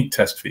a unique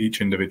test for each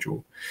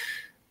individual.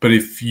 But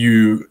if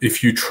you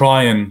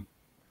try and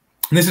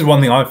this is one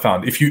thing I've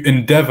found, if you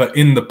endeavor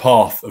in the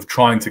path of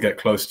trying to get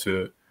close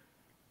to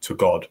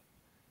God,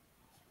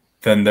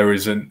 then there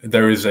is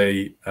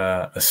a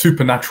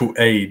supernatural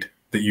aid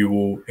that you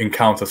will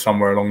encounter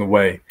somewhere along the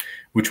way,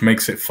 which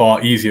makes it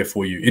far easier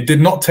for you. It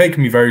did not take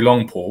me very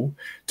long, Paul,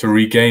 to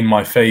regain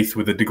my faith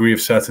with a degree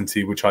of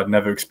certainty which I'd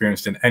never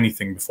experienced in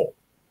anything before.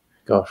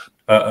 Gosh.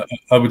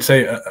 I would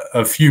say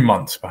a few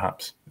months,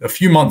 perhaps. A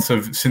few months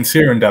of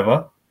sincere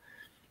endeavor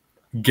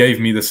gave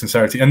me the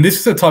sincerity. And this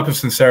is the type of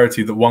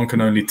sincerity that one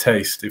can only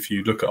taste if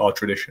you look at our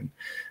tradition.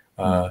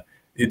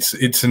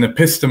 It's an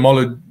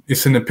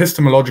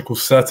epistemological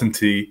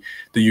certainty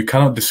that you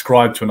cannot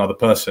describe to another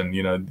person.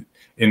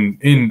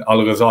 In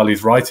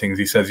Al-Ghazali's writings,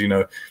 he says,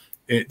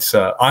 it's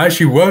I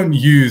actually won't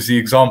use the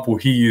example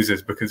he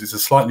uses because it's a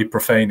slightly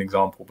profane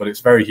example, but it's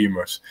very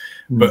humorous.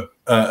 But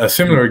a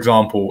similar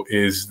example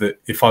is that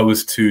if I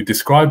was to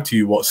describe to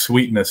you what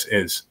sweetness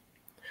is,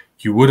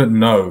 you wouldn't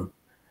know.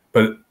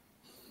 But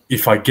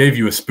if I gave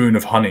you a spoon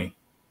of honey,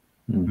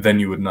 then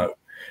you would know.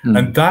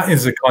 And that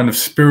is a kind of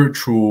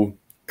spiritual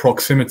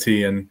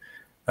proximity and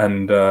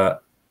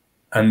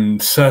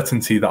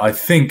certainty that I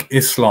think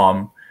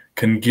Islam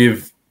can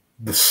give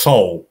the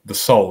soul, that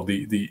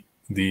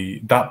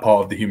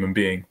part of the human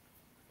being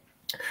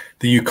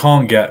that you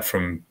can't get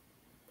from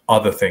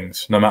other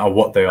things, no matter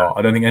what they are.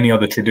 I don't think any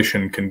other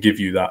tradition can give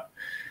you that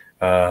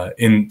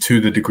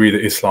to the degree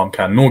that Islam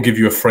can, nor give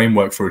you a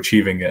framework for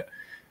achieving it.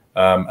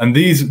 And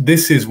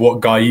this is what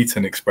Guy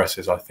Eaton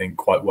expresses, I think,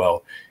 quite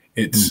well.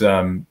 It's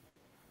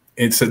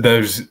that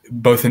there's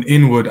both an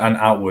inward and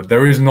outward.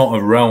 There is not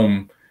a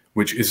realm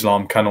which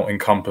Islam cannot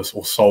encompass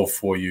or solve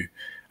for you.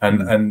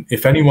 And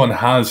if anyone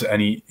has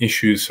any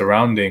issues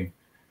surrounding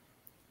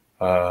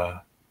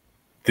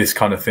this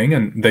kind of thing,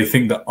 and they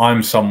think that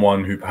I'm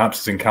someone who perhaps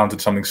has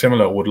encountered something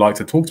similar or would like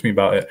to talk to me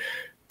about it,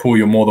 Paul,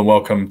 you're more than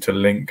welcome to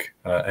link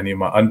any of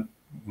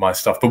my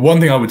stuff. But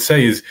one thing I would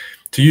say is,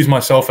 to use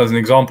myself as an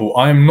example,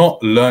 I am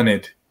not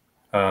learned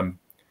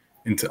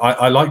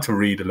I like to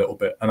read a little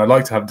bit, and I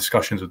like to have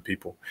discussions with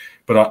people,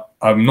 but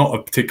I'm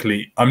not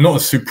a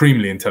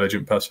supremely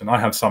intelligent person. I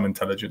have some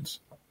intelligence,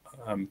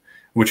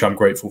 which I'm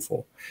grateful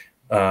for.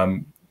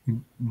 And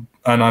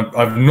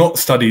I've not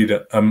studied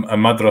a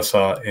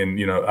madrasa in,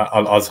 you know,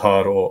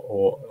 Al-Azhar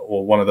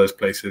or one of those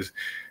places,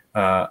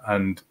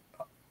 and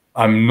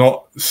I'm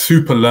not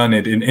super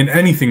learned in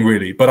anything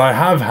really, but I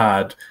have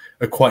had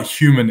a quite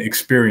human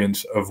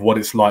experience of what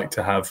it's like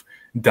to have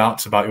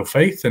doubts about your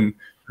faith and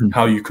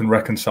how you can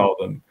reconcile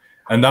them.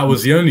 And that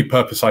was the only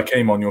purpose I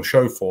came on your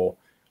show for.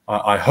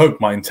 I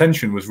hope my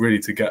intention was really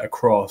to get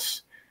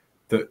across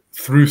that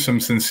through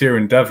some sincere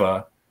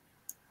endeavor,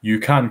 you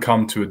can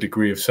come to a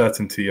degree of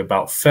certainty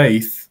about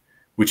faith,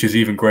 which is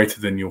even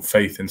greater than your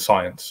faith in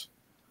science,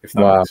 if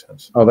that makes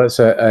sense. Oh, that's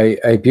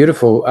a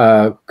beautiful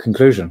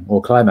conclusion or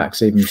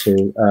climax even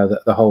to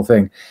the whole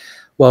thing.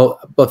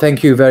 Well,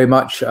 thank you very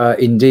much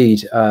indeed,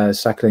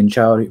 Saqlain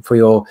Choudhary, for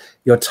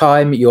your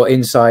time, your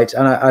insight,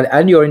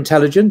 and your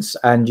intelligence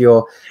and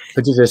your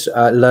prodigious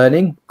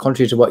learning,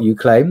 contrary to what you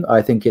claim.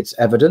 I think it's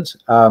evident.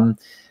 Not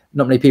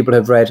many people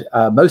have read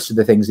most of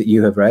the things that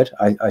you have read,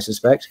 I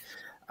suspect.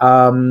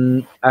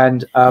 And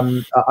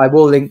I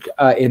will link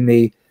in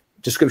the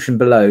description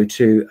below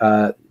to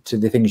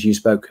the things you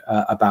spoke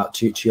about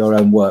to your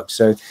own work.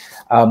 So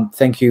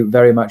thank you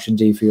very much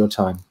indeed for your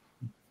time.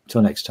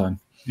 Till next time.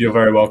 You're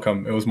very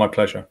welcome. It was my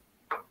pleasure.